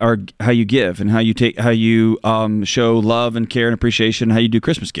you give and how you show love and care and appreciation, and how you do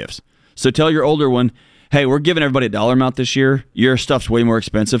Christmas gifts. So tell your older one, hey, we're giving everybody a dollar amount this year. Your stuff's way more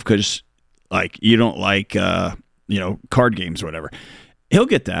expensive because you don't like card games or whatever. He'll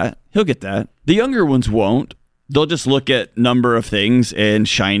get that. The younger ones won't. They'll just look at number of things and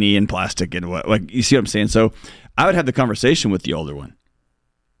shiny and plastic and what. Like, you see what I'm saying? So I would have the conversation with the older one.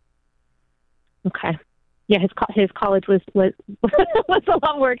 Okay. Yeah, his college was a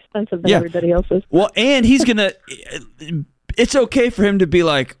lot more expensive than everybody else's. Well, and he's gonna. It's okay for him to be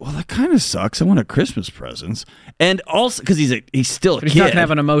like, well, that kind of sucks. I want a Christmas presents, and also because he's still a kid. He's not gonna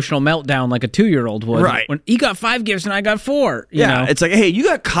have an emotional meltdown like a 2-year-old would. Right. When he got 5 gifts and I got 4. You know? It's like, hey, you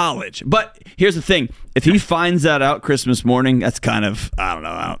got college. But here's the thing: if he finds that out Christmas morning, that's kind of, I don't know.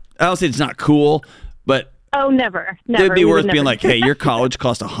 I don't say it's not cool, but Oh, never. It'd be We would worth being never like, do hey, that. your college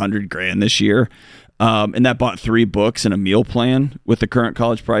cost $100,000 this year, and that bought 3 books and a meal plan with the current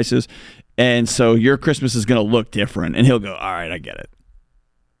college prices, and so your Christmas is going to look different. And he'll go, all right, I get it.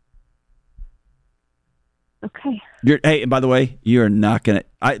 Okay. Hey, and by the way, you're not going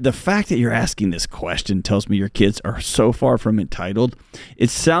to. The fact that you're asking this question tells me your kids are so far from entitled.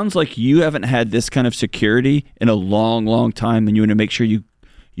 It sounds like you haven't had this kind of security in a long, long time, and you want to make sure you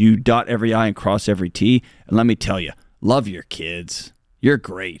dot every I and cross every T. And let me tell you, love your kids. You're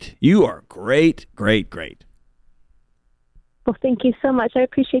great. You are great, great, great. Well, thank you so much. I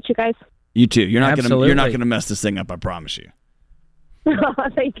appreciate you guys. You too. You're not Absolutely. going to mess this thing up. I promise you.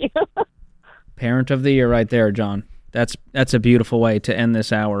 Thank you. Parent of the year right there, John. That's a beautiful way to end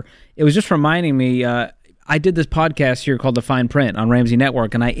this hour. It was just reminding me, I did this podcast here called The Fine Print on Ramsey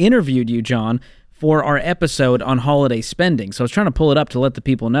Network, and I interviewed you, John, for our episode on holiday spending. So I was trying to pull it up to let the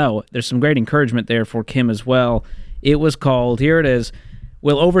people know. There's some great encouragement there for Kim as well. It was called, here it is,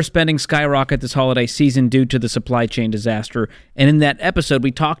 Will Overspending Skyrocket This Holiday Season Due to the Supply Chain Disaster? And in that episode,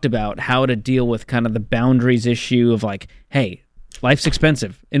 we talked about how to deal with kind of the boundaries issue of like, hey, life's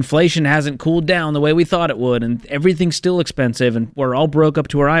expensive. Inflation hasn't cooled down the way we thought it would, and everything's still expensive, and we're all broke up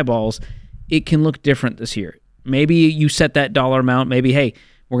to our eyeballs. It can look different this year. Maybe you set that dollar amount. Maybe, hey,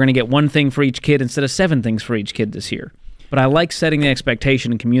 we're going to get 1 thing for each kid instead of 7 things for each kid this year. But I like setting the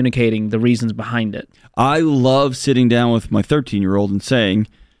expectation and communicating the reasons behind it. I love sitting down with my 13-year-old and saying,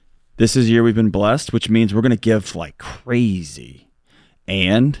 this is a year we've been blessed, which means we're going to give like crazy.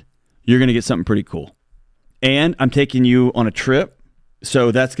 And you're going to get something pretty cool. And I'm taking you on a trip,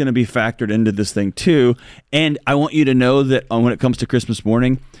 so that's going to be factored into this thing too. And I want you to know that when it comes to Christmas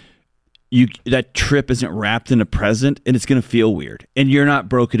morning, that trip isn't wrapped in a present, and it's going to feel weird. And you're not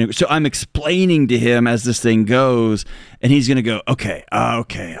broken. So I'm explaining to him as this thing goes, and he's going to go, okay,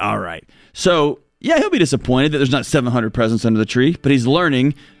 all right. So yeah, he'll be disappointed that there's not 700 presents under the tree, but he's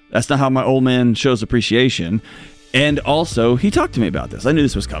learning that's not how my old man shows appreciation. And also, he talked to me about this. I knew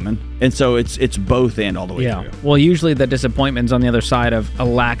this was coming. And so it's both and all the way through. Well, usually the disappointment's on the other side of a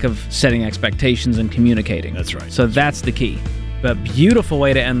lack of setting expectations and communicating. That's right. So that's the key. But beautiful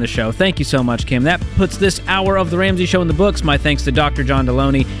way to end the show. Thank you so much, Kim. That puts this hour of The Ramsey Show in the books. My thanks to Dr. John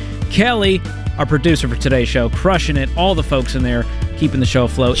Deloney. Kelly, our producer for today's show, crushing it. All the folks in there keeping the show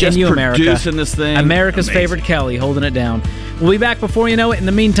afloat. Just and you, America. producing this thing. America's Amazing. favorite Kelly, holding it down. We'll be back before you know it. In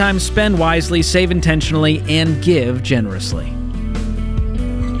the meantime, spend wisely, save intentionally, and give generously.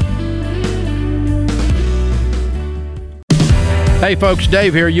 Hey folks,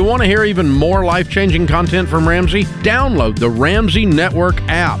 Dave here. You want to hear even more life-changing content from Ramsey? Download the Ramsey Network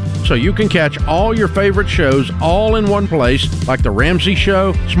app so you can catch all your favorite shows all in one place, like The Ramsey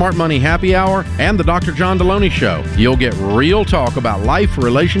Show, Smart Money Happy Hour, and The Dr. John Deloney Show. You'll get real talk about life,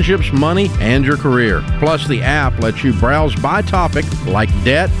 relationships, money, and your career. Plus, the app lets you browse by topic like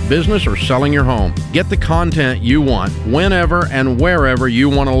debt, business, or selling your home. Get the content you want whenever and wherever you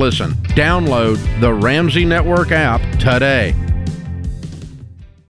want to listen. Download the Ramsey Network app today.